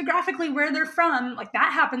geographically where they're from. Like,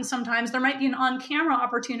 that happens sometimes. There might be an on-camera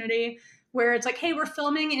opportunity where it's like, hey, we're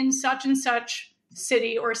filming in such and such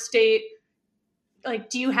city or state. Like,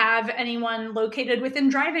 do you have anyone located within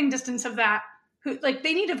driving distance of that? Who, like,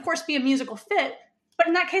 they need to, of course, be a musical fit, but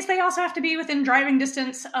in that case, they also have to be within driving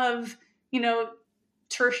distance of,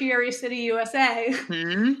 tertiary city USA.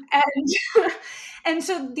 Mm-hmm. And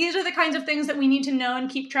so these are the kinds of things that we need to know and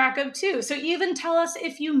keep track of too. So even tell us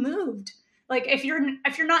if you moved. Like if you're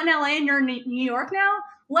not in LA and you're in New York now,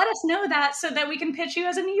 let us know that so that we can pitch you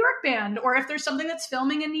as a New York band, or if there's something that's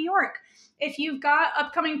filming in New York. If you've got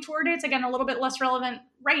upcoming tour dates, again, a little bit less relevant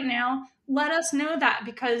right now, let us know that,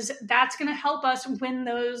 because that's going to help us when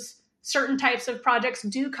those certain types of projects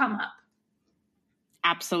do come up.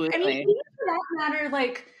 Absolutely. I mean, even for that matter,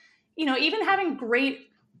 like, you know, even having great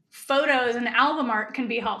photos and album art can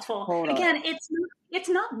be helpful. Totally. Again, it's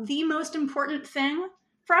not the most important thing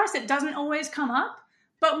for us. It doesn't always come up,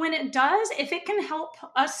 but when it does, if it can help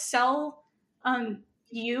us sell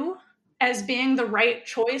you as being the right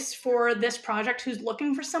choice for this project who's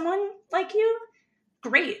looking for someone like you,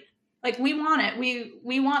 great. Like, we want it.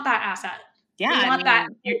 We want that asset. Yeah, we want that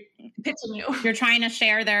pitching you. You're trying to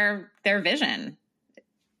share their vision.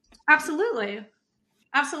 Absolutely.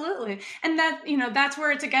 Absolutely. And that, you know, that's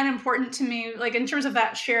where it's, again, important to me, like in terms of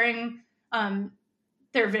that sharing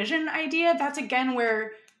their vision idea, that's again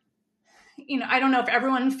where, you know, I don't know if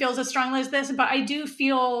everyone feels as strongly as this, but I do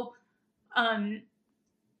feel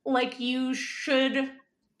like you should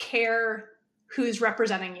care who's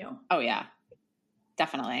representing you. Oh yeah,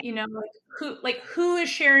 definitely. You know, who is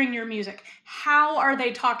sharing your music? How are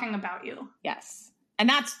they talking about you? Yes. And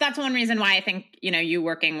that's one reason why I think, you know, you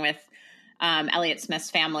working with Elliott Smith's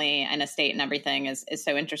family and estate and everything is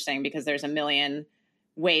so interesting, because there's a million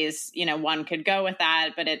ways, you know, one could go with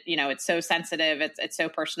that, but it, you know, it's so sensitive. It's so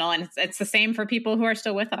personal, and it's the same for people who are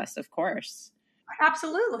still with us, of course.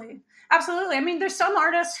 Absolutely. Absolutely. I mean, there's some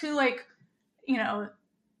artists who, like, you know,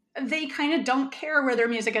 they kind of don't care where their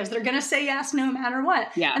music is. They're going to say yes no matter what.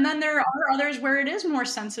 Yeah. And then there are others where it is more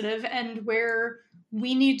sensitive and where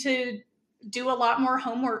we need to do a lot more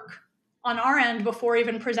homework on our end before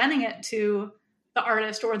even presenting it to the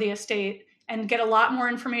artist or the estate, and get a lot more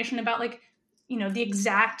information about, like, you know, the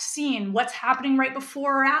exact scene, what's happening right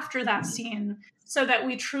before or after that scene, so that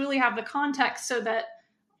we truly have the context, so that,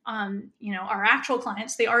 you know, our actual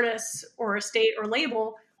clients, the artists or estate or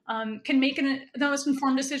label, can make the most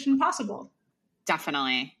informed decision possible.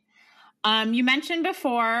 Definitely. You mentioned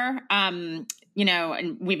before, you know,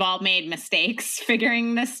 and we've all made mistakes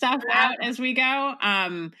figuring this stuff out as we go.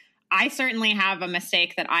 I certainly have a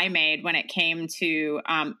mistake that I made when it came to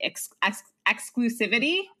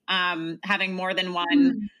exclusivity, having more than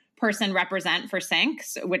one person represent for Sync,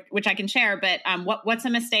 which I can share. But what's a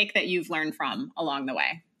mistake that you've learned from along the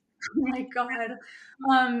way? Oh my God.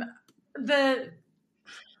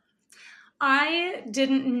 I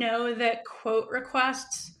didn't know that quote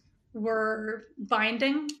requests were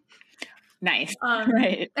binding. Nice.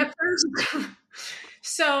 Right. At first,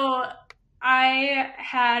 so I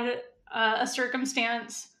had a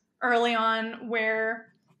circumstance early on where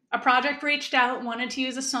a project reached out, wanted to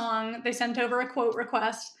use a song. They sent over a quote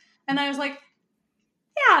request, and I was like,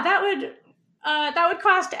 yeah, that would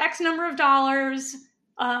cost X number of dollars.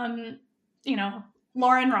 You know,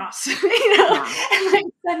 Lauren Ross, you know, and I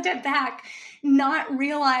sent it back, not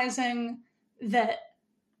realizing that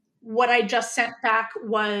what I just sent back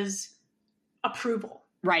was approval.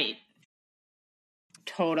 Right.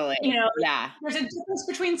 Totally. You know, yeah. There's a difference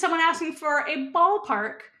between someone asking for a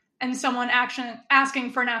ballpark and someone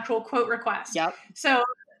asking for an actual quote request. Yep. So,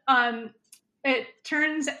 it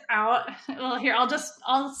turns out, well, here,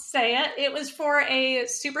 I'll say it. It was for a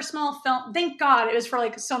super small film. Thank God it was for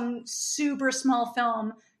like some super small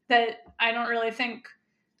film that I don't really think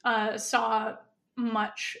saw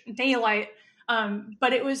much daylight.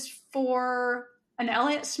 But it was for an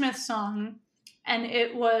Elliott Smith song, and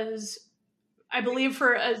it was, I believe,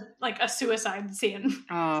 for a suicide scene.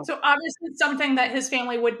 Oh. So obviously something that his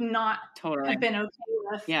family would not Totally have been okay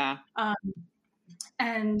with. Yeah.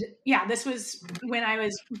 And yeah, this was when I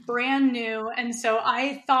was brand new. And so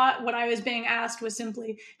I thought what I was being asked was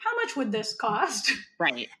simply, how much would this cost?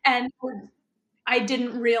 Right. And I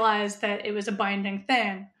didn't realize that it was a binding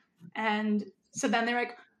thing. And so then they're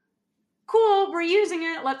like, cool, we're using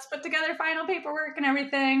it. Let's put together final paperwork and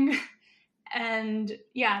everything. And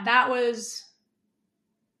yeah, that was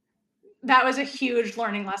a huge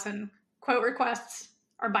learning lesson. Quote requests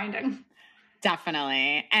are binding.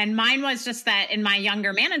 Definitely. And mine was just that in my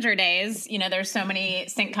younger manager days, you know, there's so many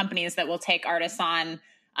sync companies that will take artists on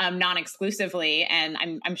non-exclusively. And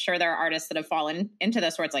I'm sure there are artists that have fallen into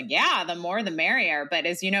this where it's like, yeah, the more the merrier. But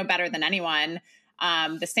as you know better than anyone,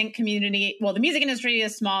 the sync community, well, the music industry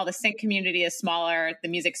is small. The sync community is smaller. The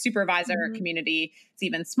music supervisor community is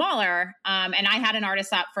even smaller. And I had an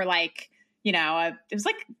artist up for like, you know,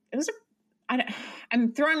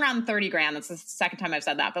 I'm throwing around 30 grand. That's the second time I've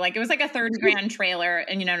said that, but like, it was like a 30 grand trailer,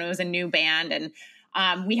 and, you know, it was a new band, and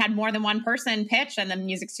we had more than one person pitch, and the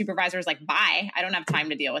music supervisor was like, bye, I don't have time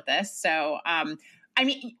to deal with this. So I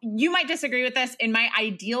mean, you might disagree with this. In my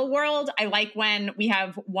ideal world, I like when we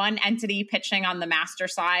have one entity pitching on the master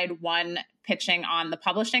side, one pitching on the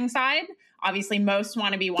publishing side. Obviously, most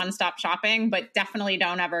want to be one-stop shopping, but definitely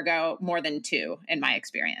don't ever go more than two, in my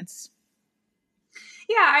experience.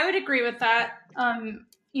 Yeah, I would agree with that.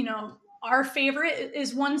 Our favorite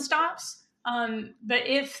is one-stops. But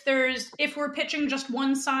if we're pitching just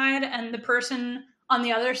one side and the person on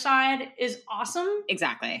the other side is awesome.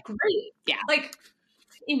 Exactly. Great. Yeah. Like,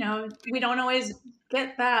 we don't always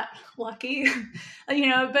get that lucky, but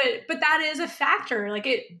that is a factor. Like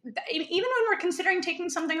even when we're considering taking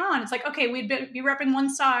something on, it's like, okay, we'd be repping one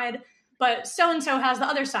side, but so-and-so has the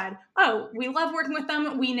other side. Oh, we love working with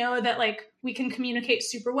them. We know that like we can communicate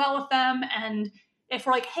super well with them. And if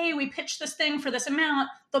we're like, hey, we pitched this thing for this amount,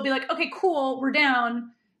 they'll be like, okay, cool, we're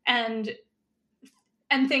down. And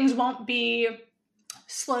things won't be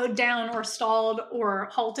slowed down or stalled or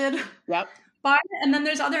halted. Yep. And then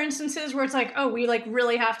there's other instances where it's like, oh, we like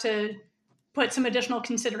really have to put some additional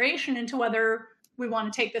consideration into whether we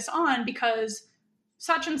want to take this on because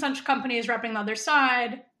such and such company is repping the other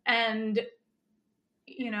side. And,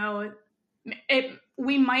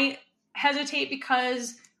 we might hesitate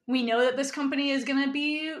because we know that this company is going to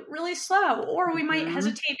be really slow, or we might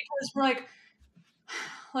hesitate because we're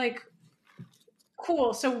like,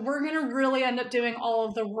 cool. So we're going to really end up doing all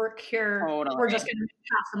of the work here. Totally. We're just going to make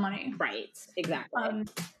half the money. Right. Exactly.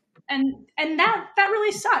 And that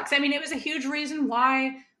really sucks. I mean, it was a huge reason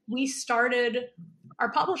why we started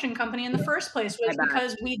our publishing company in the first place was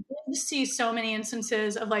because we did see so many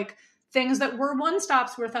instances of like things that were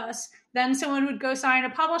one-stops with us. Then someone would go sign a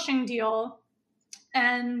publishing deal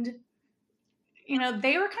and,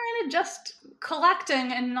 they were kind of just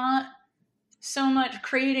collecting and not so much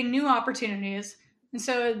creating new opportunities. And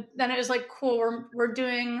so then it was like, cool, we're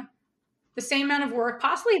doing the same amount of work,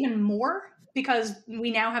 possibly even more, because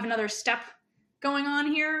we now have another step going on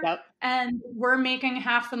here. Yep. And we're making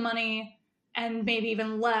half the money and maybe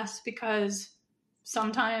even less because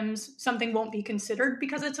sometimes something won't be considered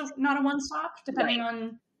because it's not a one-stop, depending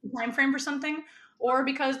on the time frame for something, or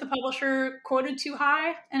because the publisher quoted too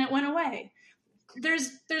high and it went away.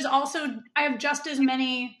 There's also, I have just as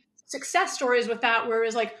many success stories with that where it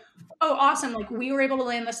was like, oh, awesome, like we were able to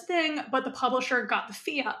land this thing, but the publisher got the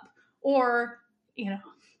fee up. Or,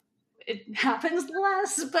 it happens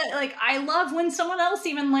less, but like I love when someone else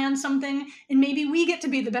even lands something and maybe we get to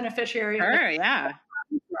be the beneficiary. Sure, yeah.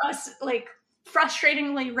 For us, like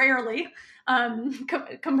frustratingly rarely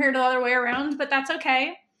compared to the other way around, but that's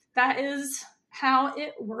okay. That is how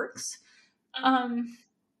it works.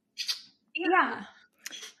 Yeah.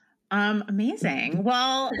 Amazing.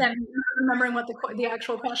 Well, then remembering what the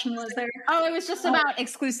actual question was there. Oh, it was just about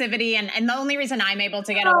exclusivity. And the only reason I'm able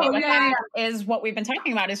to get away with that is what we've been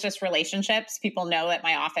talking about is just relationships. People know that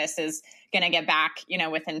my office is going to get back,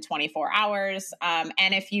 within 24 hours.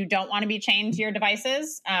 And if you don't want to be chained to your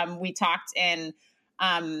devices, we talked in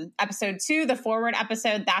episode 2, the forward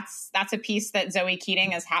episode, that's a piece that Zoe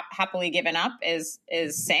Keating has happily given up is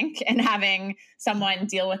sync and having someone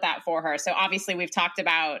deal with that for her. So obviously we've talked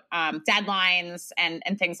about deadlines and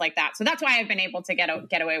things like that. So that's why I've been able to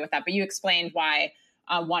get away with that. But you explained why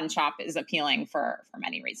one shop is appealing for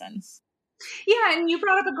many reasons. Yeah. And you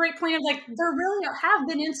brought up a great point of like, there really have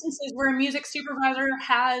been instances where a music supervisor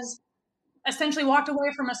has essentially walked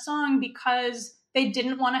away from a song because they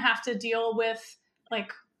didn't want to have to deal with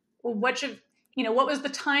like, what was the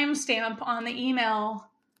timestamp on the email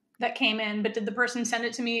that came in, but did the person send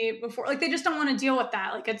it to me before? Like, they just don't want to deal with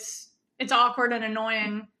that. Like, it's awkward and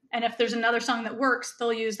annoying. And if there's another song that works,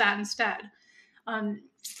 they'll use that instead.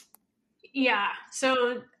 Yeah.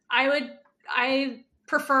 So I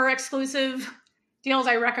prefer exclusive deals.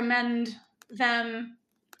 I recommend them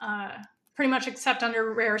pretty much except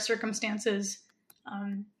under rare circumstances.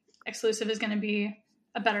 Exclusive is going to be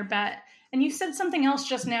a better bet. And you said something else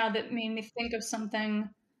just now that made me think of something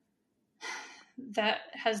that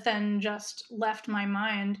has then just left my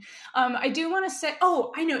mind. I do want to say,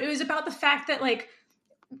 I know, it was about the fact that like,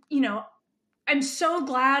 I'm so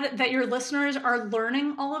glad that your listeners are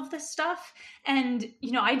learning all of this stuff. And,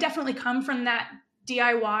 I definitely come from that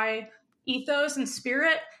DIY ethos and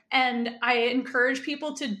spirit. And I encourage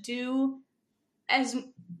people to do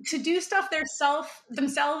stuff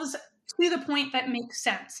themselves to the point that makes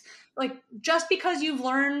sense. Like, just because you've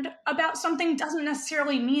learned about something doesn't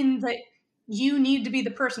necessarily mean that you need to be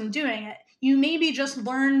the person doing it. You maybe just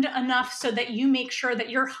learned enough so that you make sure that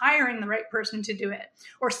you're hiring the right person to do it,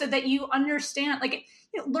 or so that you understand,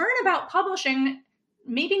 learn about publishing,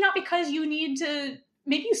 maybe not because you need to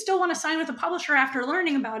maybe you still want to sign with a publisher after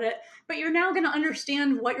learning about it, but you're now going to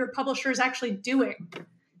understand what your publisher is actually doing.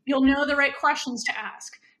 You'll know the right questions to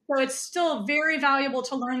ask. So it's still very valuable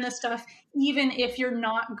to learn this stuff, even if you're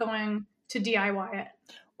not going to DIY it.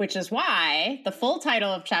 Which is why the full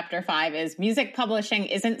title of Chapter 5 is Music Publishing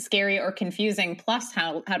Isn't Scary or Confusing, plus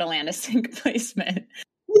how to land a sync placement.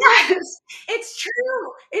 Yes, it's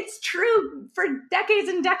true. It's true. For decades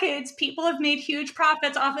and decades, people have made huge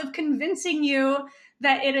profits off of convincing you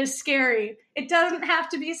that it is scary. It doesn't have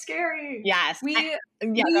to be scary. Yes. We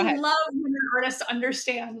love when artists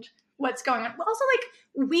understand what's going on. Also,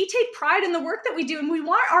 like, we take pride in the work that we do, and we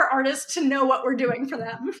want our artists to know what we're doing for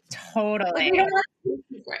them. Totally.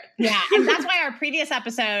 Yeah. And that's why our previous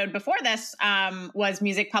episode before this was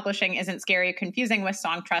Music Publishing Isn't Scary or Confusing with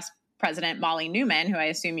Songtrust President Molly Newman, who I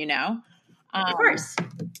assume you know. Of course.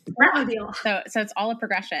 So it's all a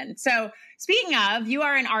progression. So speaking of, you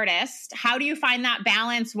are an artist. How do you find that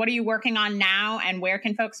balance? What are you working on now, and where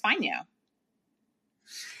can folks find you?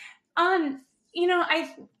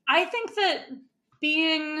 I think that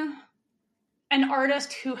being an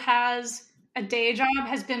artist who has a day job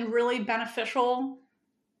has been really beneficial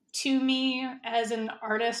to me as an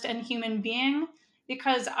artist and human being,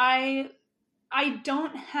 because I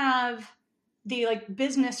don't have the like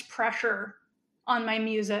business pressure on my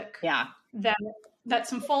music that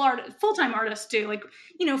some full-time artists do. Like,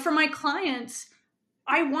 for my clients,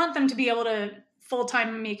 I want them to be able to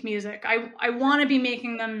full-time make music. I want to be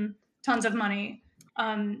making them tons of money.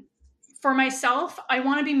 For myself, I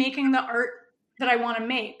want to be making the art that I want to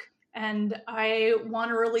make, and I want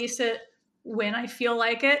to release it when I feel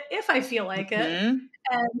like it, if I feel like it, and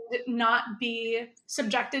not be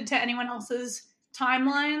subjected to anyone else's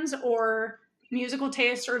timelines or musical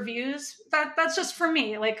tastes or views. That's just for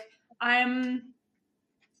me. Like, I'm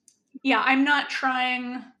not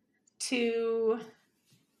trying to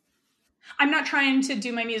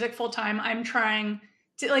do my music full time. I'm trying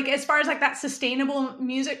to, like, as far as like that sustainable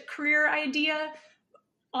music career idea,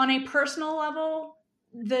 on a personal level,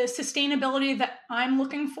 the sustainability that I'm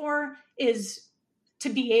looking for is to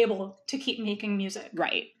be able to keep making music.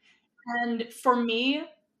 Right. And for me,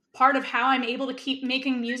 part of how I'm able to keep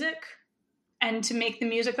making music and to make the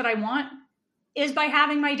music that I want is by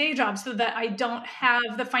having my day job, so that I don't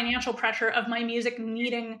have the financial pressure of my music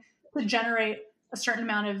needing to generate a certain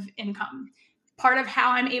amount of income. Part of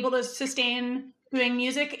how I'm able to sustain doing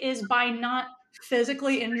music is by not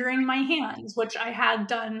physically injuring my hands, which I had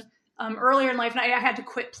done earlier in life. And I had to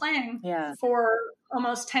quit playing for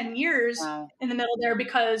almost 10 years in the middle there,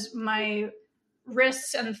 because my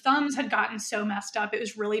wrists and thumbs had gotten so messed up. It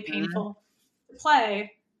was really painful to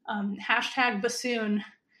play. Hashtag bassoon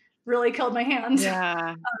really killed my hands.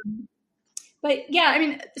 Yeah. But yeah, I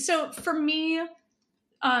mean, so for me,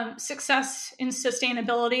 success in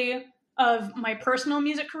sustainability of my personal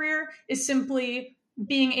music career is simply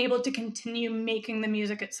being able to continue making the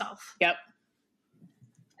music itself. Yep.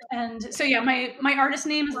 And so, yeah, my artist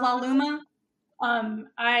name is La Luma.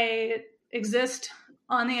 I exist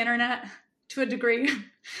on the internet to a degree.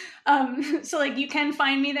 So like, you can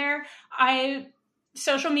find me there.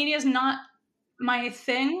 Social media is not my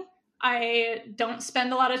thing. I don't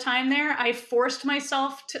spend a lot of time there. I forced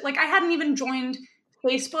myself to, like, I hadn't even joined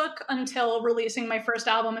Facebook until releasing my first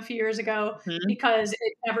album a few years ago, because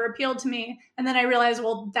it never appealed to me. And then I realized,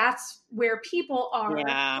 well, that's where people are.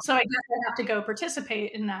 Yeah. So I guess I have to go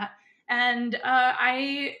participate in that. And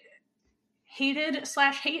I hate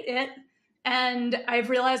it. And I've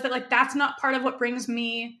realized that, like, that's not part of what brings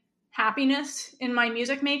me happiness in my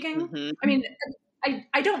music making. I mean,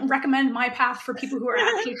 I don't recommend my path for people who are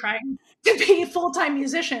actually trying to be full-time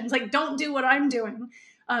musicians. Like, don't do what I'm doing.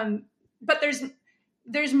 But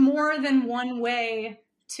there's more than one way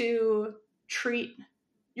to treat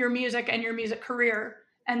your music and your music career.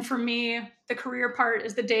 And for me, the career part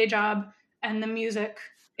is the day job, and the music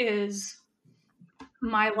is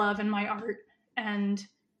my love and my art. And,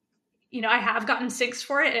 I have gotten syncs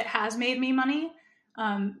for it. It has made me money.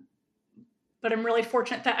 But I'm really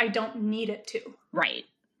fortunate that I don't need it to. Right.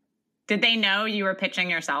 Did they know you were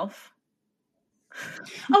pitching yourself?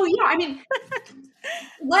 Oh, yeah. I mean,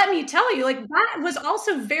 let me tell you, like, that was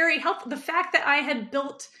also very helpful. The fact that I had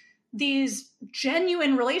built these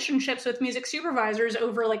genuine relationships with music supervisors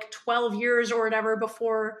over like 12 years or whatever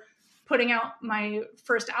before putting out my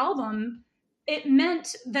first album, it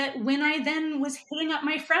meant that when I then was hitting up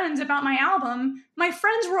my friends about my album, my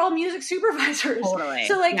friends were all music supervisors. Totally.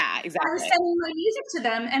 So like, yeah, exactly. I was sending my music to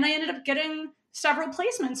them, and I ended up getting several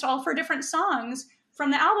placements all for different songs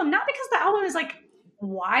from the album. Not because the album is like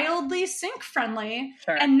wildly sync friendly.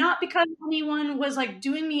 Sure. And not because anyone was like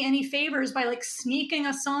doing me any favors by like sneaking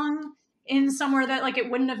a song in somewhere that like it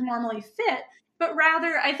wouldn't have normally fit, but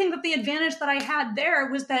rather I think that the advantage that I had there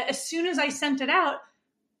was that as soon as I sent it out,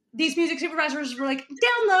 these music supervisors were like,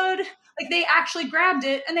 download. Like they actually grabbed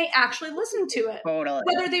it and they actually listened to it. Totally.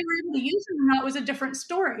 Whether they were able to use it or not was a different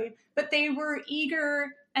story, but they were eager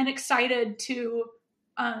and excited to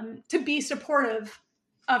be supportive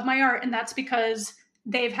of my art. And that's because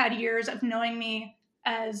they've had years of knowing me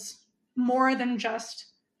as more than just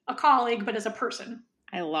a colleague, but as a person.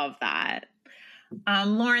 I love that.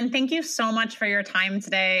 Lauren, thank you so much for your time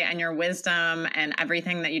today and your wisdom and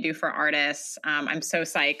everything that you do for artists. I'm so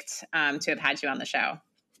psyched to have had you on the show.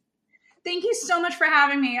 Thank you so much for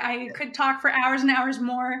having me. I could talk for hours and hours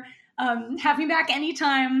more. Have me back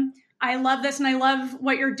anytime. I love this and I love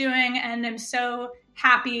what you're doing. And I'm so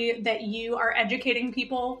happy that you are educating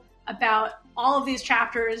people about all of these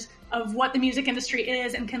chapters of what the music industry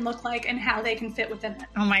is and can look like and how they can fit within it.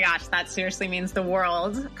 Oh my gosh, that seriously means the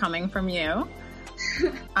world coming from you.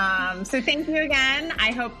 So thank you again.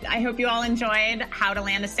 I hope you all enjoyed How to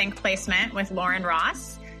Land a Sync Placement with Lauren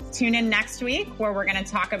Ross. Tune in next week where we're going to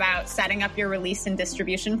talk about setting up your release and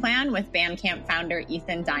distribution plan with Bandcamp founder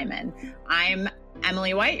Ethan Diamond. I'm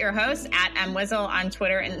Emily White, your host at MWizzle on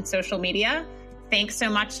Twitter and social media. Thanks so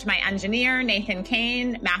much to my engineer, Nathan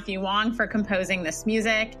Kane, Matthew Wong for composing this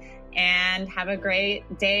music, and have a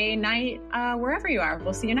great day, night, wherever you are.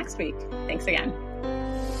 We'll see you next week. Thanks again.